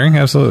dungeoneering,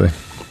 absolutely.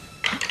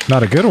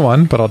 Not a good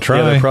one, but I'll try.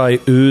 Yeah, they're probably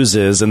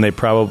oozes, and they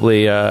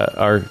probably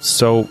are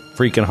so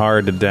freaking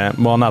hard to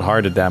well, not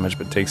hard to damage,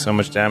 but take so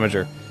much damage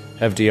or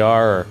have DR.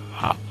 Or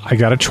I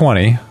got a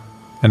 20,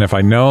 and if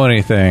I know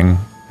anything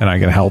and I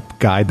can help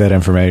guide that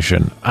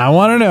information, I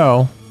want to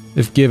know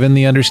if, given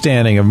the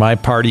understanding of my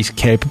party's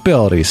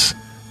capabilities,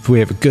 if we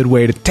have a good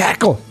way to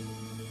tackle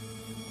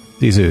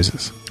these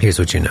oozes. Here's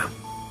what you know.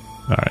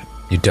 All right.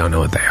 You don't know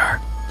what they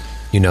are.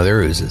 You know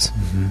they're oozes.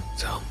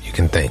 So you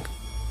can think,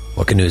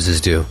 what can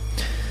oozes do?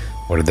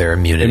 What are their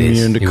immunities?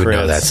 Immune to you would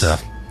know crits. that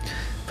stuff.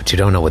 But you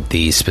don't know what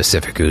these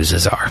specific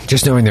oozes are.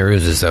 Just knowing they're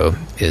oozes, though,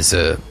 is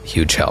a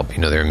huge help.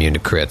 You know they're immune to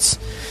crits.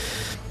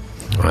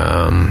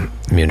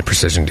 Immune to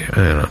precision damage.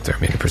 I don't know if they're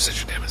immune to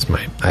precision damage.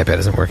 My iPad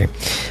isn't working.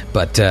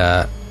 But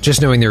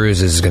just knowing they're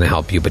oozes is going to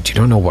help you, but you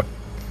don't know what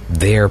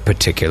their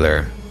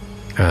particular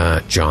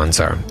Johns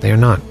are. They are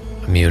not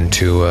immune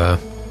to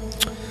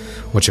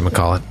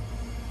whatchamacallit?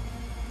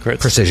 crits.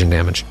 Precision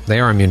damage. They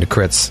are immune to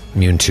crits,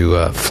 immune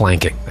to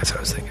flanking. That's what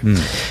I was thinking.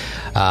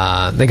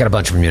 They got a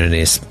bunch of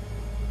immunities.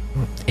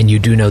 And you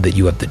do know that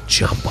you have the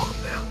jump on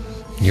them.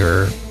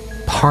 Your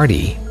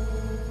party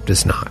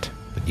does not,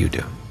 but you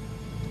do.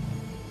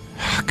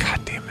 Oh,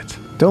 God damn it.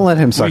 Don't let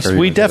him sucker you.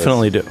 We into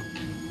definitely this. do.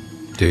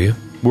 Do you?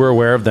 We're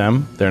aware of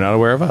them. They're not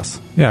aware of us.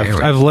 Yeah,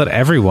 I've let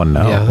everyone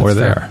know Yeah, we're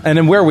that's there. And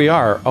then where we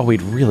are, all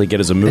we'd really get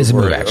is a move, Is a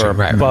move or, action, or a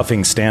right.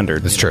 buffing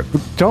standard. That's true.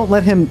 Don't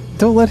let him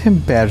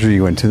badger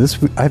you into this.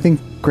 I think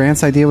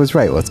Grant's idea was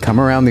right. Let's come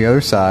around the other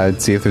side,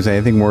 see if there's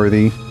anything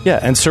worthy. Yeah,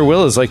 and Sir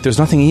Will is like, there's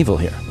nothing evil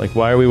here. Like,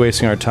 why are we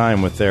wasting our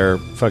time with their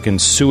fucking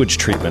sewage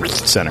treatment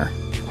center?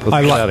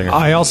 Let's get out of here.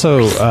 I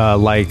also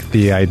like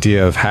the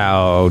idea of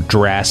how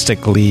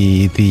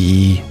drastically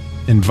the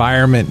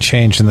environment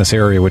changed in this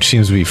area, which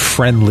seems to be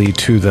friendly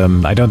to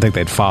them. I don't think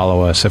they'd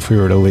follow us if we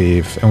were to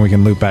leave, and we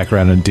can loop back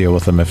around and deal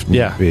with them if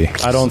need be.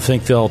 I don't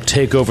think they'll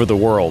take over the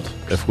world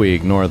if we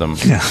ignore them.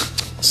 Yeah.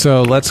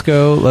 So let's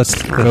go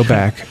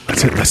back.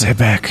 Let's head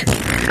back.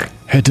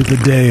 Head to the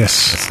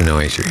dais. That's the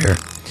noise you hear.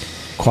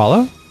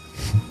 Qualo?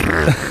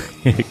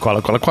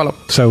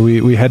 Qualo. So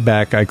we head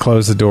back. I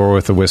close the door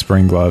with the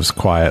whispering gloves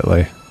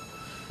quietly.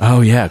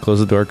 Oh, yeah, close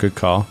the door. Good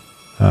call.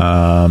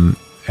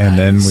 And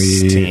then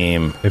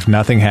Steam. if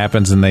nothing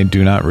happens and they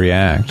do not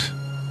react,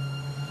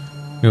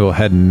 we will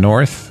head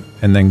north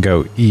and then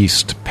go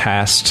east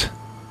past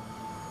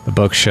the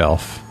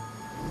bookshelf.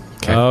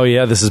 Okay. Oh,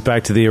 yeah, this is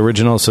back to the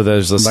original. So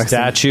there's a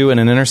statue and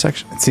an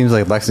intersection. It seems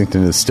like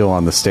Lexington is still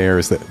on the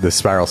stairs, the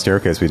spiral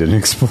staircase we didn't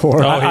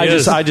explore.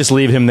 I just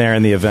leave him there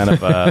in the event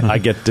of I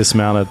get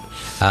dismounted.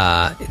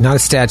 Not a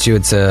statue,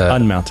 it's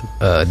Unmounted.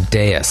 a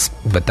dais,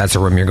 but that's a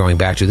room you're going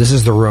back to. This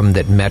is the room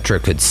that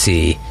Metra could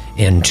see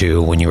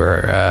into when you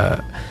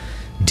were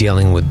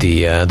dealing with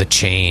the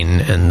chain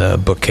and the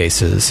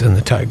bookcases and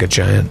the Taiga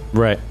Giant.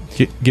 Right.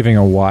 Giving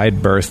a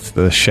wide berth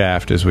to the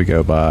shaft as we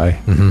go by.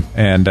 Mm-hmm.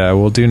 And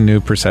we'll do new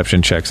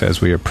perception checks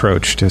as we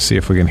approach to see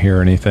if we can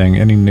hear anything,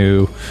 any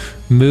new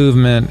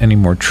movement, any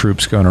more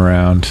troops going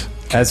around.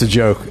 As a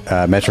joke,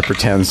 Metra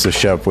pretends to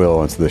shove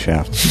Will into the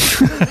shaft.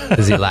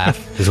 Does he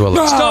laugh? Does Will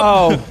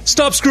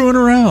Stop screwing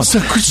around.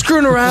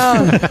 Screwing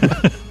around.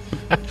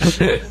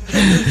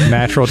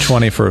 Natural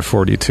 20 for a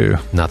 42.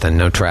 Nothing,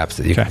 no traps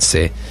that you Okay. can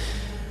see.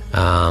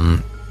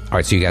 All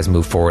right, so you guys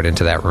move forward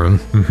into that room.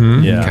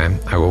 Mm-hmm. Yeah. Okay,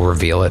 I will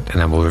reveal it,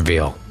 and I will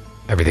reveal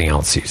everything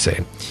else you see.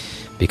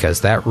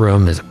 Because that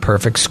room is a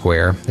perfect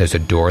square. There's a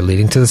door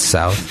leading to the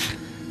south.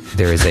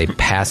 There is a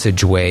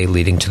passageway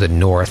leading to the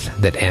north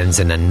that ends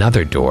in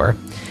another door.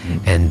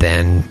 And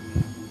then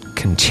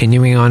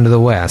continuing on to the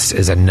west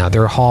is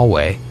another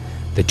hallway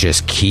that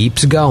just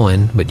keeps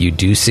going, but you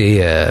do see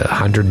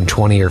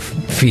 120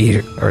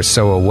 feet or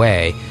so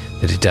away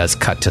that it does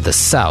cut to the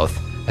south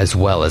as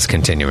well as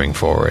continuing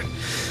forward.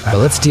 But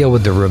let's deal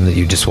with the room that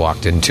you just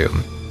walked into.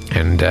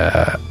 And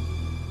I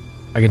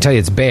can tell you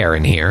it's bare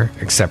in here,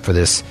 except for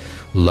this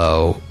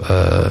low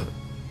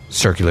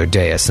circular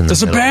dais in the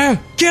There's a middle. bear!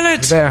 Kill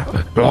it!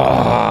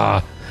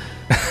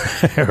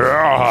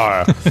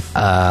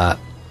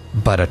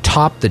 But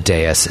atop the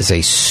dais is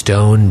a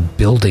stone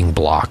building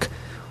block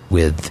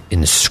with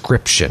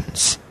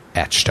inscriptions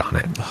etched on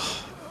it.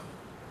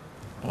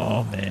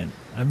 Oh, man.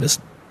 I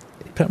missed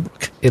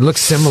Pembroke. It looks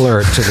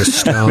similar to the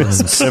stones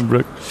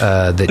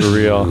that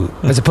you,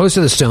 as opposed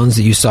to the stones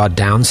that you saw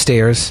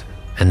downstairs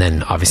and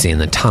then obviously in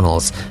the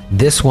tunnels.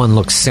 This one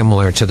looks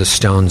similar to the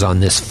stones on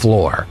this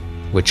floor,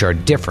 which are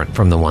different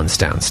from the ones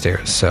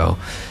downstairs. So,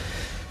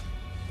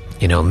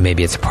 you know,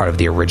 maybe it's a part of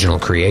the original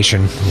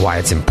creation. Why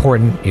it's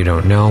important, you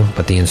don't know,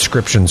 but the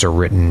inscriptions are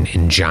written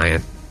in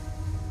giant.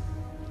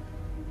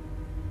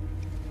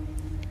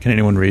 Can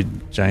anyone read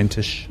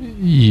Giantish?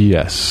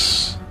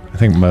 Yes. I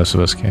think most of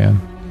us can.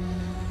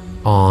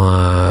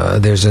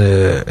 There's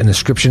an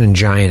inscription in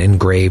giant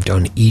engraved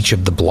on each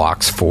of the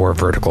block's 4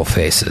 vertical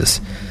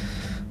faces.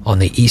 On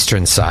the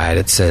eastern side,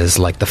 it says,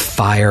 like the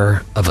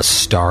fire of a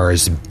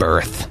star's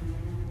birth.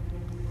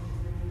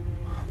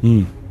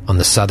 On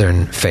the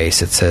southern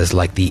face, it says,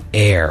 like the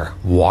air,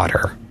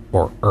 water,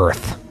 or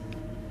earth.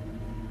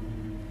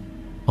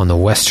 On the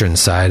western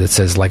side, it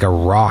says, like a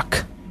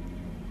rock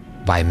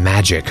by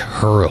magic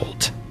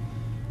hurled.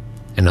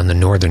 And on the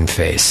northern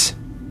face,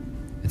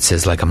 it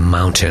says like a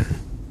mountain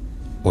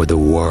or the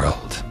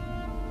world.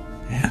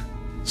 Yeah.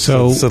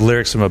 So it's the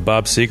lyrics from a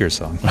Bob Seger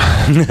song.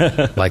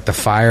 Like the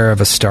fire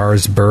of a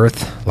star's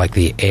birth, like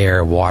the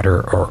air,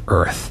 water, or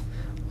earth,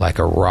 like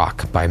a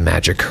rock by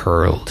magic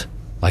hurled,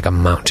 like a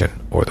mountain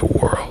or the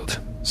world.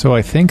 So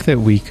I think that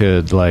we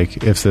could,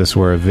 like, if this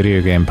were a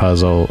video game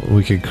puzzle,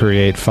 we could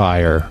create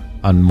fire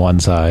on one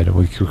side.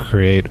 We could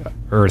create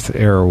earth,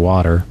 air,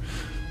 water.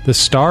 The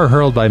star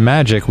hurled by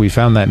magic, we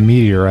found that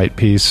meteorite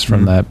piece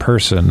from that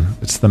person.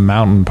 It's the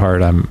mountain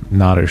part I'm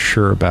not as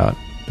sure about.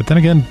 But then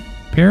again,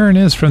 Perrin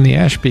is from the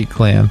Ashbeat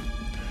clan,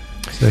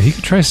 so he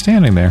could try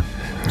standing there.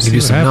 Give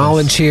you some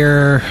knowledge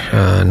here.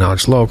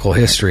 Knowledge local,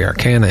 history,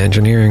 arcana,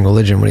 engineering,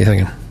 religion. What are you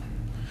thinking?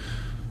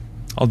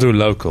 I'll do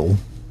local.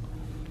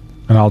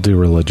 And I'll do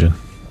religion.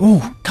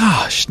 Oh,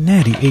 gosh,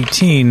 natty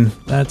 18.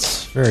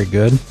 That's very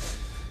good.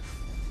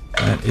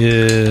 That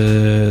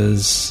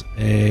is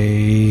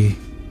a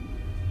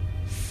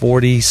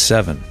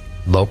 47.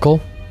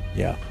 Local?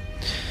 Yeah.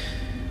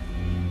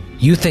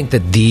 You think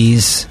that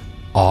these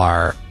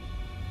are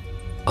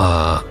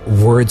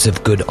words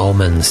of good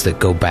omens that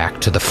go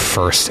back to the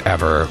first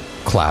ever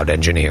cloud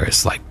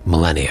engineers, like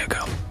millennia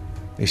ago.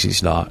 This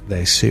is like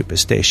they're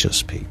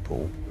superstitious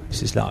people.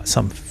 This is like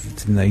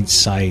something they'd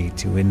say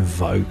to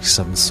invoke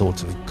some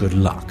sort of good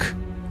luck.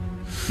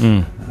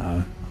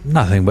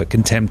 Nothing but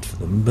contempt for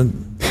them, but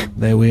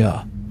there we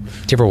are.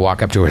 Do you ever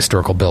walk up to a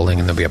historical building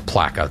and there'll be a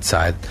plaque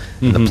outside?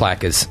 And the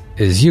plaque is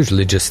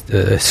usually just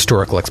a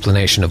historical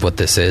explanation of what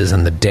this is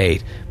and the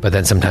date, but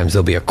then sometimes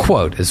there'll be a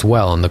quote as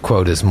well, and the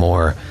quote is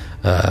more,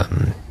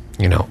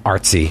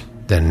 artsy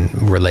than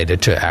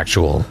related to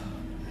actual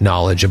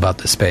knowledge about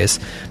the space.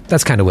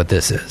 That's kind of what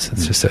this is.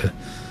 It's just a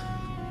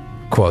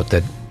quote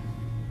that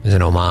is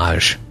an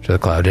homage to the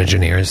cloud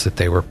engineers that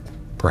they were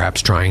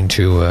perhaps trying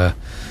to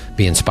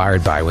be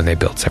inspired by when they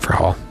built Zephyr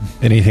Hall.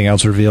 Anything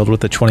else revealed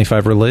with the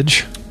 25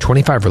 relig?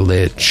 25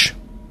 relig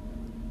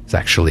is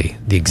actually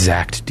the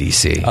exact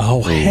DC.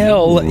 Oh,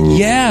 hell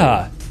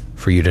yeah!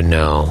 For you to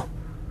know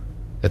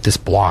that this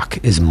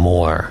block is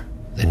more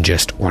than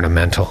just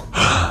ornamental,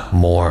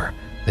 more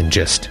than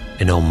just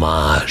an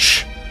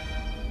homage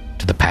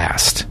to the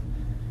past.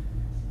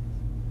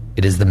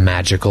 It is the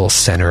magical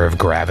center of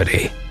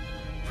gravity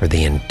for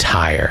the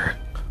entire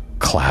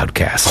Cloud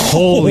Castle.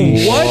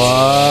 Holy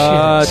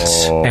what?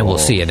 And we'll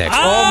see you next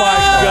week. Oh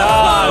my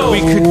god!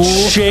 We could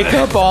shake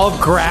up all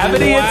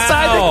gravity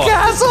inside the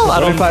castle.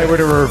 What if I were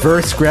to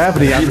reverse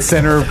gravity on the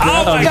center of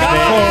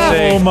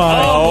gravity? Oh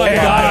my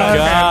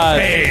god!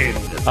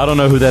 I don't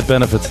know who that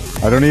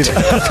benefits. I don't either.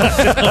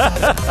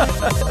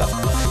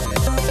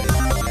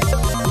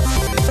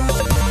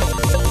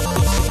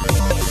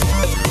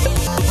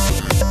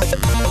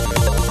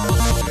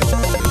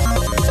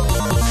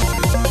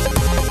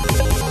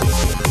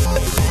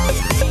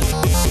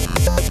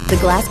 The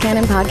Glass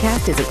Cannon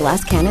Podcast is a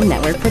Glass Cannon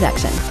Network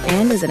production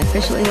and is an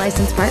officially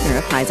licensed partner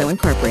of Paizo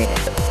Incorporated.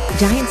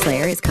 Giant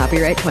Slayer is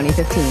copyright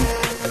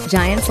 2015.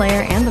 Giant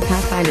Slayer and the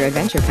Pathfinder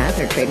Adventure Path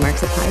are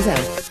trademarks of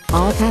Paizo.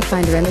 All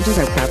Pathfinder images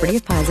are property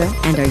of Paizo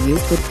and are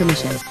used with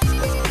permission.